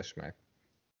 31 éves már.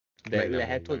 De Meg nem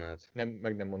lehet, hogy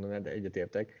mondanád. nem mondanád, de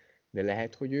egyetértek, de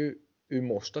lehet, hogy ő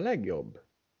most a legjobb?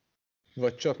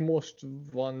 Vagy csak most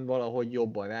van valahogy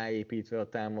jobban ráépítve a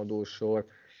támadósor,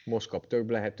 most kap több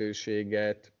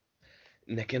lehetőséget?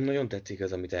 Nekem nagyon tetszik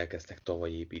az, amit elkezdtek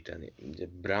tavaly építeni. Ugye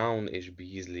Brown és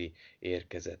Beasley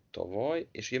érkezett tavaly,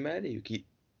 és ugye melléjük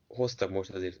hoztak most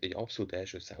azért egy abszolút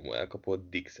első számú elkapott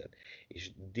Dixet. És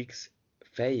Dix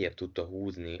feljebb tudta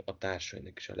húzni a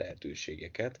társainak is a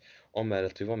lehetőségeket,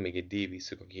 amellett, hogy van még egy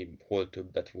Davisük, aki hol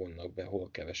többet vonnak be,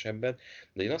 hol kevesebbet,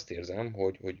 de én azt érzem,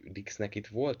 hogy Dixnek itt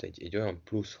volt egy olyan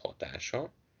plusz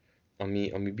hatása,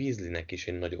 ami Beasleynek is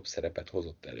egy nagyobb szerepet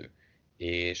hozott elő.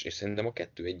 És szerintem a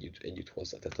kettő együtt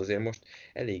hozza. Tehát azért most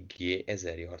eléggé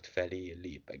 1000 yard felé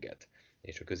lépeget.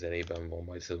 És a közelében van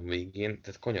majd szezon végén,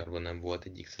 tehát kanyarban nem volt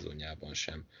egyik szezonjában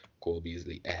sem Cole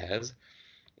Beasley ehhez.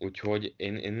 Úgyhogy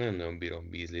én nagyon-nagyon bírom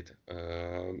Beasley-t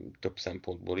több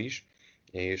szempontból is,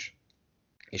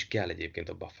 és kell egyébként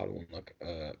a Buffalo-nak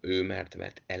ő,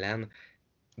 mert Ellen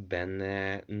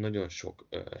benne nagyon sok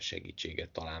segítséget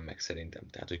talál meg szerintem.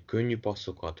 Tehát, hogy könnyű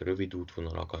passzokat, rövid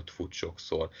útvonalakat fut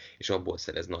sokszor, és abból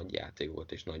szerez nagy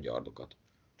játékot és nagy yardokat.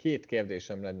 2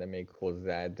 kérdésem lenne még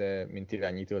hozzád, mint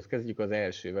irányítóhoz. Kezdjük az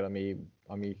elsővel,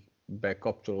 amiben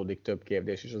kapcsolódik több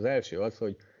kérdés, és az első az,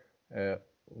 hogy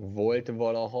volt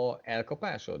valaha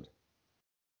elkapásod?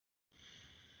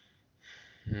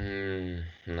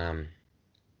 Nem.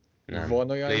 Van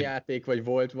olyan játék, vagy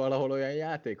volt valahol olyan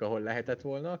játék, ahol lehetett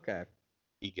volna akár?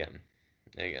 Igen.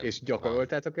 És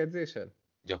gyakoroltátok edzésen?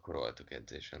 Gyakoroltuk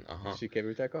edzésen, aha.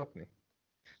 Sikerült elkapni?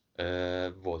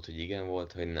 Volt, hogy igen,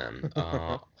 volt, hogy nem.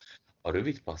 A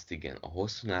rövid paszt igen, a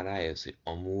hosszúnál rájössz, hogy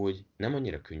amúgy nem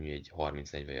annyira könnyű egy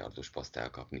 30-40 yardos paszt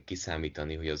elkapni,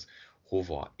 kiszámítani, hogy az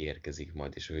hova érkezik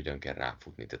majd, és hogyan kell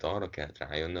ráfutni. Tehát arra kellett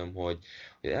rájönnöm, hogy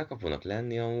elkapónak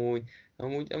lenni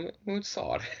amúgy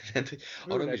szar. Tehát, hogy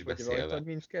arról is beszélve. Rajtad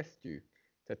nincs kesztyű.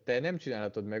 Tehát te nem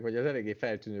csinálhatod meg, vagy az eléggé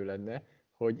feltűnő lenne,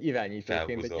 hogy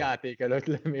irányítóként egy játék előtt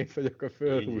lemész, vagy akkor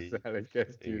fölhúzzál egy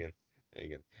kesztyűt.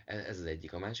 Igen. Ez az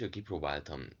egyik. A másik,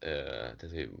 kipróbáltam,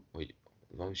 tehát, hogy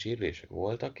valami sérülések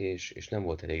voltak, és nem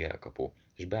volt elég elkapó.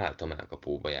 És beálltam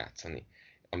elkapóba játszani.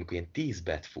 Amikor ilyen 10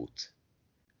 bet futsz,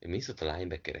 mész ott a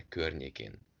linebackerek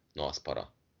környékén, na az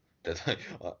para. Tehát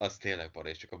az tényleg para,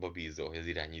 és csak abba bízol, hogy az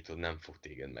irányítód nem fog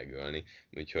téged megölni.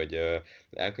 Úgyhogy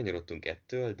elkanyarodtunk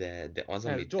ettől, de az,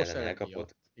 amit ellen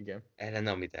elkapott,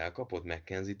 amit elkapott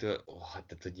McKenzie-től,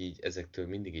 tehát hogy így ezektől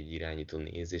mindig egy irányító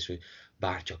nézés, hogy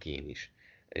bárcsak én is.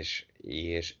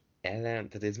 És ellen,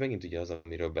 tehát ez megint ugye az,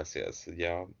 amiről beszélsz, ugye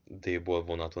a D-ból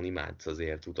vonaton imádsz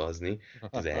azért utazni,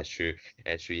 az első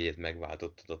jegyet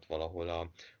megváltottad ott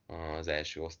valahol az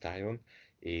első osztályon,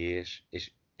 és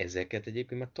ezeket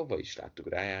egyébként már tavaly is láttuk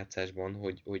rájátszásban,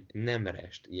 hogy nem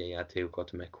rest ilyen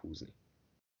játékokat meghúzni.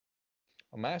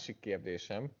 A másik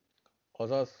kérdésem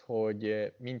az az,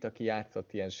 hogy mint aki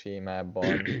játszott ilyen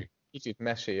sémában, kicsit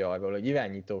mesélj arról, hogy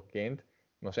irányítóként,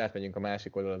 most átmegyünk a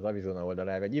másik oldal, az Arizona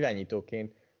oldalára, hogy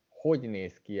irányítóként hogy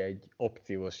néz ki egy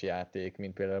opciós játék,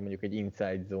 mint például mondjuk egy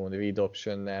inside zone, read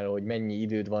optionnel, hogy mennyi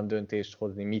időd van döntést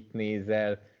hozni, mit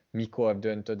nézel, mikor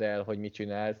döntöd el, hogy mit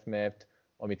csinálsz, mert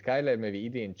amit Kyler Murray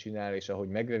idén csinál, és ahogy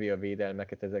megvevi a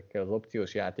védelmeket ezekkel az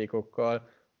opciós játékokkal,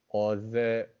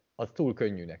 az túl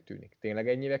könnyűnek tűnik. Tényleg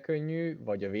ennyire könnyű?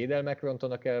 Vagy a védelmek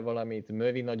rontanak el valamit?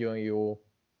 Murray nagyon jó?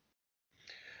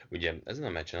 Ugye ezen a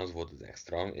meccsen az volt az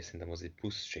extra, és szerintem az egy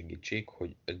plusz segítség,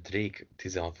 hogy Drake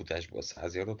 16 futásból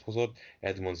 100 yardot hozott,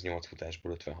 Edmonds 8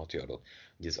 futásból 56 yardot.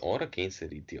 Ugye ez arra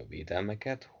kényszeríti a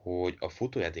védelmeket, hogy a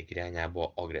futójáték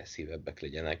irányába agresszívebbek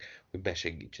legyenek, hogy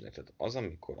besegítsenek. Tehát az,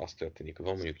 amikor az történik, hogy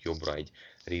van mondjuk jobbra egy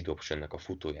read optionnek a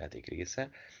futójáték része,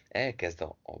 elkezd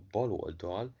a bal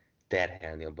oldal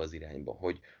terhelni abba az irányba,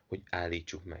 hogy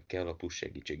állítsuk meg, kell a plusz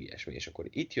segítség, ilyesmi. És akkor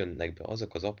itt jönnek be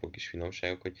azok az apró kis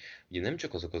finomságok, hogy ugye nem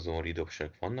csak azok az zone read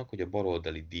optionok vannak, hogy a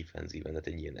baloldali defensíven, tehát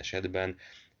egy ilyen esetben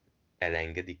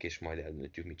elengedik, és majd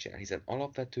eldöntjük, mit csinál. Hiszen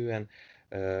alapvetően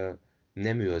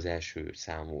nem ő az első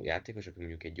számú játékos, aki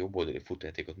mondjuk egy jobb oldali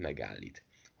futójátékot megállít.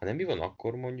 Hanem mi van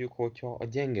akkor mondjuk, hogyha a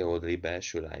gyenge oldali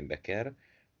belső linebacker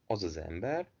az az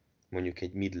ember, mondjuk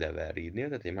egy mid-level readnél,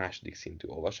 tehát egy második szintű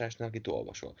olvasásnál, akit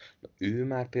olvasol. Na, ő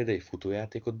már például egy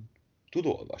futójátékot tud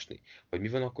olvasni. Vagy mi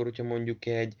van akkor, hogyha mondjuk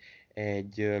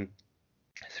egy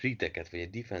three-teket, vagy egy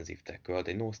defensive tackle-t,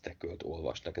 egy nose tackle-t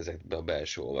olvasnak ezekbe a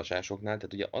belső olvasásoknál.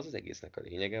 Tehát ugye az egésznek a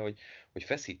lényege, hogy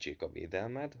feszítsék a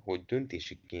védelmet, hogy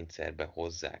döntési kényszerbe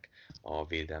hozzák a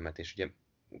védelmet, és ugye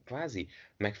kvázi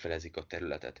megfelezik a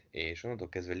területet, és onnantól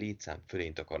kezdve létszám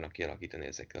fölényt akarnak kialakítani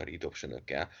ezekkel a read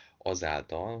option-ökkel,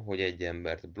 azáltal, hogy egy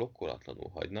embert blokkolatlanul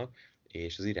hagynak,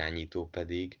 és az irányító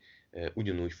pedig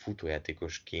ugyanúgy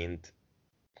futójátékosként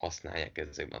használják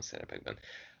ezekben a szerepekben.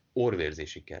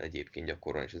 Orvérzésig kell egyébként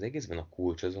gyakorolni, és az egészben a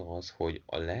kulcs az, hogy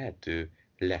a lehető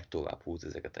legtovább húz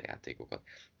ezeket a játékokat.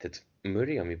 Tehát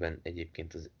Murray, amiben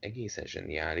egyébként az egészen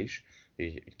zseniális,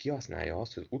 hogy kihasználja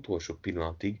azt, hogy az utolsó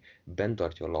pillanatig bent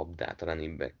tartja a labdát a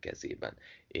running back kezében.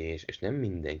 És nem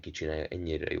mindenki csinálja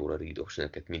ennyire jól a read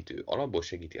option-eket, mint ő. Alapból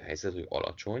segíti a helyzetet, hogy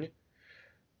alacsony,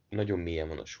 nagyon mélyen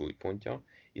van a súlypontja,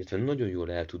 illetve nagyon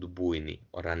jól el tud bújni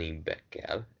a running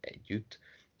back-kel együtt,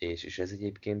 és ez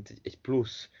egyébként egy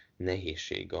plusz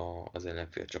nehézség az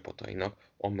ellenfél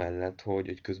csapatainak, amellett,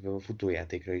 hogy közben a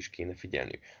futójátékra is kéne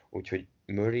figyelniük. Úgyhogy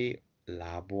Murray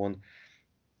lábon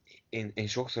én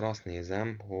sokszor azt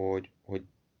nézem, hogy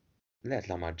lehet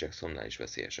Lamar Jacksonnál is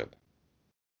veszélyesebb.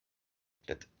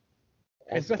 Tehát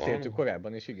Ezt beszéltük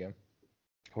korábban is, igen.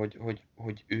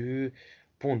 hogy ő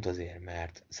pont azért,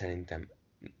 mert szerintem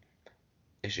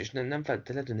és nem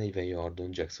feltétlenül 40 yardon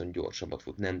Jackson gyorsabbat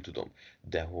fut, nem tudom,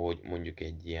 de hogy mondjuk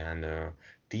egy ilyen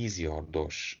 10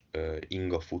 yardos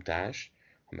inga futás,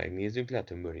 ha megnézzük, lehet,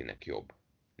 hogy Murraynek jobb.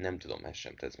 Nem tudom, ezt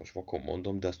sem, tehát most vakon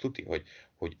mondom, de azt tudni,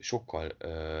 hogy sokkal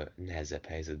nehezebb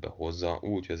helyzetbe hozza,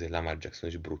 úgy, hogy azért Lamar Jackson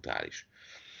is brutális.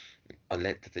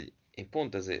 Én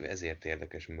pont ezért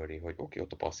érdekes Murray, hogy oké,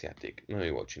 ott a passzjáték, nagyon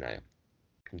jól csinálja,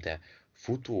 de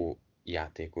futó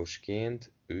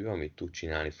játékosként ő, amit tud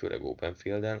csinálni, főleg Open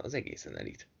Fielden, az egészen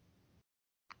elit.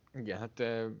 Igen, hát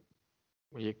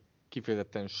ugye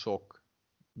kifejezetten sok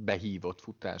behívott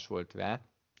futás volt rá,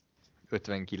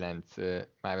 59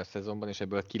 már a szezonban, és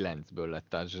ebből 9-ből lett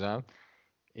touchdown,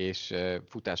 és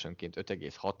futásonként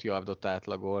 5,6 yardot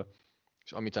átlagol,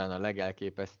 és ami talán a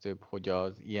legelképesztőbb, hogy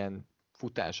az ilyen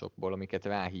futásokból, amiket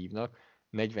ráhívnak,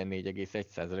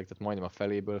 44,1%, tehát majdnem a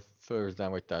feléből first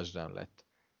down vagy touchdown lett.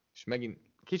 És megint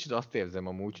kicsit azt érzem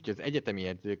amúgy, hogy az egyetemi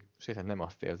edzők, sőt, nem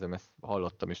azt érzem, ezt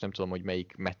hallottam, és nem tudom, hogy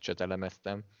melyik meccset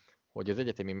elemeztem, hogy az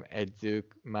egyetemi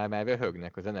edzők már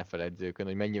röhögnek az NFL edzőkön,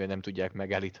 hogy mennyire nem tudják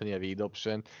megállítani a read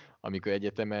option, amikor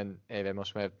egyetemen erre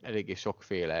most már eléggé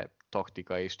sokféle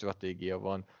taktika és stratégia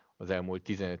van az elmúlt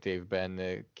 15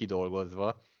 évben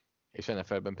kidolgozva, és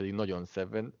NFL-ben pedig nagyon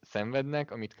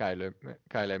szenvednek, amit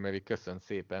Kyler Murray köszön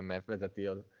szépen, mert vezeti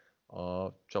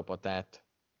a csapatát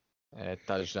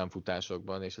touchdown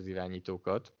futásokban és az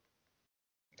irányítókat.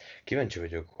 Kíváncsi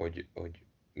vagyok, hogy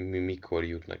mikor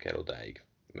jutnak el odáig.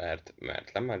 Mert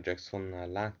Lamar Jacksonnál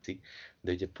látszik,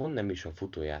 de ugye pont nem is a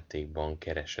futójátékban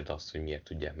keresed azt, hogy miért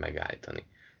tudják megállítani.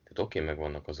 Tehát oké,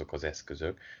 megvannak azok az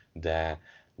eszközök, de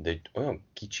egy olyan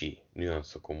kicsi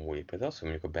nüanszokon múlik, például az, hogy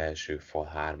mondjuk a belső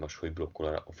fal 3-as, hogy blokkol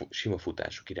a sima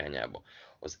futások irányába,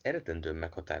 az eredendően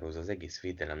meghatározza az egész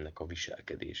védelemnek a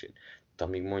viselkedését.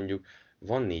 Tehát amíg mondjuk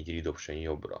van 4 read option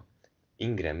jobbra,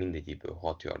 Ingram mindegyikből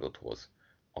 6 yardot hoz,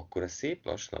 akkor a szép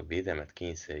lassan a védelmet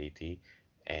kényszeríti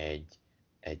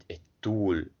egy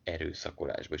túl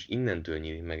erőszakolásba, és innentől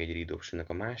nyílik meg egy read option-nek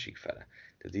a másik fele.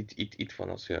 Tehát itt van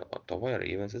az, hogy tavaly a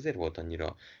Ravens ezért volt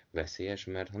annyira veszélyes,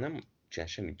 mert ha nem csinál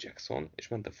semmit Jackson, és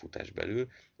ment a futás belül,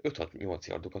 5-6-8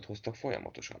 yardokat hoztak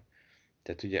folyamatosan.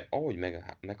 Tehát ugye, ahogy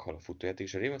meghal a futójáték,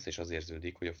 és a Ravens is az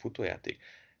érződik, hogy a futójáték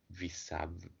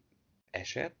visszább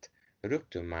esett,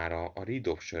 rögtön már a read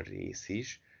option rész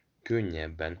is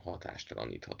könnyebben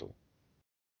hatástalanítható.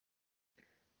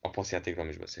 A passzjátékról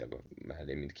is beszélve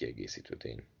mellé, mint kiegészítő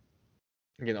tény.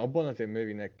 Igen, abban azért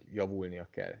Murraynek javulnia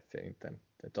kell, szerintem.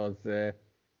 Tehát az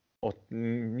ott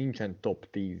nincsen top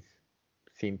 10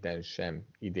 szinten sem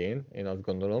idén, én azt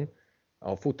gondolom.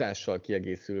 A futással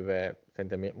kiegészülve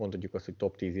szerintem mondhatjuk azt, hogy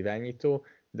top 10 irányító,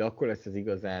 de akkor lesz ez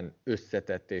igazán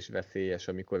összetett és veszélyes,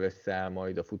 amikor összeáll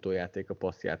majd a futójáték a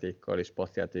passzjátékkal, és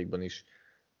passzjátékban is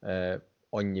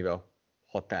annyira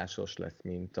hatásos lesz,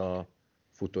 mint a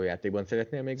futójátékban.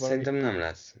 Szeretnél még valamit? Szerintem nem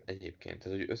lesz egyébként.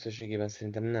 Tehát, hogy összességében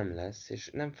szerintem nem lesz, és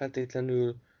nem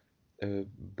feltétlenül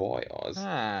baj az.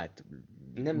 Hát,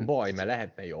 Nem baj, mert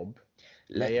lehetne jobb.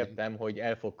 Le- Értem, hogy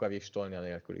el fog kavistolni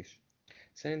anélkül is.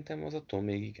 Szerintem az attól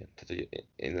még igen. Tehát, hogy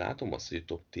én látom azt, hogy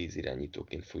top 10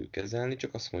 irányítóként fogjuk kezelni,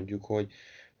 csak azt mondjuk,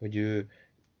 hogy ő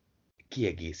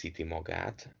kiegészíti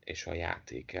magát és a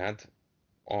játékát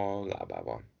a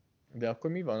lábával. De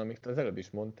akkor mi van, amit az előbb is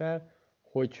mondtál,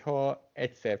 hogyha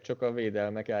egyszer csak a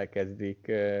védelmek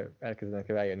elkezdenek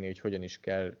rájönni, hogy hogyan is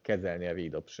kell kezelni a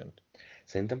read option-t.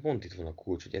 szerintem pont itt van a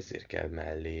kulcs, hogy ezért kell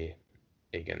mellé,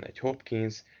 igen, egy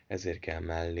Hopkins, ezért kell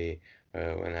mellé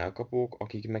olyan elkapók,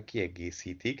 akik meg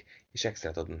kiegészítik, és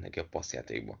extrát adnak neki a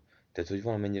passzjátékba. Tehát, hogy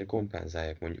valamennyire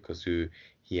kompenzálják mondjuk az ő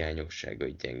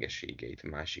hiányosságait, gyengeségeit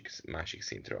másik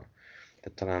szintről.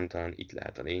 Tehát talán itt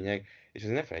lehet a lényeg, és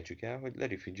azért ne felejtsük el, hogy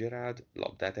Larry Fitzgerald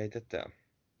labdát ejtett el,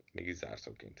 mégis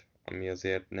zárszóként, ami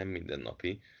azért nem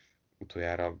mindennapi,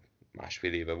 utoljára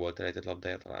másfél éve volt elejtett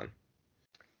labdája talán.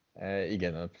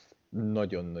 Igen,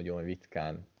 nagyon-nagyon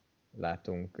ritkán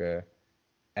látunk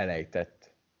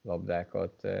elejtett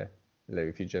labdákat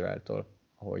Larry Fitzgeraldtól,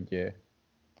 hogy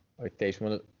te is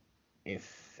mondod.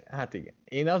 Hát igen.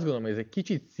 Én azt gondolom, hogy ez egy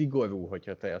kicsit szigorú,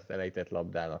 hogyha te azt elejtett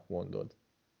labdának mondod.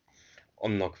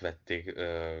 Annak vették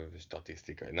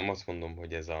statisztikai. Nem azt mondom,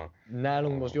 hogy ez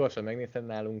Nálunk most gyorsan megnéztem,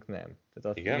 nálunk nem.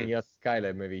 Tehát Igen? mi a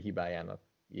Skyler Murray hibájának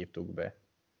írtuk be.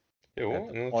 Jó,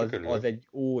 Az egy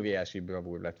óriási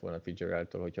bravúr lett volna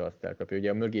Fitzgeraldtól, hogyha azt elkapja. Ugye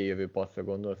a mögé jövő passzra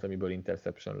gondolsz, amiből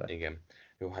interception lett. Igen.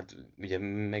 Jó, hát ugye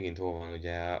megint hol van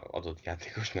ugye adott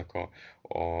játékosnak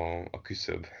a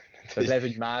küszöb. Tehát lehet,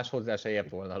 hogy más hozzá se ért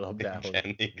volna a labdához.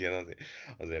 Igen,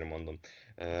 azért mondom.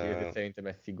 Úgyhogy szerintem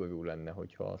ez szigorú lenne,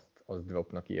 hogyha azt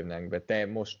dropnak írnánk be. Te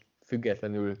most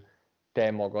függetlenül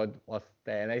te magad azt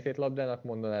te elejtett labdának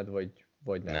mondanád,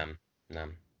 vagy nem?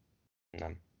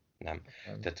 Nem.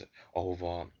 Tehát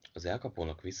ahova az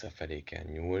elkapónak visszafelé kell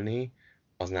nyúlni,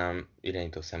 az nem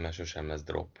irányító szemmel sosem lesz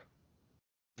drop.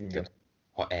 Igen. Tehát,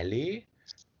 ha elé,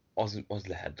 az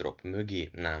lehet drop. Mögé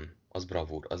nem. Az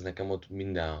bravúr. Az nekem ott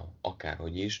minden,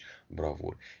 akárhogy is,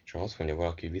 bravúr. És ha azt mondja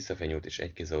valaki, hogy visszafenyült és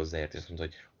egy kézzel hozzáért, és azt mondta,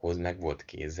 hogy hoz meg volt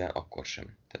kézzel, akkor sem.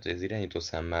 Tehát, hogy az irányító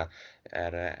szemmel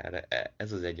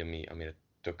ez az egy, amire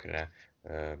tökre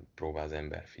próbál az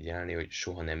ember figyelni, hogy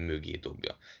soha nem mögé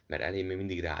dobja. Mert elé még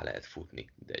mindig rá lehet futni,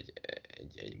 de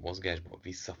egy mozgásból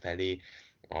visszafelé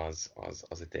az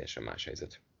egy teljesen más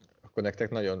helyzet. Akkor nektek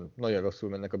nagyon, nagyon rosszul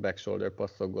mennek a back shoulder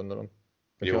passzok, gondolom.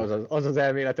 Jó. Az az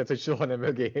elméletet, hogy soha nem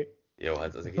mögé. Jó,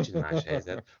 hát az egy kicsit más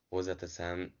helyzet.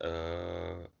 Hozzáteszem,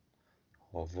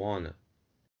 ha van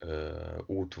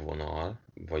útvonal,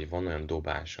 vagy van olyan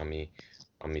dobás,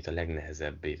 amit a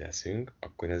legnehezebbé teszünk,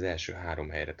 akkor én az első 3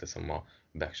 helyre teszem a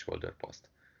back shoulder paszt.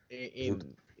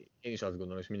 Én is azt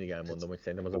gondolom, és mindig elmondom, hogy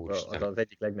szerintem az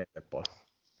egyik legnehezebb passz.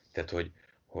 Tehát,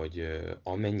 hogy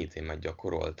amennyit én már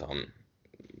gyakoroltam,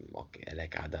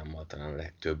 Elek Ádámmal talán a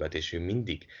legtöbbet, és ő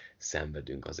mindig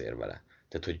szenvedünk azért vele.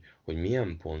 Tehát, hogy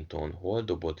milyen ponton, hol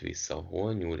dobott vissza,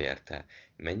 hol nyúl érte,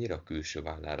 mennyire a külső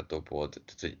vállára dobod,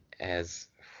 tehát, hogy ez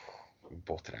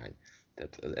botrány.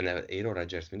 Tehát Aaron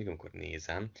Rodgers mindig, amikor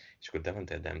nézem, és akkor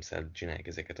Davante Adams-el csinálják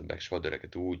ezeket a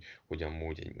backshouldereket úgy, hogy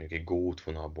amúgy mondjuk egy go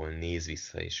vonalból néz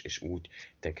vissza, és úgy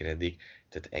tekeredik,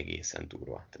 tehát egészen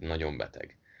durva, tehát nagyon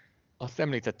beteg. Azt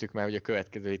említettük már, hogy a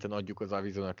következő héten adjuk az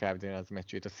Arizona Cardinals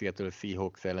meccsét a Seattle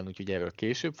Seahawks ellen, úgyhogy erről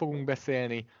később fogunk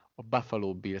beszélni. A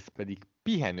Buffalo Bills pedig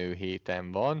pihenő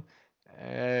héten van.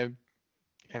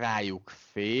 Rájuk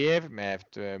fér,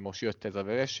 mert most jött ez a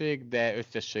vereség, de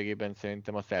összességében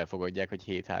szerintem azt elfogadják, hogy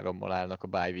 7-3-mal állnak a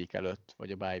bye week előtt,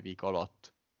 vagy a bye week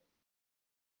alatt.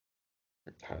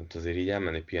 Hát azért így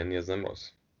elmenni pihenni, az nem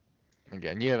rossz.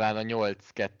 Igen, nyilván a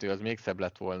 8-2 az még szebb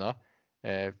lett volna,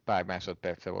 pár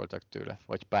másodperce voltak tőle,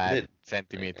 vagy pár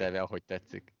centiméterre, ahogy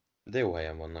tetszik. De jó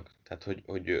helyen vannak. Tehát,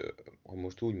 hogy ha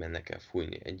most úgy mennek el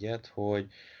fújni egyet,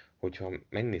 hogyha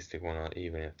megnézték volna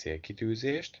éven a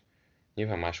célkitűzést,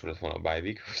 nyilván máshol lett volna a bye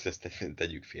week, most ezt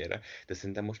tegyük félre, de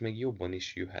szerintem most még jobban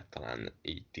is jöhet talán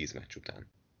így 10 meccs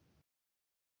után.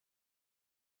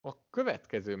 A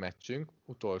következő meccsünk,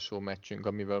 utolsó meccsünk,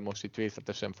 amivel most itt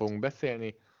részletesen fogunk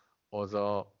beszélni, az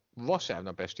a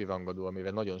vasárnap esti rangadó,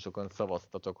 amivel nagyon sokan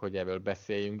szavaztatok, hogy erről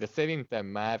beszéljünk, de szerintem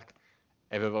már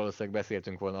erről valószínűleg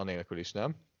beszéltünk volna anélkül is,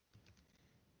 nem?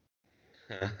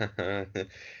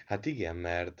 Hát igen,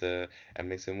 mert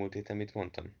emlékszem múlt héten mit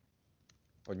mondtam?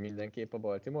 Hogy mindenképp a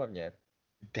Baltimore nyer?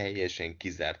 Teljesen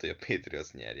kizárt, hogy a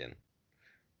Patriots nyerjen.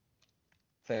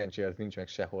 Szerencsére ez nincs meg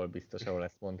sehol biztos, ahol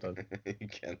ezt mondtad.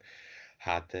 Igen.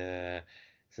 Hát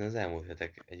szerintem az elmúlt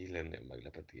hetek egyik legnagyobb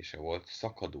meglepetése volt.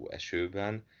 Szakadó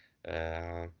esőben,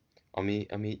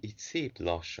 ami így szép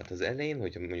lassan. Az elején,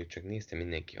 hogyha mondjuk csak nézte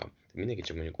mindenki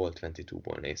csak mondjuk All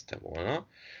 22-ból nézte volna,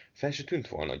 fel se tűnt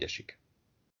volna, hogy esik.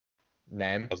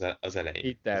 Nem. Az elején.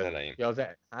 Itt az elején. Ja,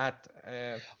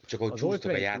 csak ahogy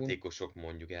csúsztak a játékosok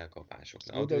mondjuk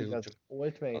elkapásoknál. Az All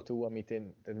 22, amit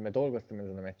én mert dolgoztam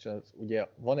ezen a meccsen, az ugye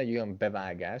van egy olyan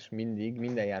bevágás,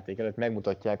 minden játék előtt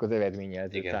megmutatják az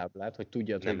eredményjelző táblát, hogy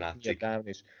tudjad, nem hogy látszik.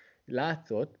 És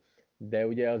látszott, de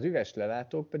ugye az üres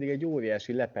lelátók pedig egy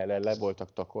óriási lepellel le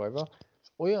voltak takolva, és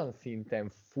olyan szinten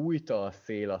fújta a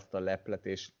szél azt a leplet,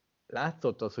 és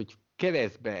látszott az, hogy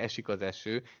keresztbe esik az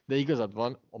eső, de igazad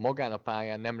van, a magán a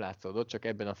pályán nem látszott, csak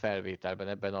ebben a felvételben,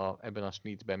 ebben a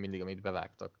snittben mindig, amit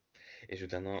bevágtak. És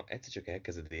utána egyszer csak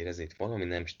elkezded érezni, hogy valami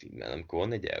nem stimmel, amikor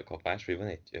van egy elkapás, vagy van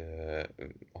egy,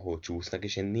 ahol csúsznak,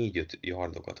 és ilyen 4-5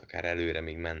 yardokat akár előre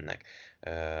még mennek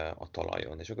a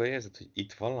talajon, és akkor érzed, hogy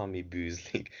itt valami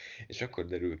bűzlik, és akkor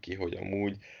derül ki, hogy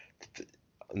amúgy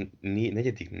a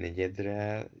negyedik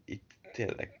negyedre itt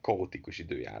tényleg kaotikus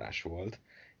időjárás volt,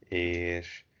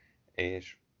 és,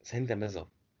 és szerintem ez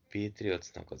a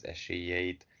Patriotsnak az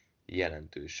esélyeit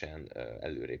jelentősen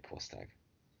előrébb hozták.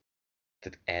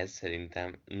 Tehát ez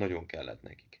szerintem nagyon kellett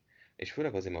nekik. És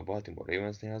főleg azért a Baltimore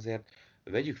Ravensnél azért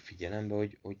vegyük figyelembe,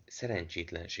 hogy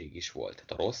szerencsétlenség is volt.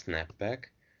 Tehát a rossz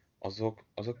snappek,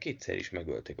 azok kétszer is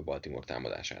megölték a Baltimore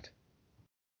támadását.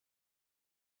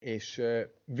 És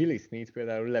Willie Snead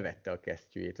például levette a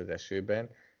kesztyűjét az esőben.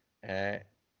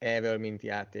 Erről, mint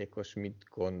játékos, mit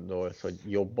gondolsz, hogy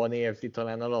jobban érzi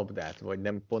talán a labdát, vagy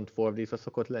nem pont fordítva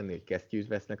szokott lenni, hogy kesztyűt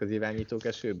vesznek az irányítók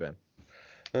esőben?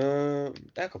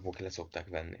 Elkapók le szokták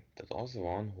venni. Tehát az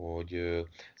van, hogy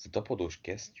ez a tapadós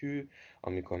kesztyű,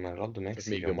 amikor már a labda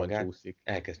megszívja magát, csúszik.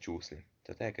 elkezd csúszni.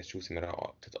 Tehát elkezd csúszni, mert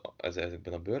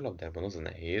ezekben a bőrlabdában az a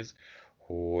nehéz,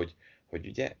 hogy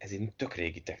ugye ez egy tök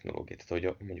régi technológia. Tehát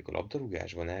hogy mondjuk a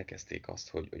labdarúgásban elkezdték azt,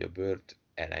 hogy a bőrt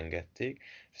elengedték,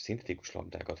 és a szintetikus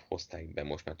labdákat hozták be,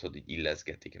 most már tudod, így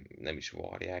illeszgetik, nem is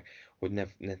varják, hogy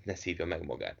ne szívja meg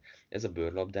magát. Ez a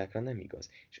bőrlabdákra nem igaz.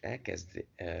 És elkezd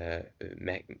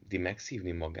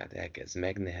megszívni magát, elkezd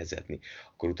megnehezedni.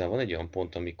 Akkor utána van egy olyan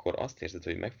pont, amikor azt érzed,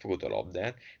 hogy megfogod a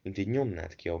labdát, mint így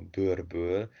nyomnád ki a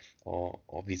bőrből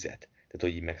a vizet. Tehát,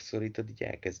 hogy így megszorítod, így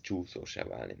elkezd csúszósá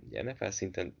válni. Ugye NFL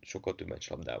szinten sokkal több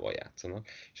meccslabdával játszanak,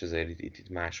 és azért itt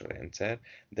más a rendszer,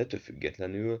 de ettől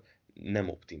függetlenül nem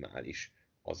optimális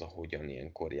az, ahogyan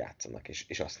ilyenkor játszanak,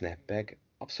 és a snappek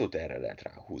abszolút erre lehet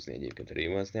ráhúzni egyébként a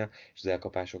Ravensnél, és az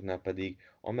elkapásoknál pedig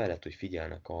amellett, hogy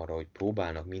figyelnek arra, hogy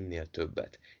próbálnak minél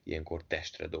többet ilyenkor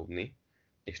testre dobni,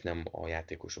 és nem a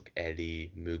játékosok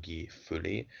elé, mögé,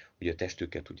 fölé, hogy a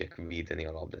testüket tudják védeni,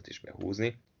 a labdát is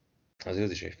behúzni, azért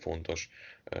az is egy fontos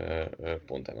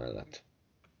pont emellett.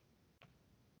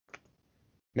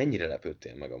 Mennyire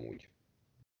lepődtél meg amúgy?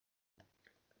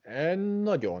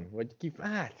 Nagyon, vagy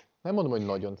hát nem mondom, hogy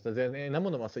nagyon. Tehát én nem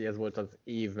mondom azt, hogy ez volt az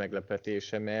év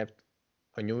meglepetése, mert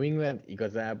a New England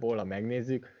igazából, ha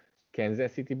megnézzük,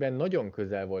 Kansas Cityben nagyon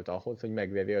közel volt ahhoz, hogy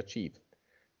megverje a Chiefs.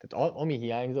 Tehát ami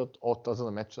hiányzott ott azon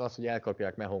a meccsen az, hogy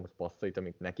elkapják Mahomes passzait,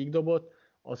 amit nekik dobott,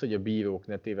 az, hogy a bírók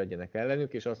ne tévedjenek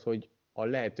ellenük, és az, hogy a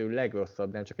lehető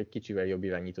legrosszabbnál csak egy kicsivel jobb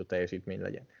irányító teljesítmény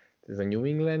legyen. Tehát ez a New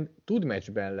England tud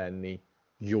meccsben lenni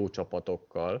jó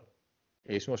csapatokkal,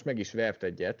 és most meg is vert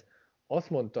egyet. Azt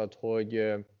mondtad,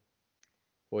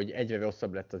 hogy egyre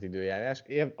rosszabb lett az időjárás.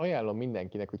 Én ajánlom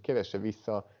mindenkinek, hogy keresse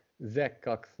vissza Zach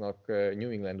Coxnak, New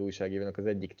England újságírónak az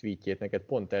egyik tweetjét, neked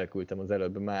pont elküldtem az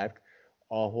előbb, Márk,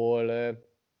 ahol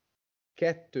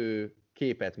 2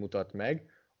 képet mutat meg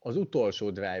az utolsó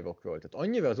drive-okról. Tehát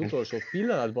annyira az utolsó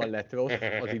pillanatban lett rossz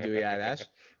az időjárás,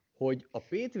 hogy a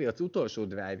Patriots utolsó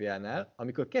drive-jánál,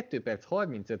 amikor 2 perc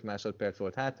 35 másodperc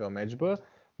volt hátra a meccsből,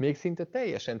 még szinte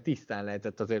teljesen tisztán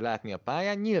lehetett azért látni a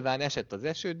pályán. Nyilván esett az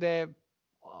eső, de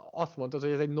azt mondtad,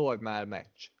 hogy ez egy normál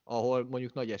meccs, ahol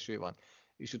mondjuk nagy eső van.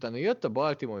 És utána jött a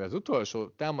Baltimore az utolsó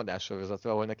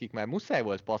támadássorozatra, ahol nekik már muszáj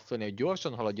volt passzolni, hogy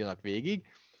gyorsan haladjanak végig,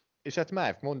 és hát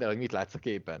már mondd el, hogy mit látsz a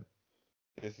képen.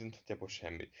 Ez nagyjából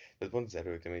semmi. Tehát pont az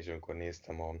erőltem is, amikor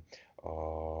néztem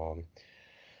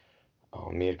a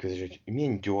mérkőzés, hogy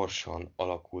milyen gyorsan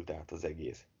alakult át az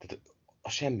egész. Tehát a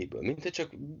semmiből, mint hogy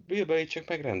csak Bill Belichick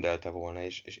megrendelte volna,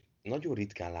 és nagyon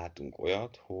ritkán látunk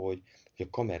olyat, hogy a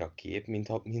kamerakép, mint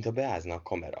ha beázna a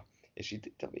kamera. És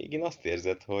itt a végén azt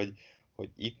érzed, hogy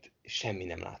itt semmi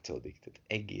nem látszódik. Tehát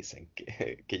egészen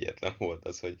kegyetlen volt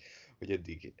az, hogy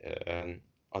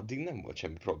addig nem volt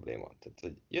semmi probléma. Tehát,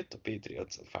 hogy jött a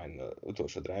Patriots a final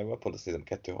utolsó drive-val, pont azt nézem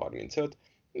 2.35,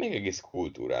 még egész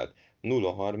kultúrált.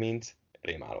 0.30,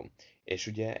 rémálom. És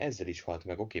ugye ezzel is halt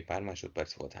meg, oké, pár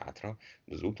másodperc volt hátra,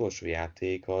 de az utolsó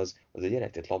játék az egy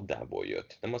elejtett labdából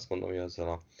jött. Nem azt mondom, hogy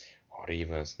azzal a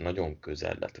Ravens nagyon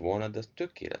közel lett volna, de ez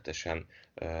tökéletesen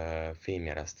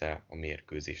fémjelezte a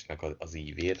mérkőzésnek az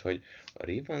ívét, hogy a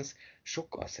Ravens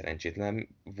sokkal szerencsétlen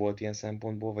volt ilyen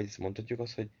szempontból, vagy ezt mondhatjuk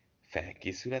azt, hogy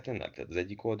felkészületlenek. Tehát az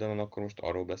egyik oldalon akkor most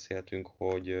arról beszéltünk,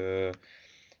 hogy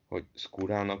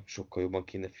Skurának sokkal jobban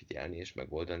kéne figyelni és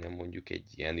megoldani mondjuk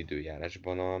egy ilyen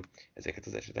időjárásban ezeket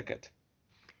az eseteket?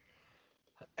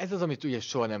 Ez az, amit ugye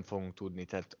soha nem fogunk tudni.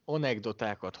 Tehát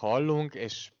anekdotákat hallunk,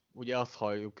 és ugye azt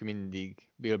halljuk mindig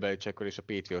Bill Belichickről és a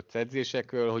Patriots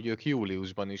edzésekről, hogy ők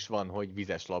júliusban is van, hogy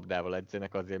vizes labdával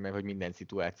edzenek azért, mert hogy minden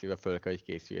szituációra föl kell, hogy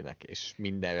készüljenek, és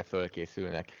mindenre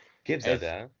fölkészülnek. Képzeld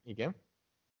el, Igen?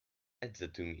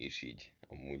 edzetünk is így,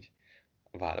 amúgy,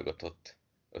 a válogatott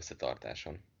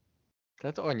összetartáson.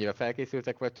 Tehát annyira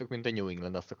felkészültek vagytok, mint a New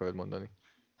England, azt akarod mondani.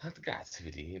 Hát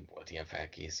Gácvili volt ilyen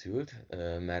felkészült,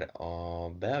 mert a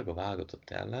belga válogatott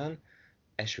ellen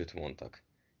esőt mondtak,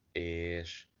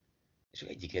 és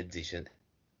egyik edzésen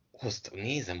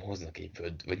hoznak egy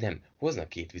vagy nem, hoznak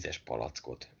 2 vizes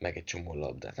palackot, meg egy csomó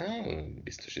labdát.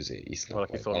 Biztos isznak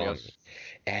Valaki vagy szomjas. valami.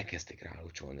 Elkezdték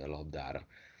rálocsolni a labdára.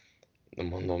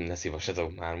 Mondom, ne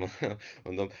szívassatok már,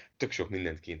 mondom, tök sok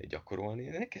mindent kéne gyakorolni,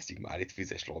 ne kezdjük már itt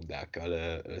vizes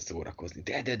labdákkal szórakozni.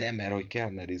 De, mert hogy kell,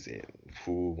 mert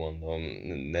fú, mondom,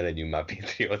 ne legyünk már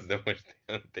Patriots, de most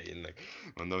tényleg,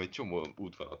 mondom, egy csomó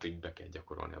útvonalat így be kell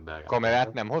gyakorolni a belgáknak.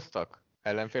 Kamerát nem hoztak?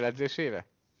 Ellenfél edzésére?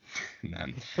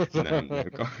 Nem.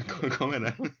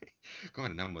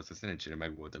 Kamera nem volt, szerencsére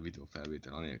meg volt a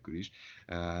videófelvétel anélkül is,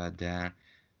 de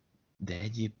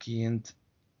egyébként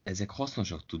ezek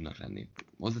hasznosak tudnak lenni.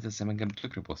 Hozzáteszem, engem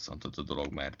tökre bosszantott a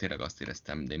dolog, mert tényleg azt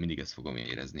éreztem, de mindig ezt fogom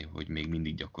érezni, hogy még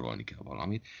mindig gyakorolni kell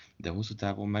valamit, de hosszú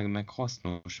távon meg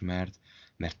hasznos, mert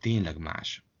tényleg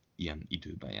más ilyen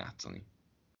időben játszani.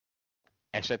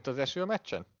 Esett az eső a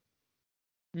meccsen?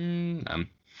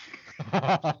 Nem.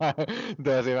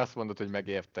 De azért azt mondod, hogy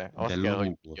megérte. Azt de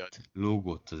kell,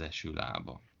 lógott az eső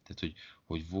lába. Tehát,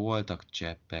 hogy voltak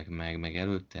cseppek, meg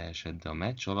előtte esett, de a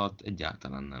meccs alatt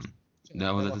egyáltalán nem. De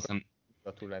hozzáteszem...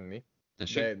 lenni.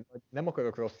 De nem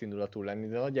akarok rossz indulatú lenni,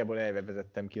 de nagyjából elve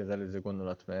vezettem ki az előző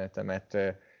gondolatmenetemet,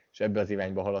 és ebbe az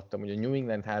irányba haladtam, hogy a New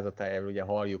England házatájáról ugye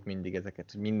halljuk mindig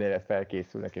ezeket, hogy mindenre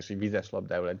felkészülnek, és hogy vizes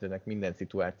labdával edzenek minden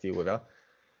szituációra.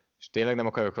 És tényleg nem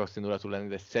akarok rossz indulatú lenni,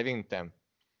 de szerintem,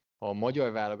 ha a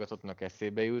magyar válogatottnak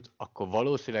eszébe jut, akkor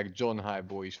valószínűleg John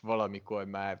Harbaugh is valamikor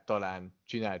már talán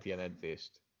csinált ilyen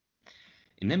edzést.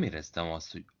 Én nem éreztem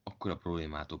azt, hogy akkora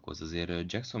problémát okoz.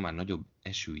 Azért Jackson már nagyobb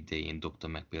eső idején dobta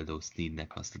meg például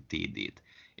Sneadnek azt a TD-t.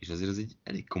 És azért ez egy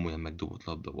elég komolyan megdobott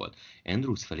labda volt.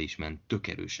 Andrews felé is ment tök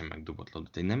erősen megdobott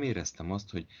labda. Én nem éreztem azt,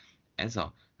 hogy ez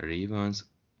a Ravens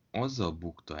azzal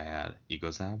bukta el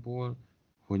igazából,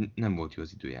 hogy nem volt jó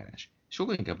az időjárás.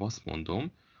 Sokkal inkább azt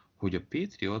mondom, hogy a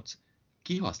Patriots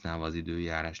kihasználva az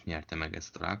időjárás nyerte meg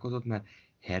ezt a találkozót, mert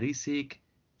Harrisék,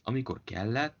 amikor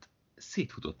kellett,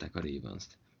 szétfutották a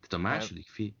Ravens-t. Tehát a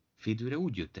második félidőre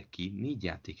úgy jöttek ki, 4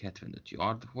 játék 75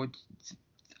 yard, hogy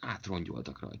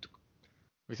átrongyoltak rajtuk.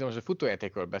 Viszont most a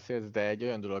futójátékról beszélsz, de egy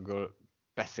olyan dologról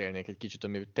beszélnék egy kicsit,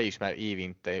 amit te is már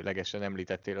évintőlegesen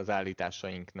említettél az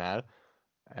állításainknál.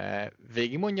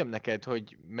 Végig mondjam neked,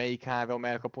 hogy melyik 3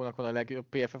 elkapónak van a legjobb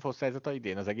PFF osztályzata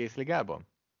idén az egész ligában?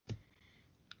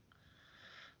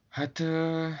 Hát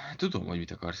tudom, hogy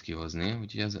mit akarsz kihozni,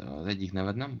 úgyhogy az egyik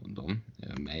nevet nem mondom,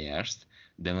 Meyers-t,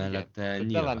 de mellette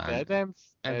nyilván... Adams,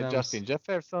 Justin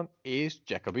Jefferson és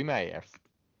Jacoby Meyers.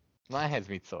 Na ehhez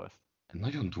mit szólsz?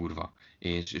 Nagyon durva.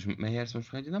 És Meyers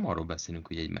most már nem arról beszélünk,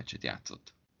 hogy egy meccset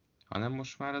játszott, hanem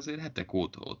most már azért hetek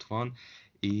óta ott van,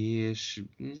 és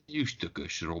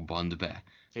üstökös robbant be.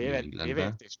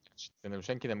 Félreértés. Szerintem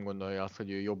senki nem gondolja azt,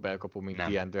 hogy ő jobb elkapó, mint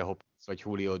DeAndre Hopkins vagy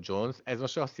Julio Jones. Ez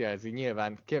most azt jelzi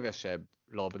nyilván kevesebb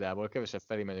labdából, kevesebb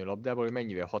felimenő labdából, hogy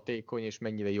mennyire hatékony és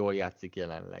mennyire jól játszik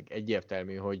jelenleg.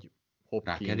 Egyértelmű, hogy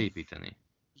Hopkins... Rá kell építeni.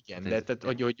 Igen, de tehát,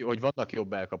 hogy vannak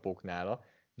jobb elkapók nála,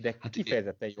 de hát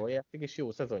kifejezetten jól játszik, és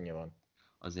jó szezonja van.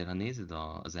 Azért, ha nézed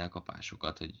az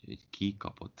elkapásokat, hogy ki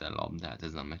kapott el labdát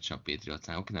ezen a meccsen a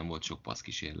Patriotsnál, oké, nem volt sok passz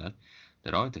kísérlet, de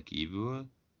rajta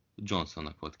kívül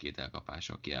Johnsonnak volt 2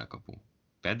 elkapása, aki elkapó.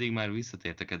 Pedig már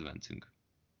visszatért a kedvencünk.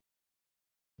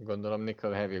 Gondolom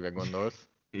Nickel Heavy-be gondolsz.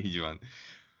 Így van.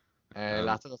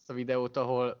 Látod azt a videót,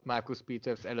 ahol Marcus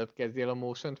Peters előbb kezdi el a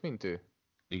motion-t, mint ő?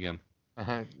 Igen.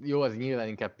 Jó, az nyilván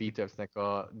inkább Petersnek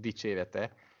a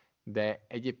dicsérete, de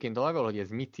egyébként arról, hogy ez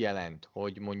mit jelent,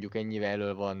 hogy mondjuk ennyire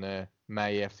elő van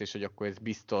Meyers, és hogy akkor ez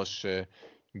biztos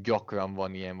gyakran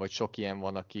van ilyen, vagy sok ilyen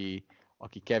van,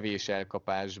 aki kevés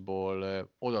elkapásból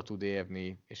oda tud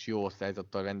érni, és jó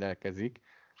osztályzattal rendelkezik.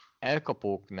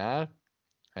 Elkapóknál,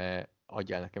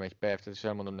 adjál nekem egy percet, és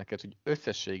elmondom neked, hogy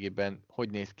összességében hogy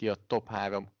néz ki a top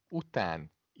 3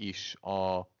 után is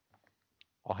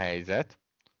a helyzet,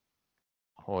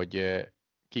 hogy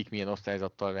kik milyen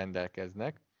osztályzattal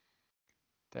rendelkeznek.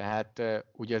 Tehát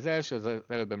ugye az első az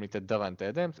előbb említett Davante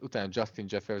Adams, utána Justin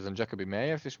Jefferson, Jacoby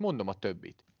Meyers, és mondom a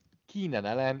többit. Keenan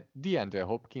Allen, DeAndre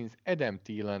Hopkins, Adam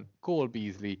Thielen, Cole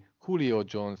Beasley, Julio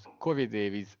Jones, Corey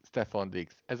Davis, Stefon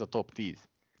Diggs. Ez a top 10.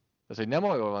 Tehát, hogy nem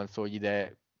arról van szó, hogy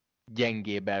ide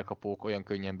gyengébb elkapók olyan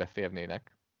könnyen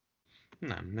beférnének,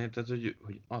 Nem, mert tehát,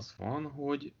 hogy az van,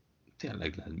 hogy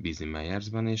tényleg lehet bízni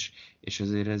Meyersben, és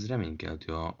ezért ez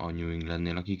reménykeltő a New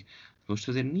Englandnél, akik most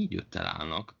azért 4-5-tel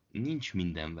állnak, nincs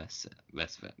minden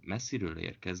veszve, messziről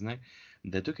érkeznek,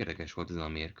 de tökéletes volt ezen a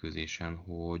mérkőzésen,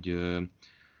 hogy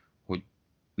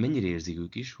mennyire érzik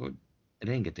ők is, hogy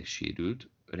rengeteg sérült,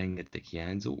 rengeteg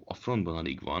hiányzó, a frontban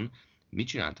alig van. Mit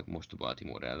csináltak most a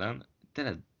Baltimore ellen?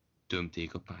 Tele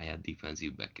tömték a pályát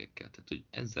defensív back-ekkel, tehát hogy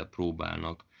ezzel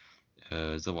próbálnak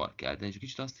zavart kelteni, és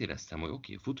kicsit azt éreztem, hogy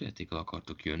oké, futójátékkal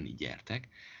akartok jönni, gyertek,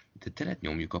 de teret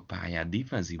nyomjuk a pályát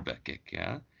defensív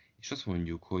back-ekkel, és azt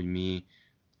mondjuk, hogy mi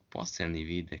passzelni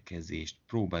védekezést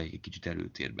próbáljuk egy kicsit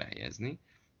előtérbe helyezni,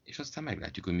 és aztán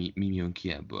meglátjuk, hogy mi jön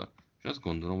ki ebből. És azt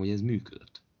gondolom, hogy ez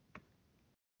működött.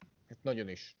 Hát nagyon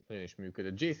is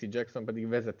működött. JC Jackson pedig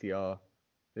vezeti a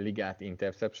ligát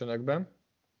interceptionökben.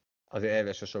 Azért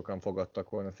erre se sokan fogadtak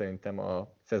volna szerintem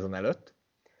a szezon előtt.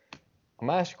 A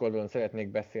másik oldalon szeretnék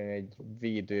beszélni egy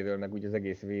védőről, meg úgy az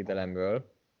egész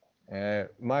védelemről.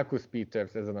 Marcus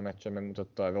Peters ezen a meccsen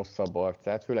megmutatta a rosszabb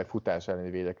arcát, főleg futás elleni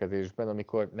védekezésben,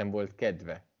 amikor nem volt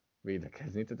kedve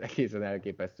védekezni, tehát egészen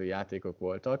elképesztő játékok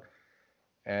voltak.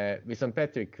 Viszont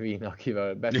Patrick Queen,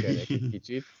 akivel beszélnék egy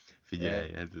kicsit.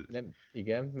 Figyelj,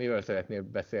 Igen, miről szeretnél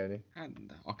beszélni? Hát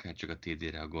akár csak a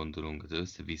TD-re gondolunk, az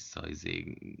össze-vissza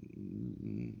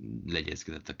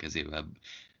legyezkedett a kezével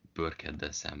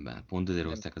Burkheaddel szemben. Pont ezért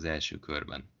hozták az első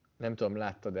körben. Nem tudom,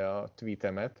 láttad-e a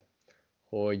tweetemet,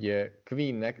 hogy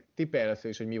Queennek, tippelj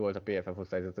először is, hogy mi volt a PFF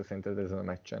osztályzata szerinted ezen a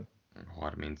meccsen?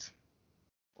 30.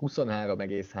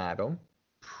 23,3.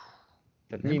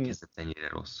 Tehát nem kezdett ennyire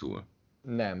rosszul.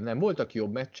 Nem. Voltak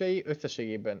jobb meccsei,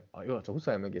 összességében, a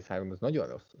 23,3 az nagyon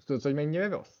rossz. Tudod, hogy mennyire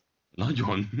rossz?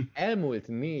 Nagyon. Elmúlt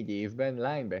 4 évben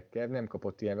linebacker nem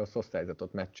kapott ilyen rossz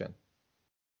osztályzatot meccsen.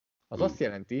 Az azt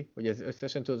jelenti, hogy ez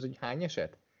összesen tudod, hogy hány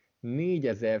eset?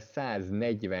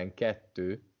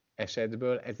 4142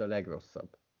 esetből ez a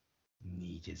legrosszabb.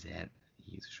 4000,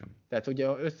 Jézusom. Tehát ugye,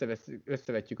 ha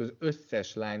összevetjük az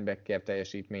összes linebacker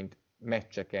teljesítményt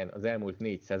meccseken az elmúlt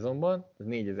 4 szezonban, az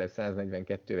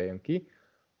 4142-re jön ki,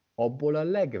 abból a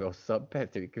legrosszabb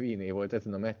Patrick Queené volt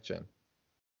ezen a meccsen.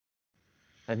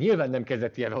 Hát nyilván nem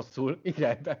kezdett ilyen rosszul,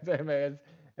 igen, mert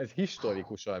ez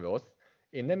historikusan rossz.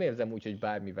 Én nem érzem úgy, hogy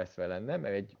bármi veszve lenne,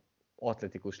 mert egy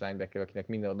atletikus linebacker, akinek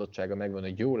minden adottsága megvan,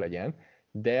 hogy jó legyen,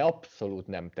 de abszolút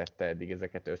nem tette eddig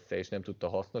ezeket össze, és nem tudta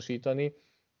hasznosítani,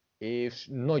 és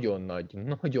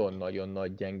nagyon-nagyon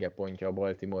nagy gyenge pontja a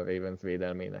Baltimore Ravens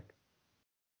védelmének.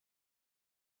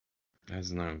 Ez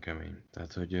nagyon kemény.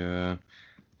 Tehát, hogy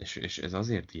és ez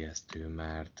azért ijesztő,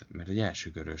 mert egy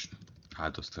elsőkörös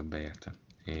áldoztak be érte.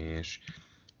 És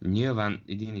nyilván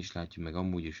idén is látjuk meg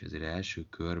amúgy is, ezért első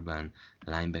körben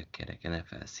linebackerek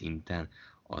NFL szinten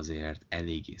azért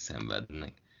eléggé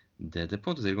szenvednek. De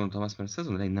pont azért gondoltam azt, mert a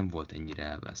szezon elején nem volt ennyire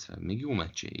elveszve. Még jó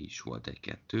meccsei is volt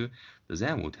egy-kettő, de az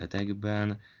elmúlt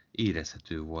hetekben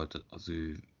érezhető volt az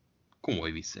ő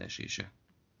komoly visszaesése.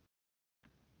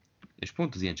 És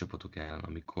pont az ilyen csapatok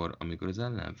ellen, amikor az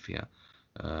ellenfél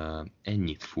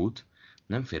ennyit fut,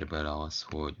 nem fér bele az,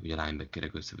 hogy a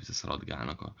linebackerek össze-vissza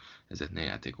szaladgálnak ezeknél a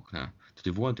játékoknál. Tehát,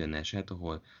 hogy volt olyan eset,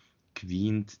 ahol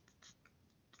Quint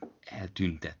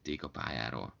eltüntették a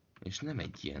pályáról. És nem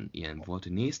egy ilyen volt,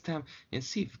 hogy néztem, ilyen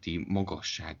safety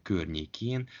magasság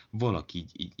környékén valaki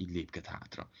így lépked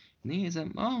hátra.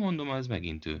 Nézem, mondom, ez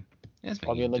megint ő.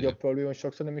 Ami a nagyobb probléma,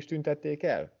 sokszor nem is tüntették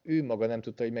el. Ő maga nem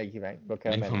tudta, hogy melyik irányba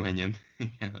kell menni. Menjen.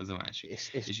 Igen, az a másik.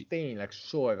 És tényleg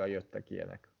sorra jöttek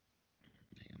ilyenek.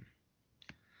 Igen.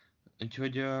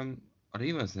 Úgyhogy a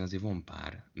Ravensnél azért van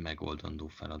pár megoldandó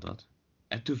feladat.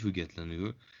 Ettől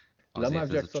függetlenül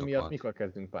Lamar Jackson miatt mikor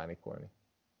kezdünk pánikolni?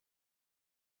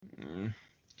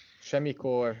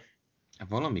 Semmikor.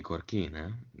 Valamikor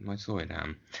kéne, majd szólj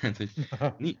rám. Tehát, hogy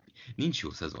nincs jó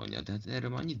szezonja, de erről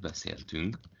már annyit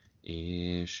beszéltünk,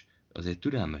 és azért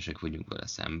türelmesek vagyunk vele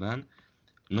szemben.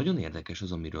 Nagyon érdekes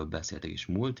az, amiről beszéltek, és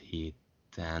múlt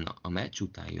héten a meccs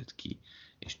után jött ki,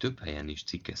 és több helyen is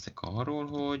cikkeztek arról,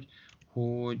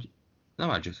 hogy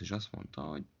Lamar Jackson is azt mondta,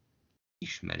 hogy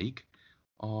ismerik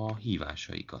a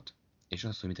hívásaikat, és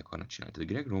azt, hogy mit akarnak csinálni. Tehát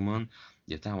Greg Roman,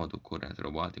 ugye a támadó koordinátor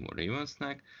a Baltimore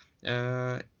Ravensnek,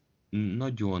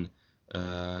 nagyon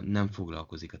nem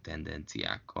foglalkozik a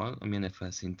tendenciákkal, ami NFL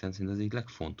szinten az egyik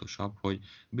legfontosabb, hogy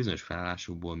bizonyos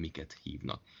felállásokból miket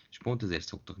hívnak. És pont ezért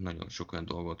szoktak nagyon sok olyan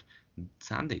dolgot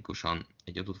szándékosan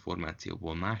egy adott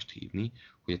formációból mást hívni,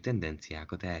 hogy a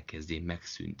tendenciákat elkezdjék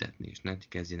megszüntetni, és ne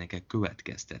kezdjenek el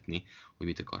következtetni, hogy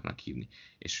mit akarnak hívni.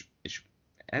 És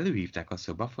előhívták azt,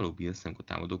 hogy a Buffalo Bills, amikor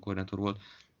támadó koordinátor volt,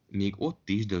 még ott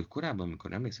is, de hogy korábban,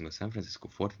 amikor emlékszünk a San Francisco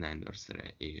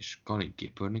 49ers-re és Colin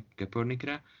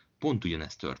Kaepernickre, pont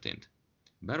ugyanezt történt.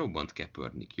 Berobbant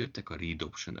Kaepernick, jöttek a read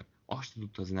optionok, azt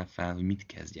tudta az NFL, hogy mit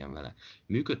kezdjen vele.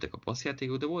 Működtek a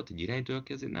passzjátékok, de volt egy iránytól,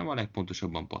 aki azért nem a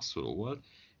legpontosabban passzoló volt,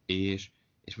 és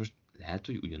most lehet,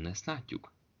 hogy ugyanezt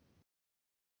látjuk.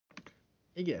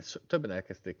 Igen, többen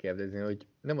elkezdték kérdezni, hogy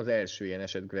nem az első ilyen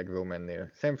eset Greg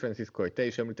Romannél. San Francisco, hogy te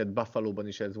is említett, Buffalo-ban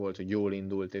is ez volt, hogy jól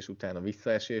indult, és utána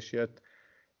visszaesés jött,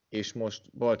 és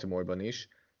most Baltimore-ban is,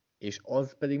 és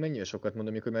az pedig mennyire sokat mond,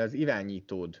 amikor már az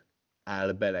irányítód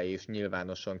áll bele, és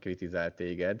nyilvánosan kritizál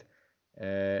téged.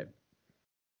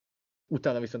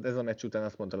 Utána viszont ez a meccs után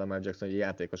azt mondta Lamar Jackson, hogy a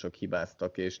játékosok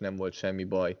hibáztak, és nem volt semmi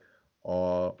baj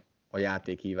a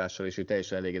játékhívással, és ő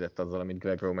teljesen elégedett azzal, amit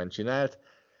Greg Roman csinált.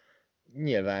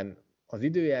 Nyilván az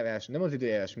időjárás, nem az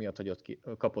időjárás miatt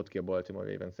kapott ki a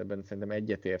Baltimore Ravens, ebben szerintem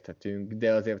egyetérthetünk,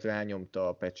 de azért rányomta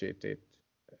a pecsétét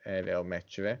erre a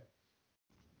meccsre.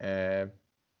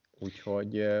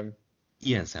 Úgyhogy...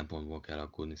 Ilyen szempontból kell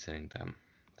aggódni szerintem.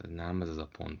 Tehát nálam ez az a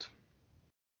pont,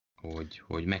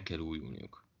 hogy meg kell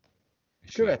újulniuk.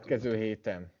 Következő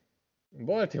héten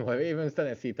Baltimore Ravens,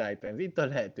 Tennessee Titans. Itt a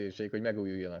lehetőség, hogy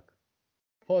megújuljanak.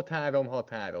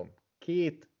 6-3-6-3.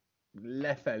 Két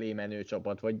lefelé menő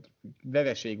csapat, vagy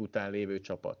vereség után lévő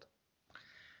csapat.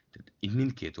 Tehát itt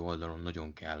mindkét oldalon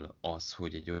nagyon kell az,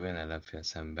 hogy egy olyan ellenfél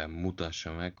szemben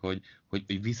mutassa meg,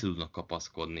 hogy vissza tudnak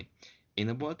kapaszkodni. Én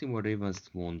a Baltimore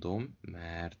Ravens-t mondom,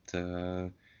 mert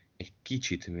egy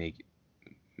kicsit még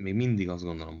mindig azt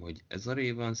gondolom, hogy ez a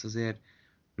Ravens azért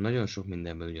nagyon sok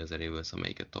mindenben ugye az a Ravens,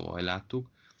 amelyiket tavaly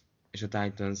láttuk, és a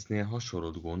Titansnél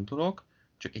hasonlót gondolok,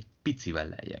 csak egy picivel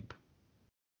lejjebb.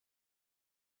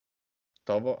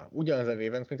 Ugyanaz a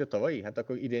Ravens, mint a tavalyi? Hát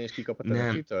akkor idén is kikap a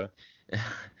Tennessee-től?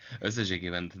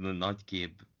 Összességében, nagy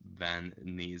képben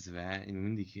nézve, én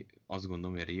mindig azt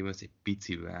gondolom, hogy a Ravens egy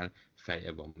picivel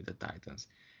feljebb van, mint a Titans.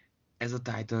 Ez a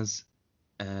Titans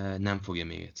nem fogja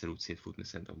még egyszer úgy szétfutni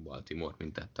szerintem Baltimore-t,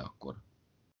 mint tette akkor.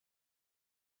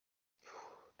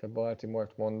 Te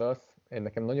Baltimore-t mondasz. Én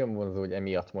nekem nagyon vonzó, hogy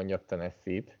emiatt mondjak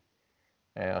Tennessee-t.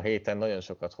 A héten nagyon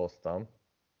sokat hoztam,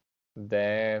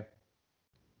 de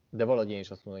valahogy én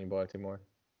is azt mondom, hogy Baltimore.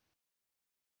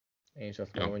 Én is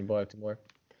azt mondom, hogy Baltimore.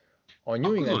 A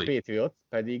New England Patriots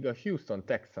pedig a Houston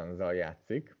Texans-zal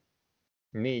játszik.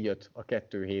 4-5 a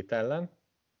 2-7 ellen.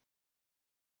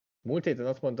 Múlt héten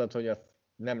azt mondtad, hogy azt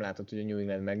nem látod, hogy a New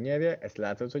England megnyerje, ezt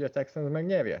látod, hogy a Texans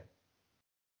megnyerje?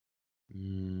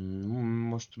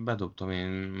 Most bedobtam én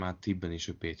már tippben is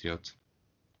a Patriots.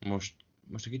 Most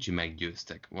egy kicsi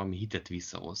meggyőztek, valami hitet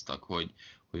visszahoztak, hogy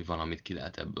valamit ki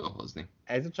lehet ebből hozni.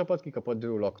 Ez a csapat kikapott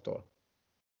Drew Locktól.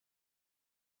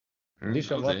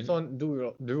 Deshaun Watson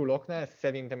Drew Locknál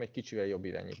szerintem egy kicsivel jobb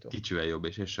irányító. Kicsivel jobb,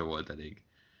 és ez se volt elég.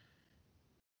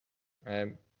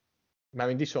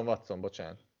 Mármint Deshaun Watson,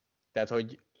 bocsánat. Tehát,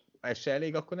 hogy ez se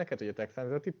elég akkor neked, hogy a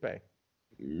Texans-ra tippelj?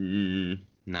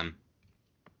 Nem.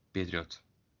 Patriots.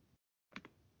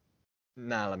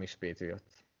 Nálam is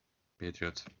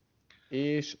Patriots.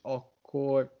 És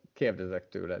akkor kérdezek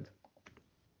tőled.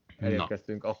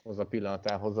 Elérkeztünk ahhoz a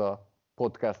pillanatához a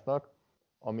podcastnak,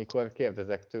 amikor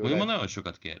kérdezek tőled. Ugye ma nagyon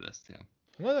sokat kérdeztél.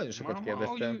 Nagyon sokat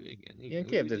kérdeztem. Igen, ilyen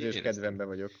kérdezős kedvemben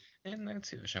vagyok. Én meg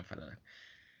szívesen felelek.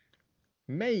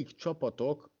 Melyik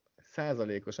csapatok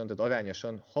százalékosan, tehát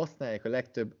arányosan használják a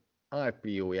legtöbb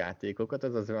RPO játékokat,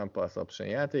 azaz Run Pass Option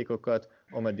játékokat,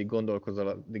 ameddig gondolkozol,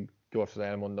 addig gyorsan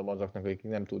elmondom azoknak, akik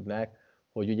nem tudnák,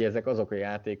 hogy ugye ezek azok a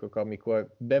játékok,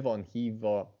 amikor be van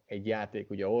hívva egy játék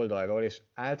ugye oldalról, és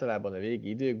általában a régi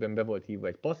időkben be volt hívva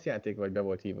egy passzjáték, vagy be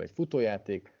volt hívva egy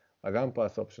futójáték. A Run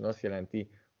Pass Option azt jelenti,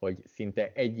 hogy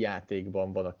szinte egy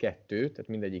játékban van a kettő, tehát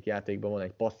mindegyik játékban van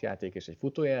egy passzjáték és egy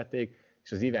futójáték,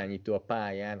 és az irányító a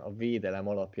pályán a védelem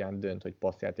alapján dönt, hogy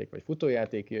passzjáték vagy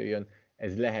futójáték jöjjön.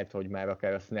 Ez lehet, hogy már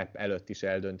akár a snap előtt is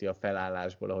eldönti a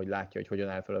felállásból, ahogy látja, hogy hogyan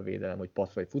áll fel a védelem, hogy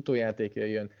passz vagy futójáték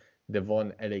jöjjön, de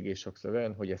van eléggé sokszor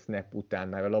olyan, hogy a snap után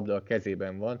már a labda a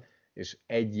kezében van, és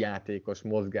egy játékos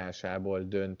mozgásából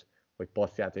dönt, hogy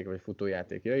passzjáték vagy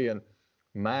futójáték jöjjön.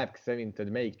 Márk, szerinted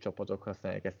melyik csapatok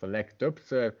használják ezt a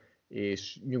legtöbbször,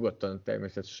 és nyugodtan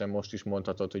természetesen most is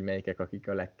mondhatod, hogy melyikek, akik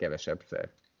a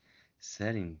legkevesebbszer.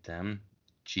 Szerintem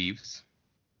Chiefs.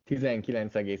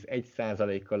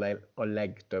 19,1%-kal a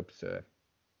legtöbbször.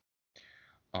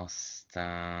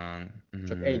 Aztán...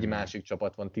 Csak egy másik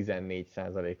csapat van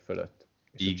 14% fölött.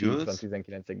 És Eagles? A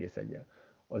 19,1-jel.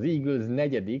 Az Eagles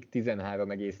negyedik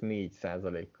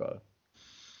 13,4%-kal.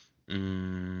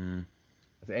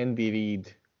 Az Andy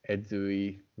Reid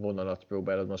edzői vonalat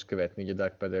próbálod most követni, ugye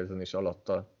Doug Pederson is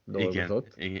alatta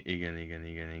dolgozott.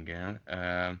 Igen.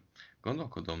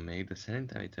 Gondolkodom még, de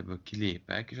szerintem itt ebből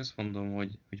kilépek, és azt mondom,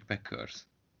 hogy Packers.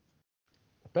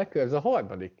 A Packers a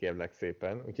harmadik, kérlek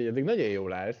szépen, úgyhogy eddig nagyon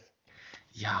jól állsz.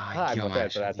 Jaj, ki a 3-at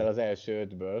eltaláltál második? az első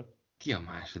 5-ből. Ki a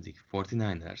második?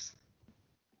 49ers?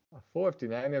 A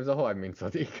 49ers a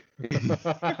 30-adik.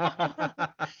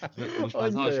 Most már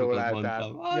az Annyira jól alsókat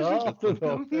álltál. mondtam. Ja, Alsókat tudom,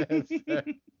 mondtam. persze.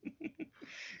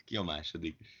 Ki a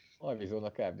második?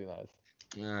 Arizona Cardinals.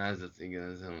 Na, ez az igen,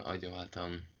 ezen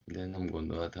agyaltam, de nem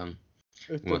gondoltam.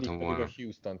 5. Voltam pedig volna. a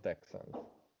Houston Texans.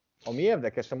 Ami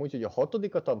érdekes amúgy, hogy a 6.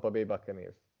 a Tampa Bay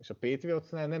Buccaneers, és a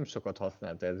Patriotsnál nem sokat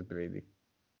használta ez Brady.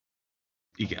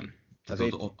 Igen.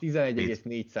 Azért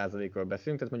 11,4%-ról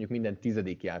beszélünk, tehát mondjuk minden 10.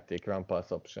 játék run pass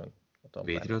option. A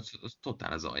Patriots az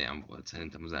totál az alján volt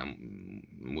szerintem az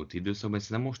elmúlt időszakban, és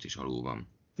szerintem most is alul van.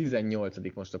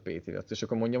 18. most a Patriots, és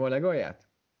akkor mondjam a legalját?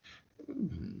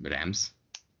 Rams.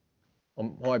 A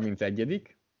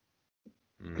 31.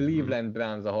 Cleveland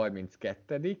Browns a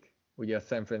 32. Ugye a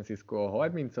San Francisco a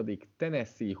 30.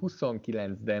 Tennessee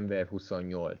 29, Denver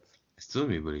 28. Ez tudom,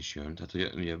 miből is jön, tehát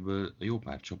hogy ebből a jó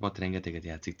pár csapat rengeteget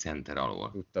játszik center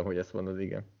alól. Tudtam, hogy ezt mondod,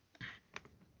 igen.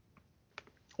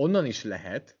 Onnan is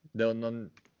lehet, de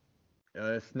onnan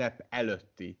snap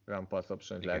előtti run pass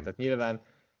option lehet. Tehát nyilván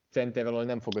center alól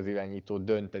nem fog az irányító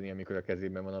dönteni, amikor a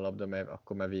kezében van a labda, mert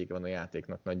akkor már vége van a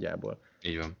játéknak nagyjából.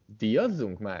 Így van.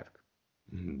 Díjazzunk már?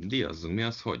 Díjazzunk, mi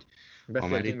az, hogy?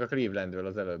 Beszéltünk a Clevelandről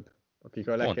az előbb, akik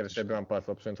a legkevesebb run pass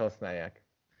option-t használják.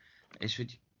 És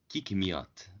hogy kik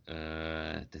miatt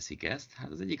teszik ezt?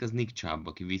 Hát az egyik az Nick Chubb,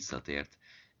 aki visszatért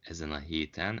ezen a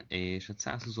héten, és a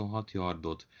 126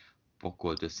 yardot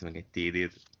pakolt össze meg egy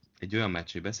TD-t. Egy olyan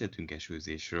meccs, hogy beszéltünk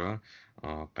esőzésről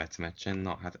a Pets meccsen,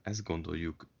 na hát ezt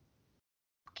gondoljuk,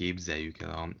 képzeljük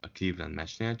el a Cleveland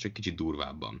meccsnél, csak kicsit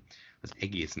durvábban. Az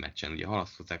egész meccsen, ugye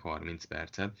halasztották 30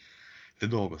 percet, te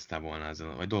dolgoztál volna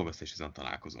ezen, vagy dolgoztál is ezen a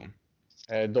találkozón?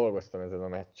 Dolgoztam ezen a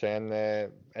meccsen,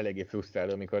 eléggé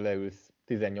frusztráló, amikor leülsz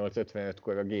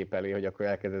 18:55-kor a gép elé, hogy akkor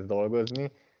elkezdesz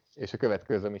dolgozni, és a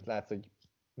következő, amit látsz, hogy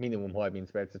minimum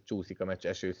 30 percet csúszik a meccs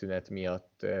esőszünet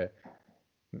miatt,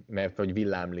 mert hogy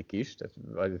villámlik is,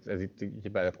 tehát ez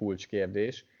itt a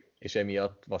kulcskérdés, és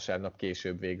emiatt vasárnap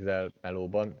később végzel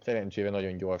melóban. Szerencsére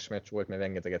nagyon gyors meccs volt, mert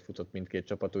rengeteget futott mindkét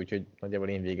csapat, úgyhogy nagyjából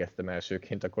én végeztem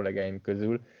elsőként a kollégáim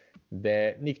közül,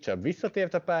 de Nick Chubb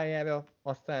visszatért a pályára,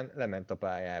 aztán lement a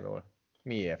pályáról.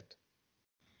 Miért?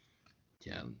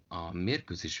 Ugye, a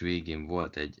mérkőzés végén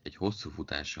volt egy hosszú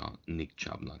futása Nick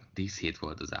Chubbnak. 17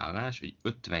 volt az állás, egy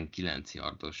 59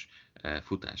 yardos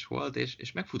futás volt,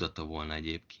 és megfutatta volna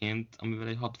egyébként, amivel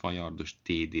egy 60 yardos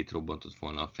TD-t robbantott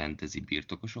volna a fantasy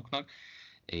birtokosoknak,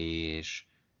 és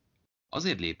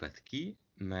azért lépett ki,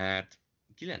 mert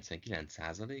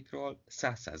 99%-ról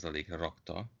 100%-ra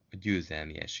rakta a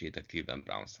győzelmi esélyt a Cleveland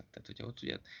Browns-nak. Tehát, hogyha ott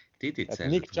ugye TD-t szerzett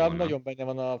Nick Chubb volna, nagyon benne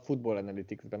van a Football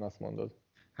Analytics-ben, azt mondod.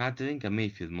 hát inkább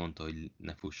Mayfield mondta, hogy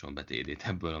ne fusson be TD-t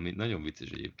ebből, ami nagyon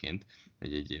vicces egyébként,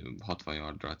 hogy egy 60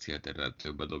 yardra célterrel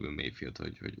többbe dobja Mayfield,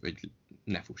 hogy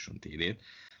ne fusson TD-t.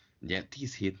 Ugye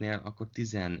 10 hétnél akkor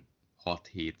 16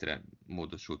 hétre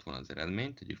módosult volna az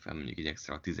eredményt, hogy felmondjuk egy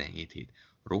extra 17 hét.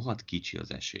 Rohadt kicsi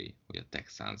az esély, hogy a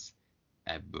Texans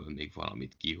ebből még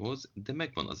valamit kihoz, de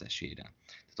megvan az esélyre.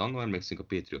 Tehát annól emlékszünk, a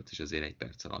Patriots is azért egy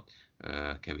perc alatt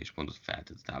kevés pontot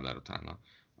feltett a táblára talán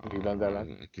a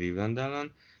Cleveland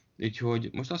ellen. Úgyhogy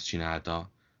most azt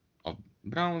csinálta a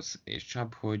Browns és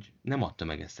Chubb, hogy nem adta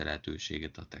meg ezt a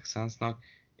lehetőséget a Texansnak,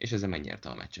 és ezzel megnyerte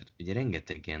a meccset. Ugye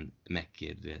rengetegen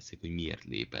megkérdőjelzik, hogy miért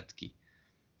lépett ki.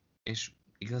 És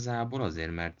igazából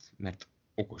azért, mert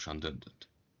okosan döntött.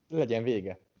 Legyen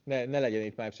vége. Ne legyen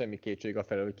itt már semmi kétség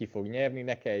afelől, hogy ki fog nyerni,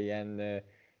 ne kelljen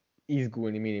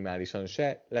izgulni minimálisan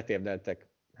se. Letérdeltek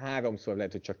 3-szor,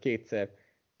 lehet, hogy csak 2-szer,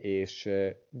 és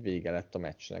vége lett a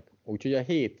meccsnek. Úgyhogy a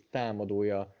 7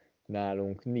 támadója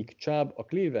nálunk Nick Chubb, a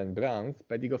Cleveland Browns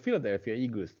pedig a Philadelphia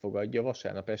Eagles-t fogadja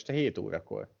vasárnap este 7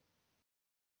 órakor.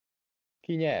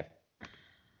 Ki nyer?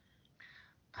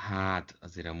 Hát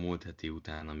azért a múlt heti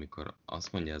után, amikor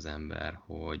azt mondja az ember,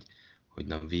 hogy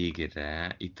na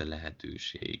végre itt a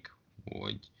lehetőség,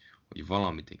 hogy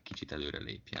valamit egy kicsit előre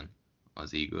lépjen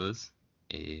az Eagles,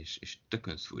 és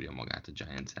tökön szúrja magát a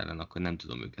Giants ellen, akkor nem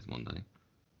tudom őket mondani.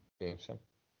 Én sem.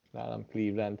 Nálam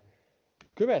Cleveland.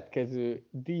 Következő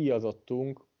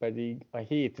díjazottunk pedig a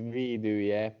 7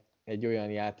 védője egy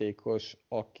olyan játékos,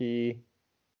 aki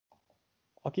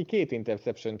 2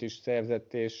 interceptiont is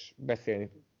szerzett, és beszélni.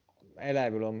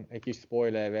 Elárulom egy kis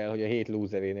spoilerrel, hogy a 7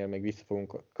 loserénél még vissza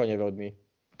fogunk kanyarodni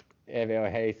erre a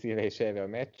helyszínre és erre a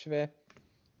meccsre.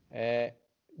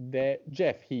 De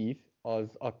Jeff Heath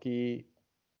az, aki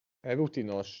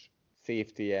rutinos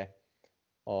safety-je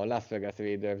a Las Vegas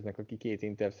Raidersnek, aki 2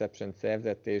 interception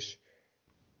szerzett, és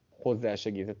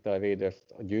hozzásegítette a Raiders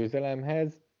a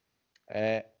győzelemhez.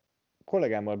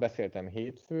 Kollégámmal beszéltem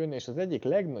hétfőn, és az egyik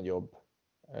legnagyobb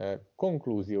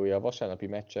konklúziója a vasárnapi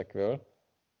meccsekről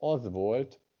az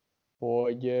volt,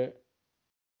 hogy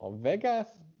a Vegas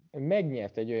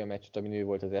megnyert egy olyan meccset, amin ő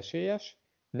volt az esélyes,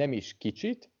 nem is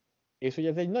kicsit, és hogy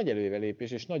ez egy nagy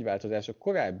előrelépés és nagy változás a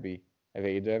korábbi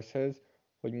Raidershez,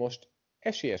 hogy most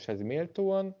esélyeshez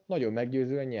méltóan, nagyon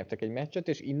meggyőzően nyertek egy meccset,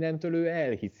 és innentől ő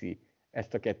elhiszi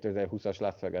ezt a 2020-as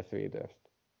Las Vegas Raiders-t.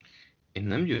 Én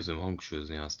nem győzöm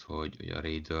hangsúlyozni azt, hogy a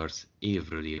Raiders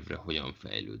évről évre hogyan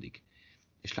fejlődik.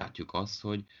 És látjuk azt,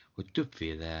 hogy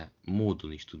többféle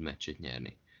módon is tud meccset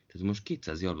nyerni. Tehát most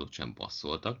 200 yardot sem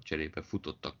passzoltak, cserébe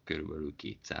futottak körülbelül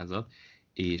 200-at,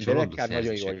 és a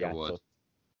labdaszerzésekre volt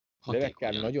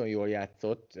hatékonyan. Nagyon jól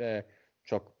játszott,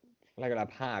 csak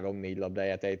legalább 3-4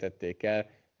 labdáját ejtették el.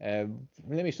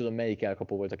 Nem is tudom, melyik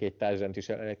elkapó volt, a két touchdownt is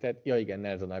elejtett. Ja igen,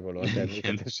 Nelson Agholor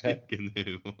természetesen. Igen,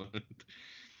 ő volt.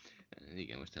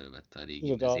 Igen, most elővette a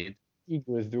régi mezét.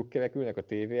 Eagles drukkerek ülnek a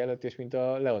tévé előtt, és mint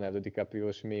a Leonardo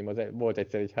DiCaprio-s mém, volt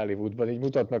egyszer egy Hollywoodban, így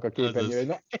mutatnak a képernyőre, hogy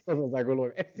na ez az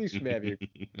Agholor, ezt ismerjük.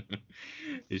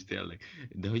 És tényleg.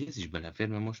 De hogy ez is belefér,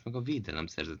 mert most meg a védelem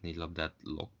szerzett 4 labdát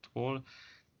Locktól,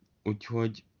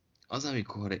 úgyhogy az,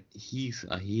 amikor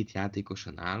a 7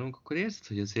 játékosan állunk, akkor érzed,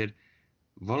 hogy azért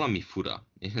valami fura,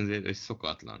 és azért hogy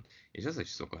szokatlan. És az is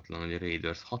szokatlan, hogy a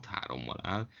Raiders 6-3-mal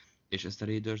áll, és ezt a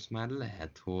Raiders már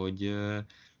lehet, hogy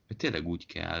tényleg úgy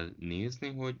kell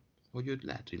nézni, hogy őt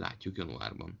lehet, hogy látjuk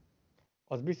januárban.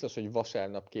 Az biztos, hogy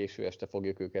vasárnap késő este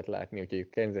fogjuk őket látni, úgyhogy a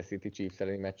Kansas City Chiefs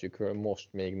elleni meccsükről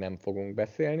most még nem fogunk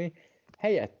beszélni.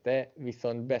 Helyette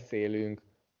viszont beszélünk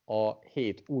a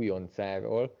 7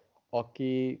 újoncáról,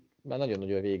 aki már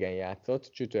nagyon-nagyon régen játszott,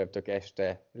 csütörtök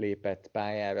este lépett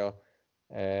pályára,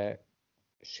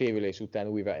 sérülés után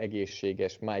újra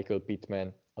egészséges Michael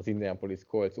Pittman, az Indianapolis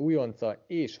Colts újonca,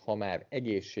 és ha már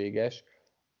egészséges,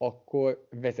 akkor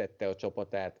vezette a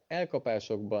csapatát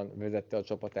elkapásokban, vezette a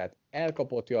csapatát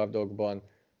elkapott yardokban,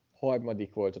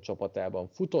 harmadik volt a csapatában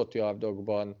futott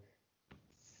yardokban,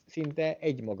 szinte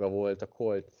egymaga volt a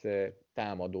Colts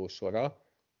támadósora,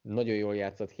 nagyon jól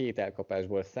játszott, 7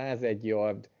 elkapásból 101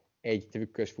 yard, egy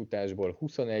trükkös futásból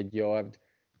 21 yard,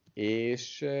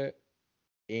 és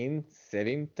én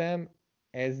szerintem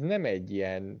ez nem egy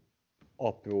ilyen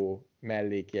apró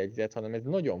mellékjegyzet, hanem ez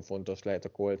nagyon fontos lehet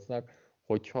a Coltsnak,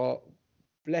 hogyha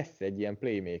lesz egy ilyen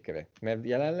playmaker. Mert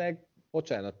jelenleg,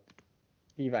 bocsánat,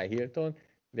 T.Y. Hilton,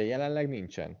 de jelenleg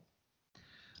nincsen.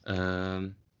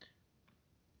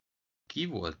 Ki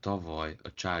volt tavaly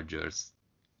a Chargers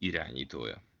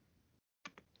irányítója?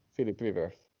 Philip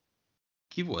Rivers.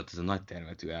 Ki volt ez a nagy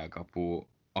termetű elkapó,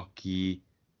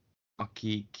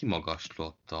 aki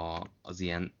kimagaslott az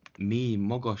ilyen mély,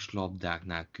 magas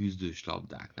labdáknál, küzdős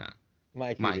labdáknál?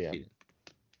 Mike Williams.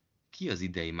 Ki az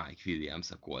idei Mike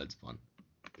Williams a Coltsban?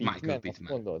 Michael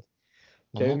Pittman. Mondod?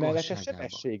 De ő mellett a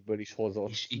sebességből is hozott.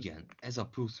 És igen, ez a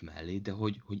plusz mellé, de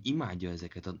hogy imádja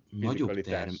ezeket a nagyobb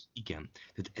igen,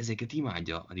 tehát ezeket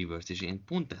imádja a Rivers, és én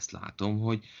pont ezt látom,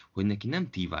 hogy neki nem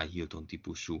T.Y. Hilton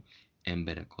típusú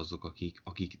emberek azok,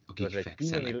 akik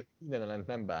fekszenek. Keenan Allen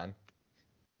nem bán.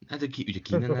 Hát de ugye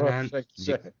Keenan Allen,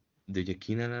 de ugye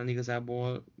Keenan Allen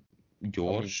igazából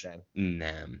gyors,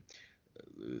 nem.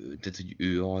 Tehát, hogy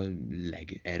ő a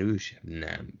legerősebb?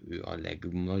 Nem. Ő a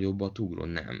legnagyobbat ugró?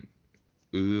 Nem.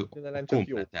 Ő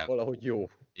komplet valahogy jó.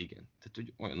 Igen. Tehát,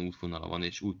 hogy olyan útvonala van,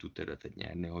 és úgy tud területet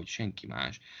nyerni, hogy senki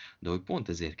más. De hogy pont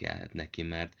ezért kellett neki,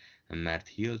 mert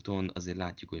Hilton azért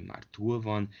látjuk, hogy már túl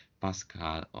van,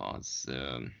 Pascal az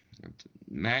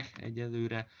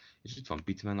egyelőre, és itt van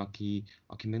Pittman, aki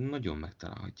még nagyon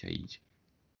megtalálhatja így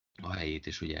a helyét,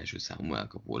 és hogy első számú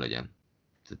elkapó legyen.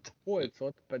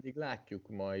 Coltsot pedig látjuk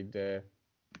majd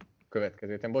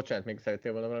következő héten. Bocsánat, még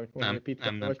szerettél volna valamit mondani,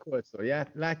 Pittman vagy Coltsról?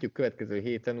 Látjuk következő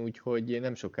héten, úgyhogy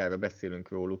nem sokára beszélünk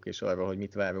róluk, és arról, hogy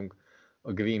mit várunk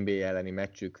a Green Bay elleni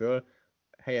meccsükről.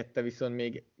 Helyette viszont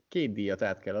még 2 díjat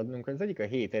át kell adnunk. Az egyik a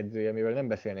 7 edzője, amivel nem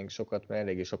beszélnénk sokat, mert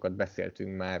eléggé sokat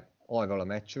beszéltünk már arról a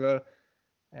meccsről.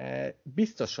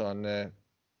 Biztosan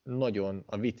nagyon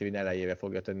a vitrin elejére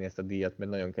fogja tenni ezt a díjat,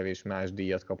 mert nagyon kevés más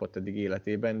díjat kapott eddig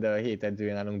életében, de a 7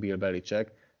 edzője nálunk Bill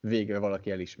Belichick, végre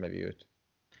valaki elismeri őt.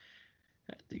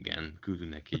 Hát igen,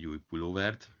 küldünk neki egy új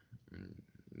pulóvert.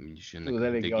 Az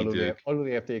elég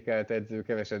alulértékelt edző,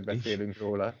 keveset beszélünk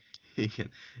róla.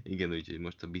 Igen, úgyhogy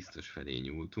most a biztos felé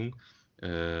nyúltunk.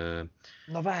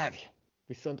 Na várj!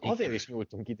 Viszont azért is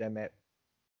nyúltunk ide, mert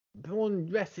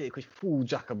beszéljük, hogy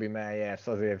Jacoby Meyers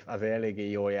azért eléggé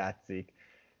jól játszik.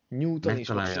 Newton is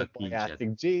most jobban játszik,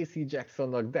 J.C.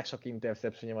 Jacksonnak de sok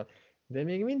interceptionja van. De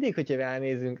még mindig, hogyha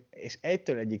ránézünk, és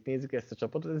egytől egyik nézzük ezt a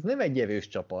csapatot, ez nem egy erős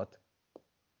csapat.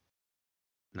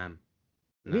 Nem.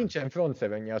 Nincsen front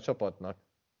sevenje a csapatnak.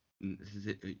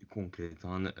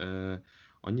 Konkrétan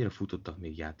annyira futottak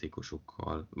még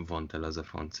játékosokkal, van tele az a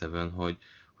front seven,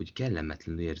 hogy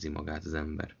kellemetlenül érzi magát az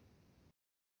ember.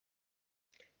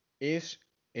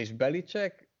 És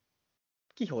Belichick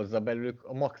kihozza belőlük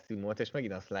a maximumot, és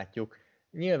megint azt látjuk,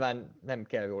 nyilván nem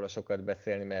kell róla sokat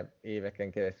beszélni, mert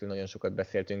éveken keresztül nagyon sokat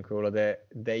beszéltünk róla,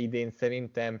 de idén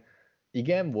szerintem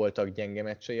igen, voltak gyenge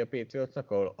meccsei a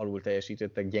Patriotsnak, ahol alul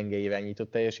teljesítettek gyenge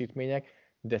irányított teljesítmények,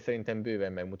 de szerintem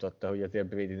bőven megmutatta, hogy azért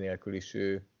Brady nélkül is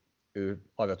ő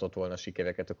aratott volna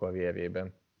sikereket a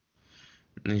karrierjében.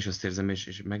 Én is azt érzem,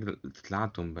 és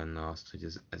látom benne azt, hogy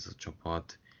ez a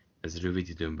csapat ez rövid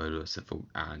időn belül össze fog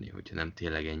állni, hogyha nem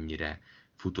tényleg ennyire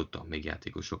futottak még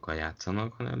játékosokkal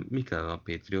játszanak, hanem mi kell a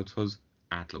Patriotshoz?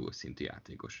 Átlagos szintű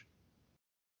játékos.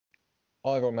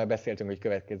 Arról már beszéltünk, hogy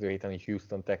következő héten, hogy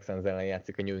Houston Texans ellen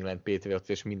játszik a New England Patriots,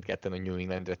 és mindketten a New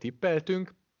Englandre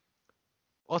tippeltünk.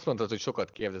 Azt mondtad, hogy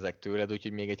sokat kérdezek tőled,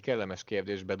 úgyhogy még egy kellemes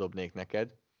kérdést bedobnék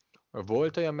neked.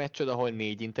 Volt olyan meccsed, ahol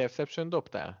 4 interception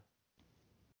dobtál?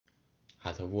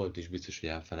 Hát ha volt is, biztos, hogy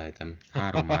elfelejtem.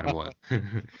 3 már volt.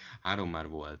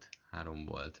 3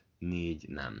 volt. 4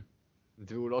 nem.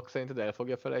 Drew Lock szerinted el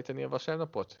fogja felejteni a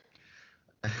vasárnapot?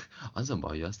 Az a baj,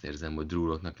 hogy azt érzem, hogy Drew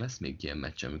Locknak lesz még ilyen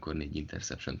meccs, amikor 4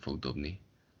 interception fog dobni.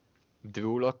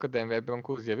 Drew Lock a Denver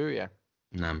Broncos jövője?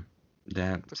 Nem.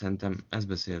 De szerintem ezt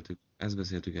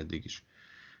beszéltük eddig is.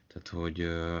 Tehát, hogy,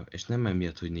 és nem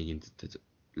emiatt, hogy tehát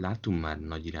láttunk már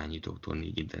nagy irányítóktól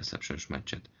 4 interceptions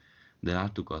meccset, de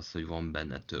láttuk azt, hogy van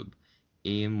benne több.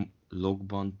 Én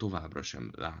logban továbbra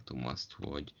sem látom azt,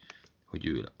 hogy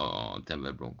ő a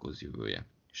Denver Broncos jövője.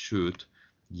 Sőt,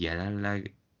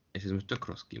 jelenleg, és ez most tök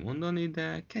rossz kimondani,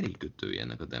 de kerékkötője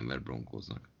ennek a Denver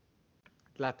Broncosnak.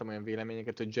 Láttam olyan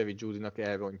véleményeket, hogy Jerry Jeudy-nak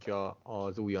elrontja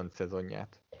az újonc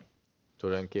szezonját.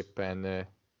 Tulajdonképpen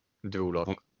Drew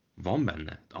Lock. Van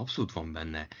benne, abszolút van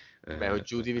benne. Mert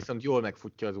hogy Jeudy viszont jól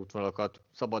megfutja az útvonalakat,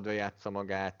 szabadra játsza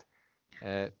magát,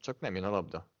 csak nem jön a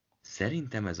labda.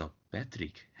 Szerintem ez a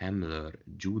Patrick, Hamler,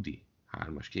 Jeudy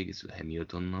 3-as kiegészül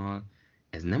Hamiltonnal,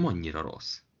 ez nem annyira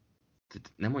rossz.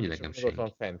 Tehát nem mondja nekem senki. Ott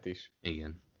van fent is.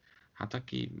 Igen. Hát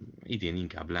aki idén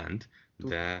inkább lent,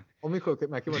 de... Amikor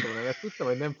már kimondtam, hogy ezt tudtam,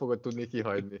 hogy nem fogod tudni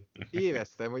kihagyni.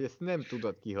 Éreztem, hogy ezt nem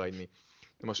tudod kihagyni.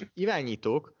 De most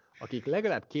irányítók, akik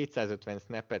legalább 250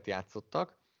 snappet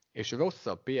játszottak, és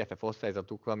rosszabb PFF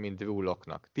osztályzatuk van, mint Drew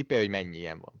Locknak. Tippelj, hogy mennyi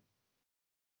ilyen van?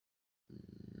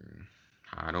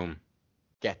 3.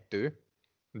 2.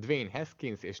 Dwayne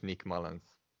Haskins és Nick Mullins.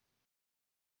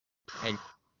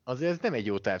 Azért ez nem egy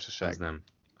jó társaság.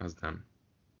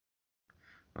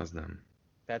 Az nem.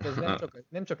 Tehát ez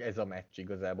nem csak ez a meccs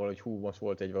igazából, hogy most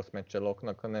volt egy rossz meccs a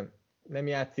Locknak, hanem nem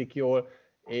játszik jól,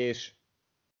 és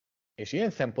ilyen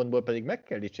szempontból pedig meg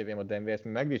kell dicsérjem a Denvert,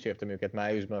 mert megdicsértem őket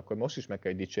májusban, akkor most is meg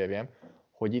kell dicsérjem,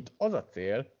 hogy itt az a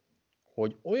cél,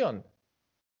 hogy olyan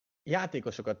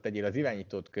játékosokat tegyél az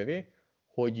irányítót köré,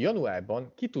 hogy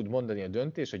januárban ki tud mondani a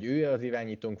döntés, hogy ő az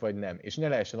irányítónk vagy nem, és ne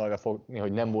lehessen arra fogni,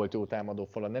 hogy nem volt jó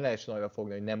támadófala, ne lehessen arra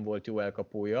fogni, hogy nem volt jó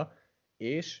elkapója,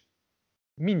 és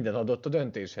minden adott a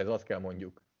döntéshez, azt kell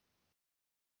mondjuk.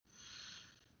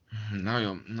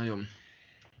 Nagyon.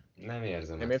 Nem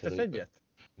érzem. Nem értesz egyet?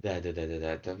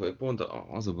 De. Pont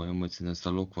az a bajom, hogy szerintem ezt a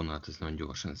lokvonalat, ezt nagyon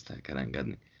gyorsan ezt el kell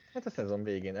engedni. Hát a szezon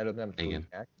végén, előbb nem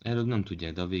tudják. Előbb nem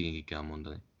tudják, de a végén ki kell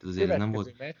mondani. Tehát azért nem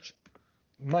volt... meccs,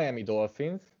 Miami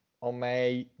Dolphins,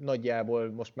 amely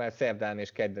nagyjából most már szerdán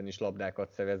és kedden is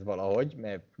labdákat szerez valahogy,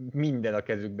 mert minden a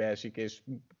kezükbe esik, és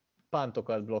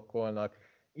pántokat blokkolnak,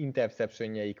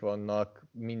 interceptionjeik vannak,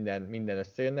 minden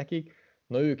összejön nekik.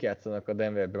 Na ők játszanak a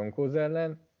Denver Broncos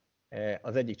ellen,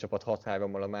 az egyik csapat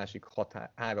 6-3-mal, a másik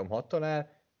 3-6-tal áll,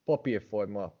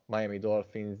 papírforma Miami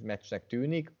Dolphins meccsnek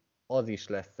tűnik, az is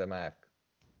lesz-e már?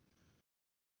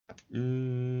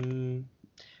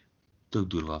 Tök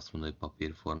durva azt mondani, hogy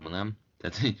papírforma, nem?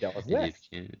 Tehát, ja, az lesz?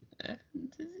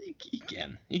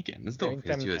 Igen, ez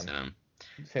Dolphins győzelem.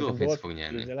 Dolphins fog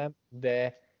nyerni. Győzelem,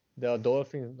 de a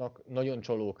Dolphinsnak nagyon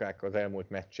csalókák az elmúlt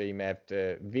meccsei, mert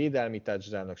védelmi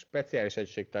touchdownok, speciális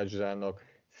egység touchdownok,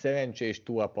 szerencsés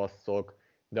tuapasszok,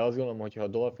 de azt gondolom, hogy ha a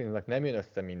Dolphinsnak nem jön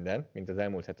össze minden, mint az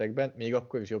elmúlt hetekben, még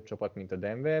akkor is jobb csapat, mint a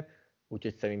Denver,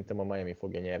 úgyhogy szerintem a Miami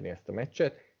fogja nyerni ezt a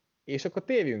meccset. És akkor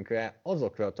térjünk rá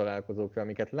azokra a találkozókra,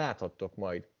 amiket láthattok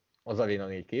majd az Arena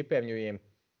 4 képernyőjén.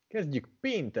 Kezdjük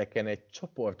pénteken egy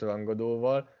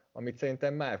csoportrangadóval, amit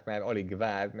szerintem már alig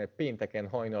vár, mert pénteken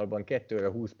hajnalban 2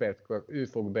 óra 20 perckor ő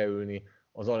fog beülni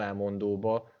az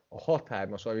alámondóba a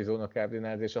 6-3-as Arizona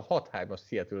Cardinals és a 6-3-as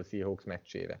Seattle Seahawks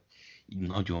meccsére. Így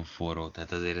nagyon forró,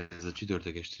 tehát azért ez a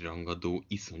csütörtök esti rangadó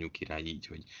iszonyú király így,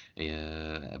 hogy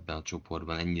ebben a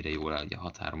csoportban ennyire jól áll, ugye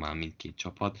 6-3 áll mindkét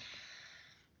csapat.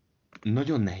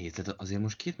 Nagyon nehéz, tehát azért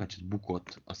most 2 meccset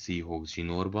bukott a Seahawks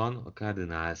zsinórban, a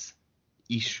Cardinals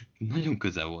is nagyon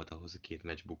közel volt ahhoz, hogy 2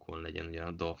 meccs bukon legyen, ugye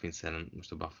a Dolphins ellen,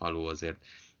 most a Buffalo azért,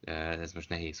 ez most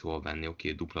nehéz hol venni,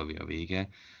 oké, dupla a vége.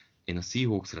 Én a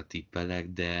Seahawksra tippelek,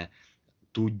 de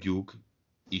tudjuk,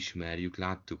 ismerjük,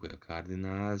 láttuk, hogy a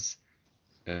Cardinals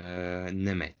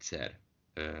nem egyszer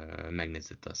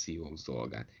megnézette a Seahawks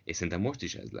dolgát. És szerintem most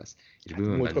is ez lesz. És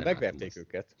Múltkor megverték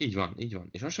őket. Így van, így van.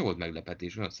 És az sem volt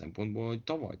meglepetés olyan szempontból, hogy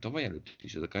tavaly előtt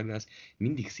is ez a Cardinals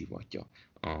mindig szivatja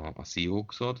a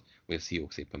Seahawksot, vagy a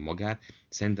Seahawks éppen magát.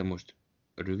 Szerintem most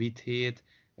rövid hét,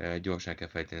 gyorsan kell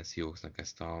fejteni a Seahawksnak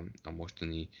ezt a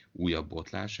mostani újabb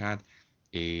botlását,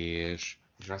 és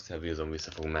Russell Wilson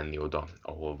vissza fog menni oda,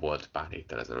 ahol volt pár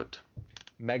héttel ezelőtt.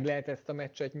 Meg lehet ezt a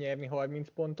meccset nyerni 30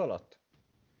 pont alatt?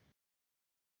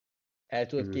 El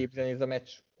tudod képzelni ez a meccs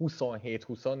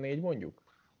 27-24 mondjuk?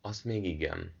 Azt még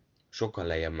igen. Sokkal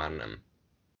lejjebb már nem.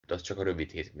 De az csak a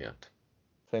rövid hét miatt.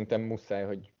 Szerintem muszáj,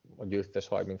 hogy a győztes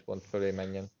 30 pont fölé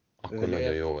menjen. Akkor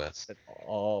nagyon jó lesz.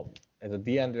 Ez a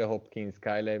DeAndre Hopkins,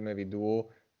 Kyler Murray duo,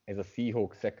 ez a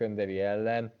Seahawks secondary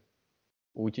ellen,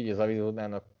 úgyhogy az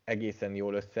Arizonának egészen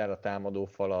jól összeáll a támadó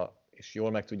fala, és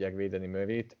jól meg tudják védeni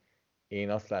Murrayt. Én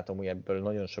azt látom, hogy ebből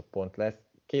nagyon sok pont lesz.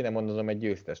 Kéne mondanom egy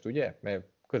győztest, ugye? Mert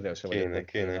közel sem vagyok.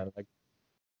 Kéne.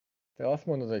 Te azt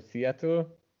mondod, hogy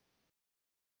Seattle,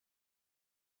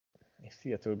 és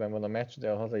Seattle-ben van a meccs,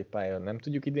 de a hazai pályán nem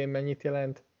tudjuk idén mennyit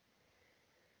jelent.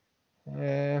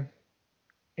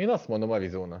 Én azt mondom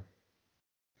Arizona.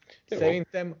 Jó.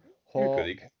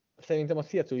 Szerintem a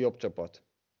Seattle jobb csapat.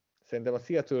 Szerintem a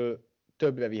Seattle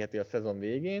többre viheti a szezon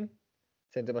végén.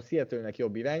 Szerintem a Seattle-nek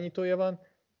jobb irányítója van.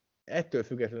 Ettől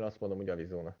függetlenül azt mondom, hogy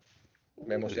Arizona.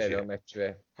 Mert most erre a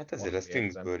meccsre... Hát ezért a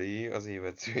Stingsbury az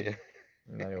évetszője.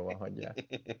 Na jó van, hagyjál.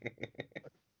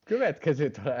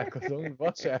 Következő találkozunk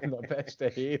vasárnap este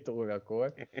 7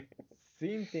 órakor.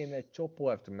 Szintén egy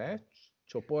csoportmeccs,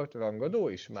 csoportrangadó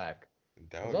is már.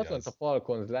 Az Atlanta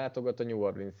Falcons látogat a New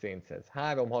Orleans Saintshez.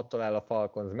 3-6-tal áll a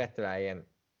Falcons, Matt Ryan.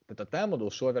 Tehát a támadó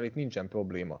sorral itt nincsen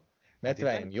probléma. Matt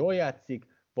Ryan jól játszik,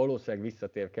 valószínűleg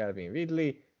visszatér Calvin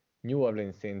Ridley, New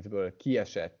Orleans Saintsből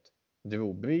kiesett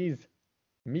Drew Brees.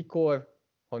 Mikor,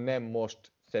 ha nem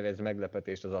most szerez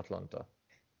meglepetést az Atlanta?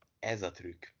 Ez a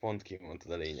trükk, pont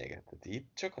kimondtad a lényeget. Tehát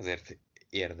itt csak azért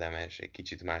érdemes egy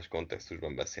kicsit más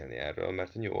kontextusban beszélni erről,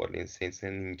 mert a New Orleans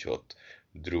Saintsnél nincs ott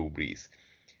Drew Brees.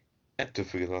 Ettől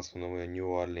függetlenül azt mondom, hogy a New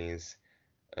Orleans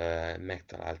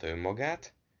megtalálta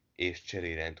önmagát, és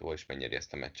cserélirányítóval is megnyeri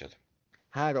ezt a meccset.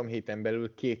 3 héten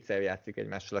belül 2-szer játszik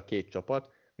egymással a két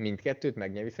csapat, mindkettőt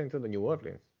megnyeri szerinted a New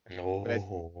Orleans? Ez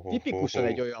tipikusan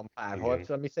egy olyan párharc,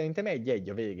 ami szerintem 1-1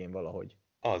 a végén valahogy.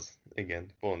 Az, igen,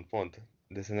 pont.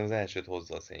 De szerintem az elsőt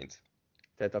hozza a Saints.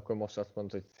 Tehát akkor most azt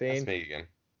mondod, hogy Saints. Ezt még igen.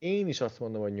 Én is azt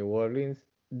mondom, hogy New Orleans,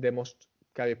 de most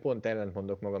kb. Pont ellent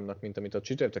mondok magamnak, mint amit a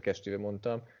csütörtök estére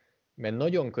mondtam, mert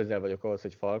nagyon közel vagyok ahhoz,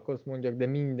 hogy Falcons mondjak, de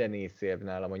minden észérv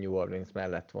nálam a New Orleans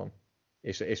mellett van.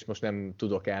 És most nem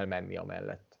tudok elmenni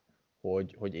amellett,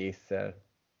 hogy ésszel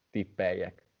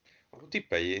tippeljek. Akkor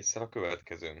tippelj ésszel a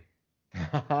következőn.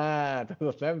 Hát,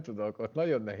 azt nem tudok, ott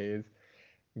nagyon nehéz.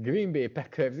 Green Bay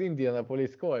Packers,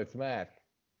 Indianapolis Colts már.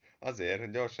 Azért,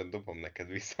 hogy gyorsan dobom neked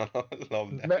vissza a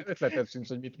labdát. Mert ötleted sincs,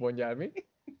 hogy mit mondjál, mi?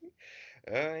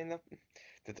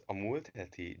 Tehát a múlt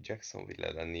heti Jacksonville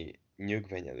elleni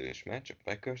nyögvenyelős meccs a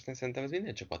Packersnél szerintem ez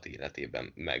minden csapat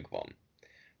életében megvan.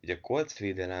 Ugye a Colts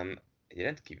védelem egy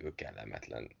rendkívül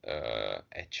kellemetlen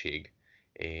egység,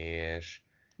 és...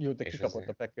 Jó, de kikapott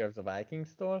a Packers a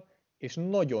Vikings-tól, és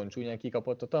nagyon csúnyán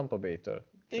kikapott a Tampa Bay-től.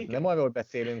 Nem arról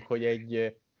beszélünk, hogy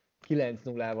egy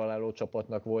 9-0-val álló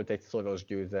csapatnak volt egy szoros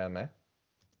győzelme.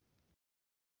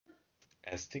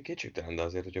 Ez kétségtelen, de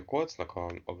azért, hogy a Coltsnak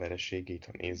a vereségét,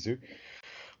 ha nézzük,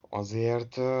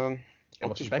 azért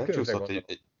ott is becsúszott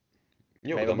egy...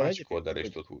 Jó, de a másik oldalra is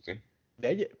tud húzni.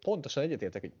 De pontosan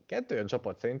egyetértek, hogy 2 olyan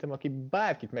csapat szerintem, aki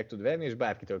bárkit meg tud verni, és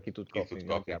bárkitől ki tud kapni.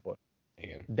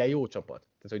 Igen. De jó csapat.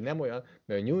 Tehát, hogy nem olyan,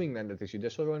 mert a New Englandet is ide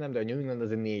sorolnám, de a New England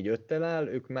azért 4-5-tel áll,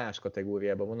 ők más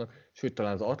kategóriában vannak, sőt,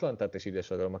 talán az Atlantát is ide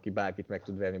sorolom, aki bárkit meg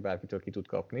tud verni, bárkitől ki tud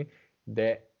kapni,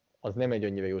 de az nem egy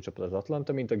annyira jó csapat az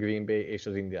Atlanta, mint a Green Bay és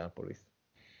az Indianapolis.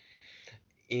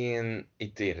 Én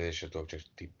itt érzésre tudok csak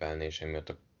tippelni, és emiatt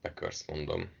a Packers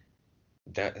mondom.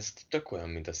 De ez tök olyan,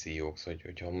 mint a Seahawks,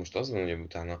 hogyha most azt mondom, hogy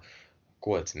utána a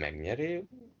Colts megnyeri,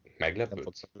 meglepődsz? Nem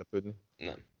fogsz meglepődni.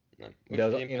 Nem. De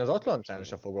én az Atlantán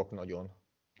sem fogok nagyon.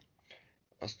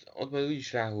 azt ott majd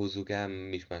úgyis ráhúzzuk el,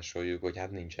 mismásoljuk, hogy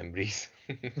hát nincsen Breeze.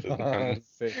 Tehát nem,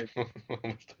 Szép.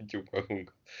 most adjuk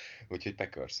magunkat. Úgyhogy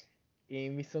Packers.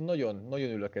 Én viszont nagyon, nagyon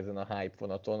ülök ezen a hype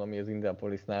vonaton, ami az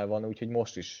Indianapolisnál van, úgyhogy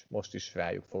most is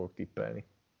rájuk fogok tippelni.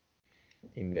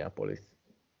 Indianapolis.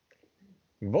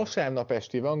 Vasárnap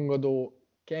esti rangadó,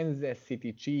 Kansas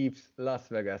City Chiefs, Las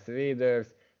Vegas Raiders.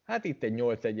 Hát itt egy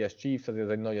 8-1-es Chiefs, azért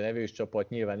ez egy nagyon erős csapat,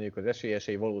 nyilván ők az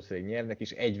esélyesei, valószínűleg nyernek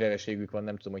is. Egy vereségük van,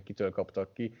 nem tudom, hogy kitől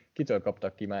kaptak ki. Kitől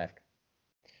kaptak ki már?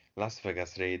 Las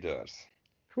Vegas Raiders.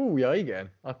 Hú, ja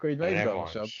igen, akkor így már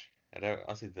izgalmasabb.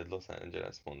 Revanche. Azt hitted Los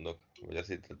Angeles mondok, vagy azt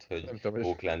hitted, hogy Nem tudom, hogy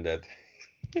Oaklandet.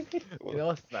 én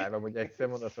azt várom, hogy egyszer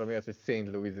mondasz valami azt, hogy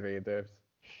St. Louis Raiders.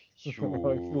 Jó,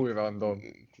 Full random.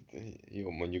 jó,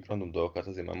 mondjuk random dolgokat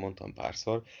azért már mondtam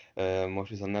párszor. Most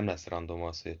viszont nem lesz random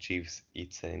az, hogy a Chiefs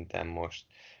itt szerintem most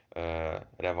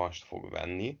revanst fog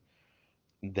venni,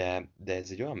 de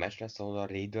ez egy olyan meccs lesz, ahol a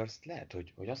Raiders lehet,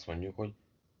 hogy azt mondjuk, hogy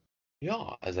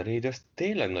ja, ez a Raiders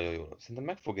tényleg nagyon jó. Szerintem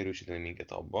meg fog erősíteni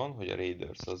minket abban, hogy a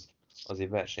Raiders az azért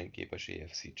versenyképes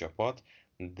AFC csapat,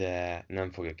 de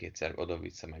nem fogja kétszer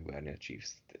oda-vissza megverni a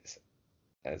Chiefs.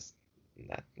 Ez,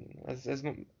 hát, ez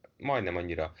majdnem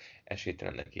annyira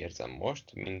esélytelennek érzem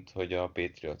most, mint hogy a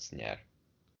Patriots nyer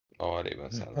a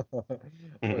Ravens ellen.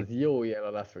 Az jó jel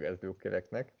a Las Vegas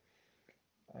drukkereknek.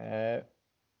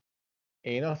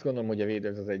 Én azt gondolom, hogy a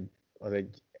Raiders az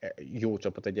egy jó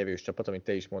csapat, egy erős csapat, amit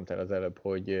te is mondtál az előbb,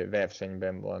 hogy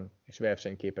versenyben van, és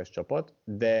versenyképes csapat,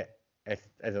 de ezt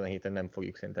ezen a héten nem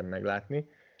fogjuk szerintem meglátni,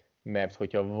 mert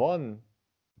hogyha van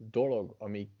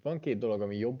két dolog,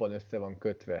 ami jobban össze van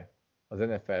kötve az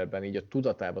NFL-ben, így a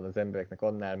tudatában az embereknek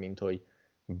annál, mint hogy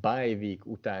bye week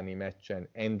utáni meccsen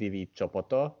Andy Reid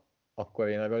csapata, akkor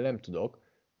én arról nem tudok,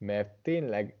 mert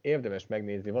tényleg érdemes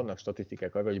megnézni, vannak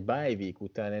statisztikák arra, hogy bye week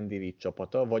után Andy Reid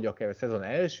csapata, vagy akár a szezon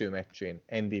első meccsén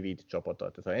Andy Reid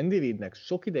csapata. Tehát ha Andy Reidnek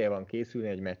sok ideje van készülni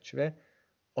egy meccsre,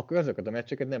 akkor azokat a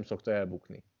meccseket nem szokta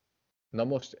elbukni. Na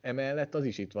most emellett az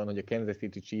is itt van, hogy a Kansas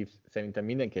City Chiefs szerintem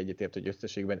mindenki egyetért, hogy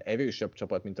összességben erősebb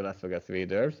csapat, mint a Las Vegas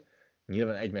Raiders.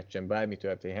 Nyilván egy meccsen bármi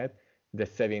történhet, de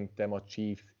szerintem a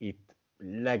Chiefs itt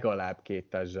legalább 2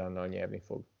 touchdownnal nyerni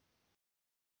fog.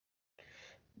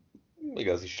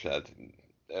 Igaz is lehet.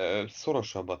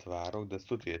 Szorosabbat várok, de azt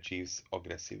tudja, hogy a Chiefs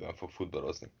agresszíven fog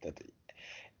futballozni. Tehát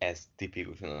ez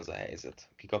tipikusan az a helyzet.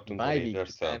 Kikaptunk a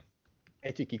Raiders-től.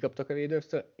 Egy kikaptak a raiders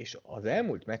és az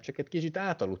elmúlt meccseket kicsit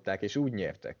átaludták, és úgy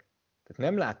nyertek.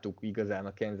 Tehát nem láttuk igazán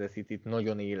a Kansas City-t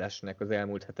nagyon élesnek az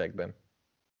elmúlt hetekben.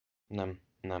 Nem,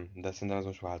 de szerintem ez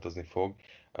most változni fog.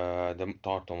 De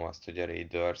tartom azt, hogy a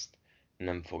Raiders-t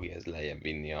nem fogja ez lejjebb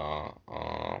vinni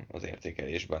az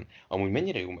értékelésben. Amúgy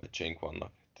mennyire jó meccseink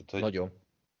vannak. Tehát, hogy Nagyon.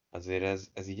 azért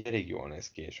ez így elég jól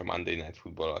néz ki, és a Monday Night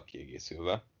Football-al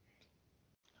kiegészülve.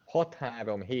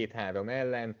 6-3, 7-3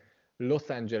 ellen, Los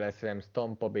Angeles Rams,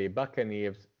 Tampa Bay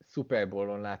Buccaneers, Super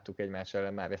Bowl-on láttuk egymás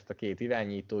ellen már ezt a két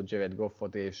irányítót, Jared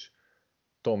Goffot és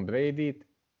Tom Brady-t.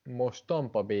 Most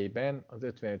Tampa Bay-ben az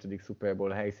 55. Super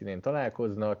Bowl helyszínén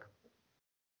találkoznak.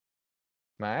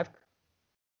 Márk?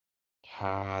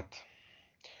 Hát,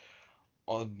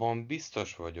 abban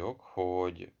biztos vagyok,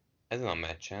 hogy ezen a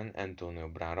meccsen Antonio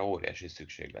Brownra óriási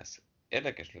szükség lesz.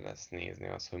 Érdekes lesz nézni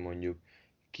azt, hogy mondjuk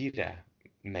kire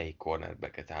melyik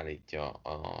cornerbacket állítja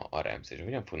a Rams, és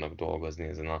hogyan fognak dolgozni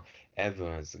ezen a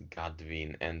Evans,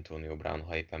 Godwin, Antonio Brown,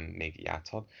 ha éppen még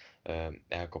játszhat,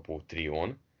 elkapó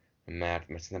trión, mert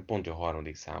szerintem pont a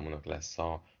harmadik számúnak lesz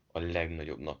a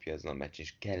legnagyobb napja ezen a meccs,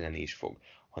 és kelleni is fog.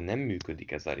 Ha nem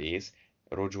működik ez a rész,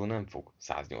 Rojo nem fog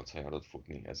 180 yardot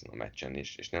futni ezen a meccsen,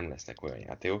 és nem lesznek olyan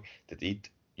játékok. Tehát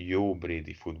itt jó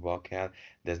Brady futball kell,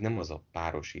 de ez nem az a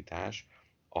párosítás,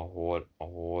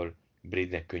 ahol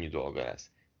Bradynek könnyű dolga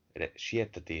lesz.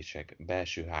 Siettetések,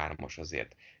 belső hármas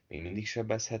azért még mindig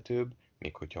sebezhetőbb,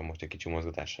 még hogyha most egy kicsi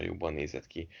mozgatással jobban nézett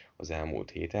ki az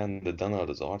elmúlt héten, de Donald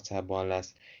az arcában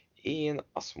lesz. Én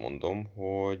azt mondom,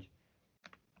 hogy...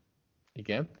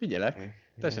 Igen, figyelek.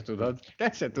 Te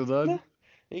se tudod.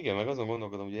 Igen, meg azon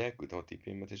gondolkodom, hogy elküldtem a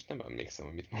tippémet, és nem emlékszem,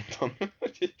 hogy mit mondtam.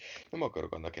 Úgyhogy nem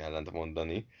akarok annak ellent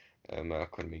mondani, mert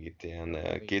akkor még itt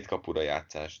ilyen két kapura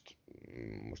játszást,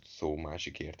 most szó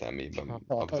másik értelmében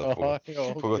abszolút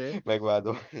fogod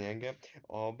megvádolni engem.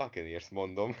 A Buccaneers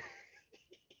mondom.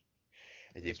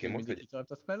 Egyébként most mindig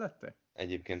tartasz mellette?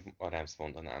 Egyébként a Rams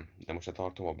mondanám, de most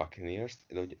tartom a Buccaneers-t,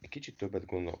 de hogy egy kicsit többet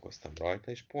gondolkoztam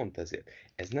rajta, és pont ezért.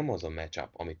 Ez nem az a matchup,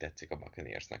 ami tetszik a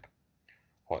Buccaneersnek.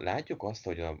 Ha látjuk azt,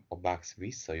 hogy a Bucks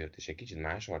visszajött, és egy kicsit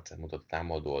más arcát mutat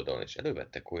támadó oldalon, és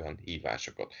elővettek olyan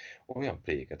hívásokat, olyan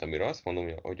pléket, amire azt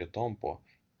mondom, hogy a Tampa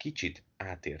kicsit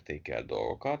átértékel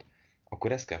dolgokat,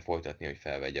 akkor ezt kell folytatni, hogy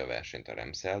felvegye a versenyt a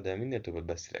Ramszel, de minél többet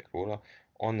beszélek róla,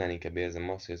 annál inkább érzem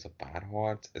azt, hogy ez a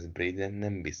párharc, ez Brady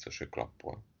nem biztos, hogy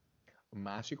klappol. A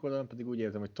másik oldalon pedig úgy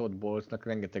érzem, hogy Todd Bowlesnak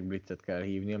rengeteg blitzet kell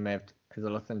hívnia, mert ez a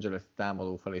Los Angeles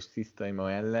támadófal és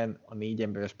Szisztaima ellen a 4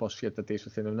 emberes passértetés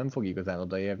szerintem nem fog igazán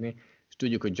odaérni, és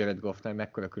tudjuk, hogy Jared Goffnál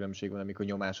mekkora különbség van, amikor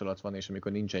nyomás alatt van, és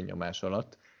amikor nincsen nyomás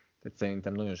alatt. Tehát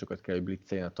szerintem nagyon sokat kell, hogy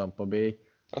blitzeljen a Tampa Bay.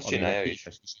 Azt csinálja is.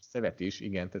 Szeret is,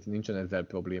 igen, tehát nincsen ezzel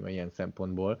probléma ilyen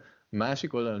szempontból.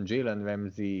 Másik oldalon Jalen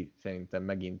Ramsey szerintem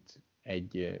megint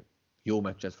egy jó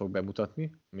meccset fog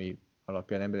bemutatni, ami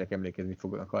alapján emberek emlékezni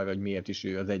fognak arra, hogy miért is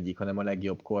ő az egyik, hanem a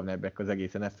legjobb cornerback az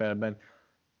egész NFL-ben,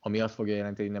 ami azt fogja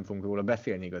jelenteni, hogy nem fogunk róla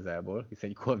beszélni igazából, hiszen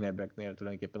egy cornerbacknél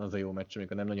tulajdonképpen az a jó meccs,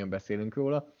 amikor nem nagyon beszélünk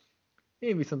róla.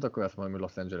 Én viszont akkor azt mondom, hogy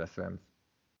Los Angeles Rams.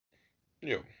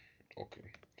 Jó,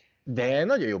 oké. De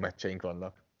nagyon jó meccseink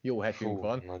vannak. Jó hetünk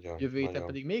van. Nagyon, jövő héten nagyon.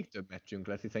 pedig még több meccsünk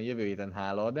lesz, hiszen jövő héten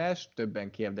hálaadás.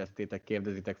 Többen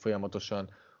kérdezitek folyamatosan,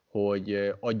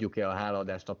 hogy adjuk-e a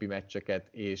hálaadás napi meccseket,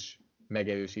 és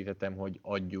megerősítettem, hogy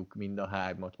adjuk mind a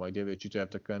 3-at majd jövő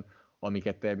csütörtökön,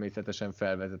 amiket természetesen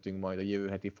felvezetünk majd a jövő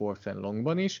heti Fourth and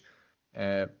Longban is.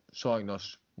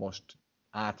 Sajnos most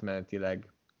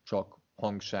átmenetileg csak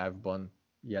hangsávban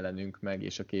jelenünk meg,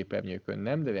 és a képernyőkön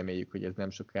nem, de reméljük, hogy ez nem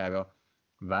sokára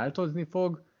változni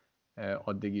fog.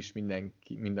 Addig is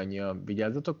mindannyian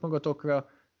vigyázzatok magatokra.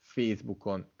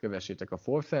 Facebookon kövessétek a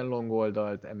Fourth and Long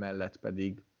oldalt, emellett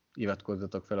pedig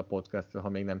iratkozzatok fel a podcastra, ha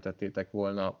még nem tettétek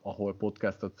volna, ahol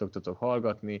podcastot szoktatok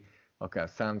hallgatni, akár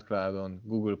Soundcloudon,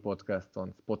 Google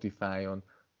Podcaston, Spotify-on,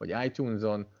 vagy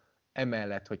iTunes-on.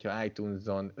 Emellett, hogyha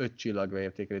iTunes-on 5 csillagra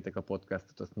értékelitek a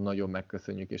podcastot, azt nagyon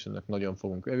megköszönjük, és annak nagyon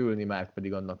fogunk örülni, már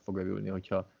pedig annak fog örülni,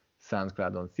 hogyha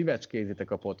Soundcloudon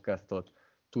szívecskézitek a podcastot,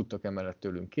 tudtok emellett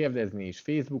tőlünk kérdezni is,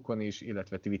 Facebookon is,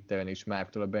 illetve Twitteren is,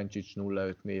 Márktól a Bencsics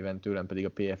 05 néven, tőlem pedig a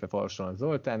PFF Alson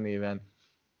Zoltán néven.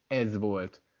 Ez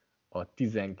volt a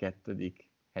 12.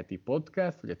 heti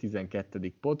podcast, vagy a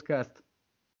 12. podcast.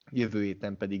 Jövő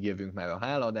héten pedig jövünk már a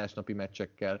hálaadás napi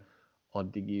meccsekkel,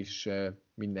 addig is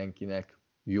mindenkinek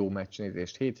jó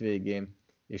meccsnézést hétvégén,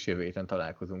 és jövő héten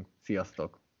találkozunk.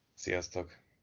 Sziasztok! Sziasztok!